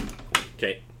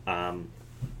 Okay. And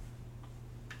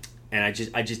I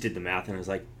just did the math and I was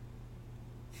like,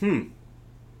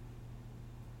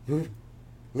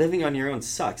 living on your own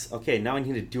sucks. Okay, now I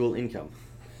need a dual income.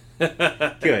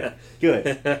 Good.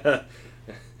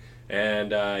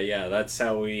 And that's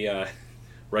how we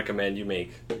recommend you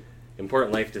make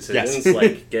important life decisions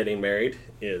like getting married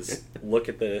is look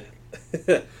at the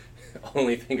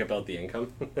only think about the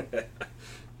income.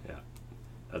 Yeah,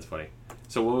 that's funny.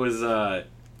 So what was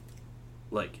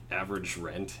like average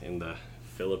rent in the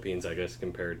Philippines, I guess,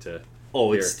 compared to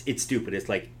here? It's stupid. It's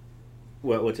like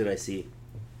what did I see?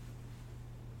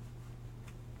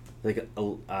 Like I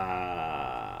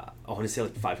want to say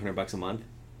like $500 a month.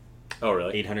 Oh,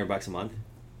 really? $800 a month.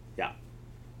 Yeah.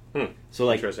 So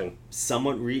like interesting.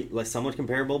 Somewhat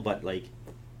comparable, but like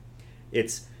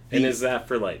it's. And is that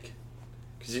for like?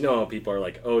 Because how people are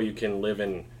like, oh, you can live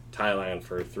in Thailand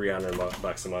for $300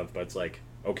 a month, but it's like,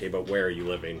 okay, but where are you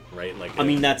living, right? Like, I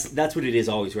mean, that's what it is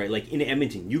always, right? Like in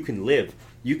Edmonton, you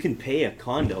can pay a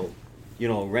condo,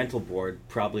 rental board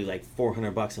probably like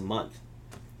 $400 a month.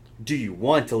 Do you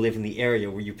want to live in the area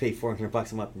where you pay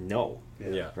 $400 a month? No.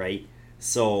 Yeah. Right.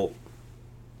 So.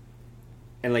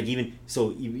 And like even so,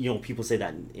 people say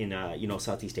that in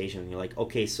Southeast Asia, and you're like,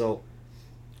 okay, so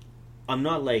I'm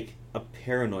not like a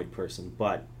paranoid person,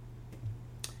 but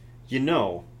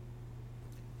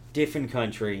different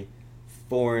country,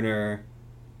 foreigner,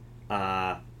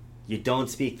 you don't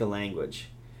speak the language.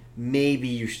 Maybe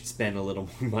you should spend a little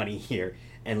more money here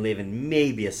and live in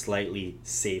maybe a slightly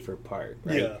safer part,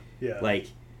 right? Yeah. Like,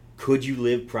 could you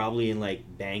live probably in like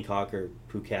Bangkok or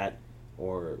Phuket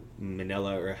or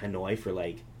Manila or Hanoi for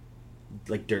like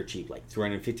dirt cheap, like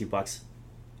 $350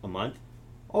 a month?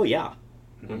 Oh yeah.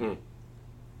 Mm-hmm.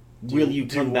 Will you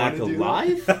come back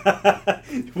alive?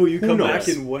 Will you come back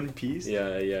in one piece?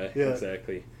 Yeah,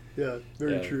 exactly. Yeah,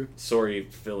 very true. Sorry,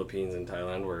 Philippines and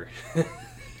Thailand were... I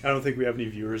don't think we have any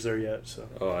viewers there yet, so...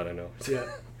 Oh, I don't know. Yeah.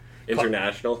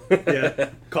 International. Yeah.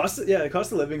 Cost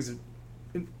of living is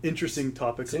an interesting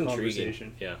topic of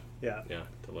conversation. Yeah,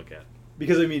 to look at.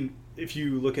 Because, I mean, if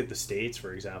you look at the States,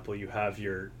 for example, you have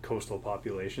your coastal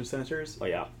population centers. Oh,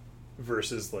 yeah.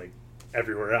 Versus, like,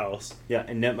 everywhere else. Yeah,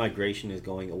 and net migration is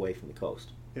going away from the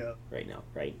coast. Yeah. Right now,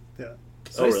 right? Yeah.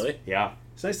 Really? Yeah.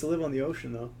 It's nice to live on the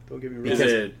ocean, though. Don't get me wrong. Is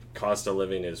it cost of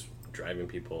living is driving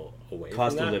people away from that?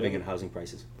 Cost of living and housing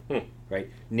prices. Right?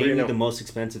 Name the most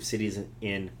expensive cities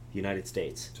in the United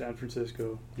States. San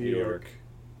Francisco, New York.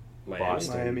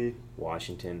 Boston, Miami,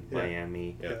 Washington, Yeah.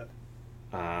 Miami, yeah,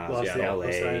 LA. Los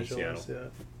Angeles,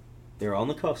 Seattle. They're all on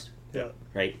the coast, yeah,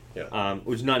 right? Yeah.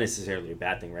 Which is not necessarily a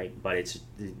bad thing, right? But it's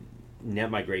the net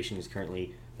migration is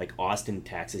currently like Austin,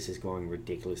 Texas is going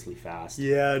ridiculously fast.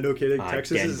 yeah. No kidding.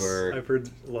 Texas Denver. I've heard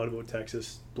a lot about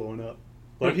Texas blowing up.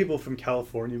 A lot of people from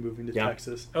California moving to Yeah.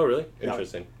 Texas. Oh, really? Yeah.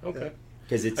 Interesting. Okay.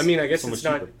 Because it's. I mean, I guess so it's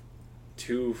much not cheaper.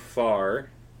 too far.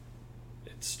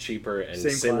 It's cheaper and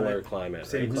Same similar climate,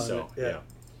 Same right? climate, So, yeah. yeah.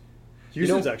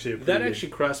 Houston's actually a pretty that big- actually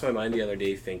crossed my mind the other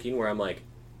day, thinking where I'm like,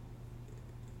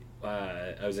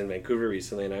 I was in Vancouver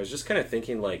recently, and I was just kind of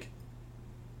thinking, like,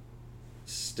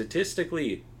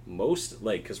 statistically, most,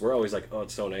 like, because we're always like, oh,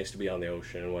 it's so nice to be on the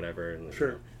ocean and whatever, and Sure.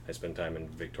 you know, I spend time in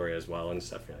Victoria as well and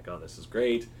stuff. You're like, oh, this is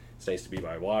great. It's nice to be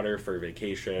by water for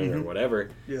vacation or whatever.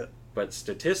 Yeah. But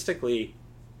statistically,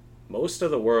 most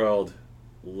of the world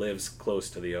lives close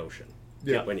to the ocean.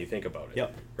 Yeah. When you think about it.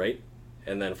 Yep. Right?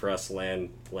 And then for us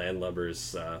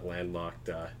landlubbers, landlocked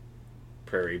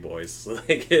prairie boys,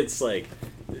 like it's like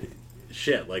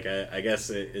shit. Like I guess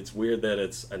it's weird that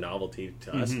it's a novelty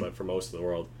to us, but for most of the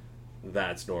world,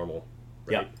 that's normal.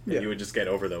 Right? Yeah. And Yeah. you would just get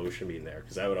over the ocean being there,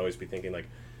 because I would always be thinking like,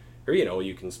 or you know,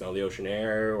 you can smell the ocean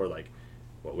air, or like,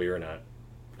 well, we were in a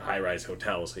high-rise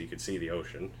hotel, so you could see the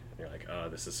ocean. And you're like, oh,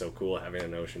 this is so cool having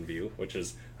an ocean view, which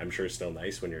is, I'm sure, still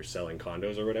nice when you're selling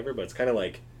condos or whatever. But it's kind of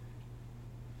like,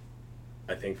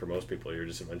 I think for most people, you're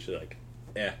just eventually like,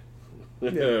 Yeah.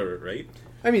 right?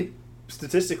 I mean,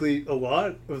 statistically, a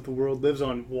lot of the world lives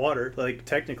on water. Like,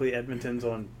 technically, Edmonton's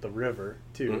on the river,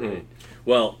 too. Mhm. Right?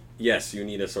 Well, yes, you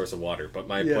need a source of water, but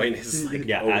my Yeah. point is like,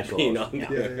 Yeah, actual being ocean.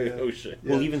 on Yeah. the Yeah. ocean.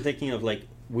 Yeah. Well, even thinking of like,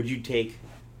 would you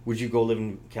go live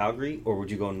in Calgary or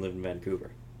would you go and live in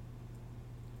Vancouver?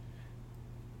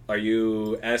 Are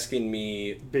you asking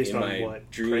me Based in on my what?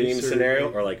 dream Price or-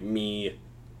 scenario, or like me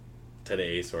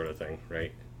today sort of thing,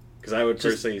 right? Because I would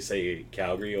Just- personally say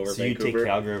Calgary over So you Vancouver, take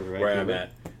Calgary over where I'm Vancouver?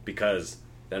 at, because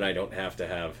then I don't have to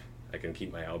have, I can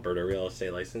keep my Alberta real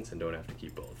estate license and don't have to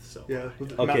keep both. So Yeah.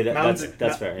 Okay,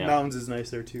 that's fair, yeah. Mountains is nice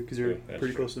there, too, because you're Yeah, that's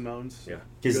pretty true. close to the mountains. Yeah.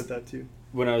 You 'Cause- got that, too.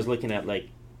 When I was looking at like,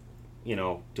 you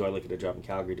know, do I look at a job in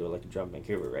Calgary? Do I look at a job in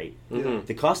Vancouver? Right. Mhm.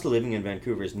 The cost of living in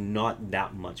Vancouver is not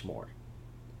that much more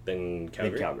Then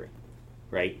Calgary. than Calgary,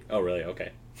 right? Oh, really?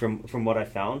 Okay. From what I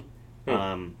found,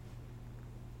 Hmm.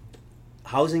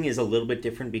 housing is a little bit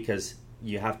different because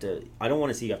you have to. I don't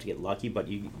want to say you have to get lucky, but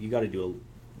you got to do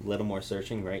a little more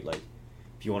searching, right? Like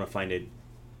if you want to find a,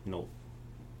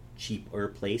 cheaper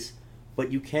place,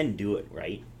 but you can do it,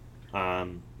 right?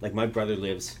 Like my brother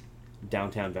lives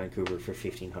downtown Vancouver for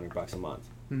 $1,500 a month,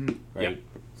 Mhm. right?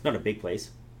 Yeah. It's not a big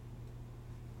place.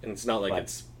 And it's not like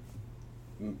But-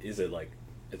 is it like,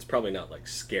 it's probably not like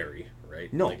scary,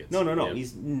 right? No, Like it's, no. yeah.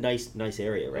 He's nice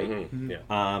area, right? Mhm.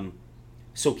 Yeah.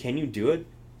 So can you do it?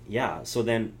 Yeah. So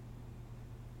then,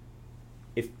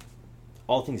 if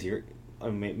all things here, I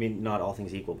mean, not all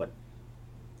things equal, but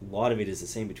a lot of it is the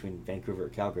same between Vancouver or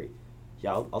Calgary.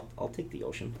 Yeah, I'll take the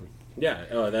ocean. Yeah.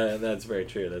 Oh, that's very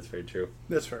true. That's very true.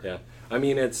 That's fair. Yeah. I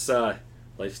mean, it's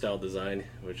lifestyle design,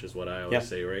 which is what I always Yeah.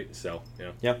 say, right? So,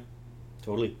 yeah. Yeah,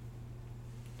 totally.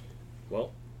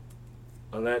 Well,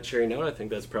 on that cheery note, I think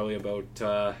that's probably about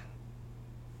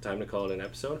time to call it an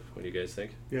episode. What do you guys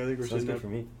think? Yeah, I think we're Sounds sitting good at for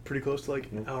me. pretty close to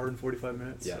like an Yeah. hour and 45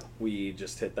 minutes. Yeah, we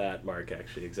just hit that mark,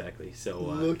 actually, exactly. So,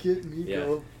 Look at me yeah.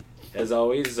 go. as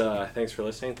always, thanks for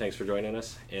listening. Thanks for joining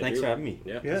us. Andrew. Thanks for having me.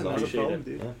 Yeah, Yeah, not a appreciate problem, it.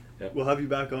 dude. Yeah. Yep. We'll have you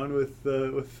back on with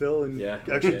Phil and Yeah,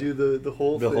 actually okay. do the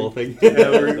whole The thing. whole thing. Yeah,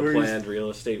 The we're planned real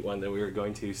estate one that we were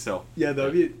going to. So, yeah,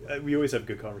 that'd be. We always have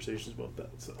good conversations about that.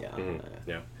 So Yeah. mhm,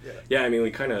 yeah, Yeah. yeah. I mean, we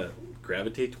kind of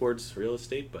gravitate towards real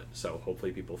estate, but so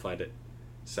hopefully people find it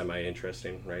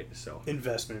semi-interesting, right? So,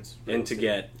 Investments and to real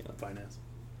estate, get finance.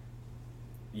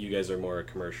 you guys are more a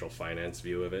commercial finance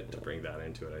view of it, to bring that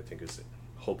into it, I think is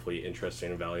hopefully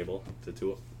interesting and valuable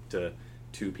to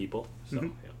two people. So,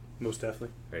 Mhm. yeah, Most definitely.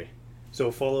 right.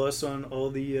 So follow us on all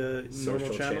the normal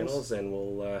Social channels. and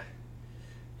we'll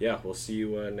we'll see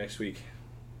you next week.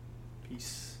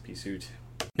 Peace. Peace out.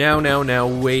 Now,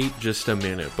 wait just a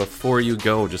minute. Before you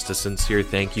go, just a sincere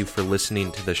thank you for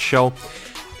listening to the show.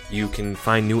 You can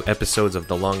find new episodes of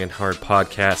the Long and Hard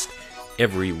podcast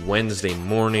every Wednesday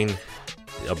morning,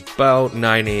 about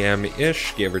 9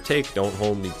 a.m.-ish, give or take. Don't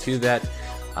hold me to that.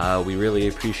 We really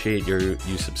appreciate you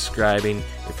subscribing.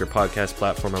 If your podcast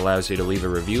platform allows you to leave a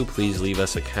review, please leave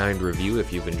us a kind review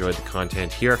if you've enjoyed the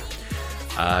content here.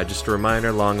 Just a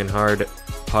reminder, Long and Hard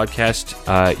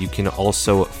podcast, you can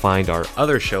also find our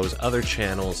other shows, other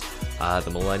channels, the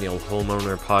Millennial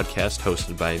Homeowner podcast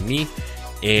hosted by me,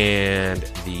 and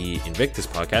the Invictus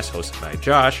podcast hosted by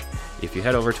Josh. if you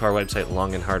head over to our website,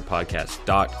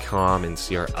 longandhardpodcast.com, and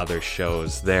see our other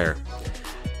shows there.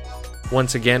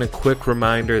 Once again, a quick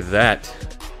reminder that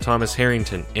Thomas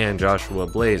Harrington and Joshua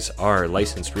Blaze are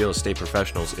licensed real estate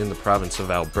professionals in the province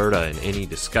of Alberta, and any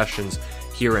discussions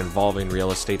here involving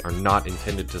real estate are not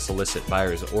intended to solicit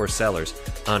buyers or sellers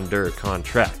under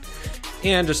contract.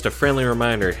 And just a friendly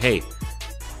reminder, hey,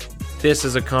 this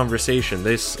is a conversation.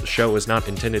 This show is not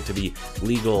intended to be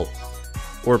legal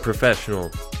or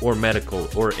professional or medical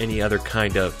or any other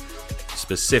kind of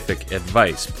specific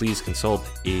advice. Please consult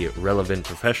a relevant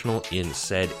professional in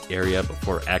said area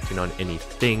before acting on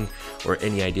anything or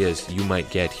any ideas you might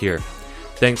get here.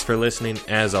 Thanks for listening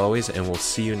as always, and we'll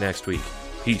see you next week.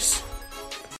 Peace.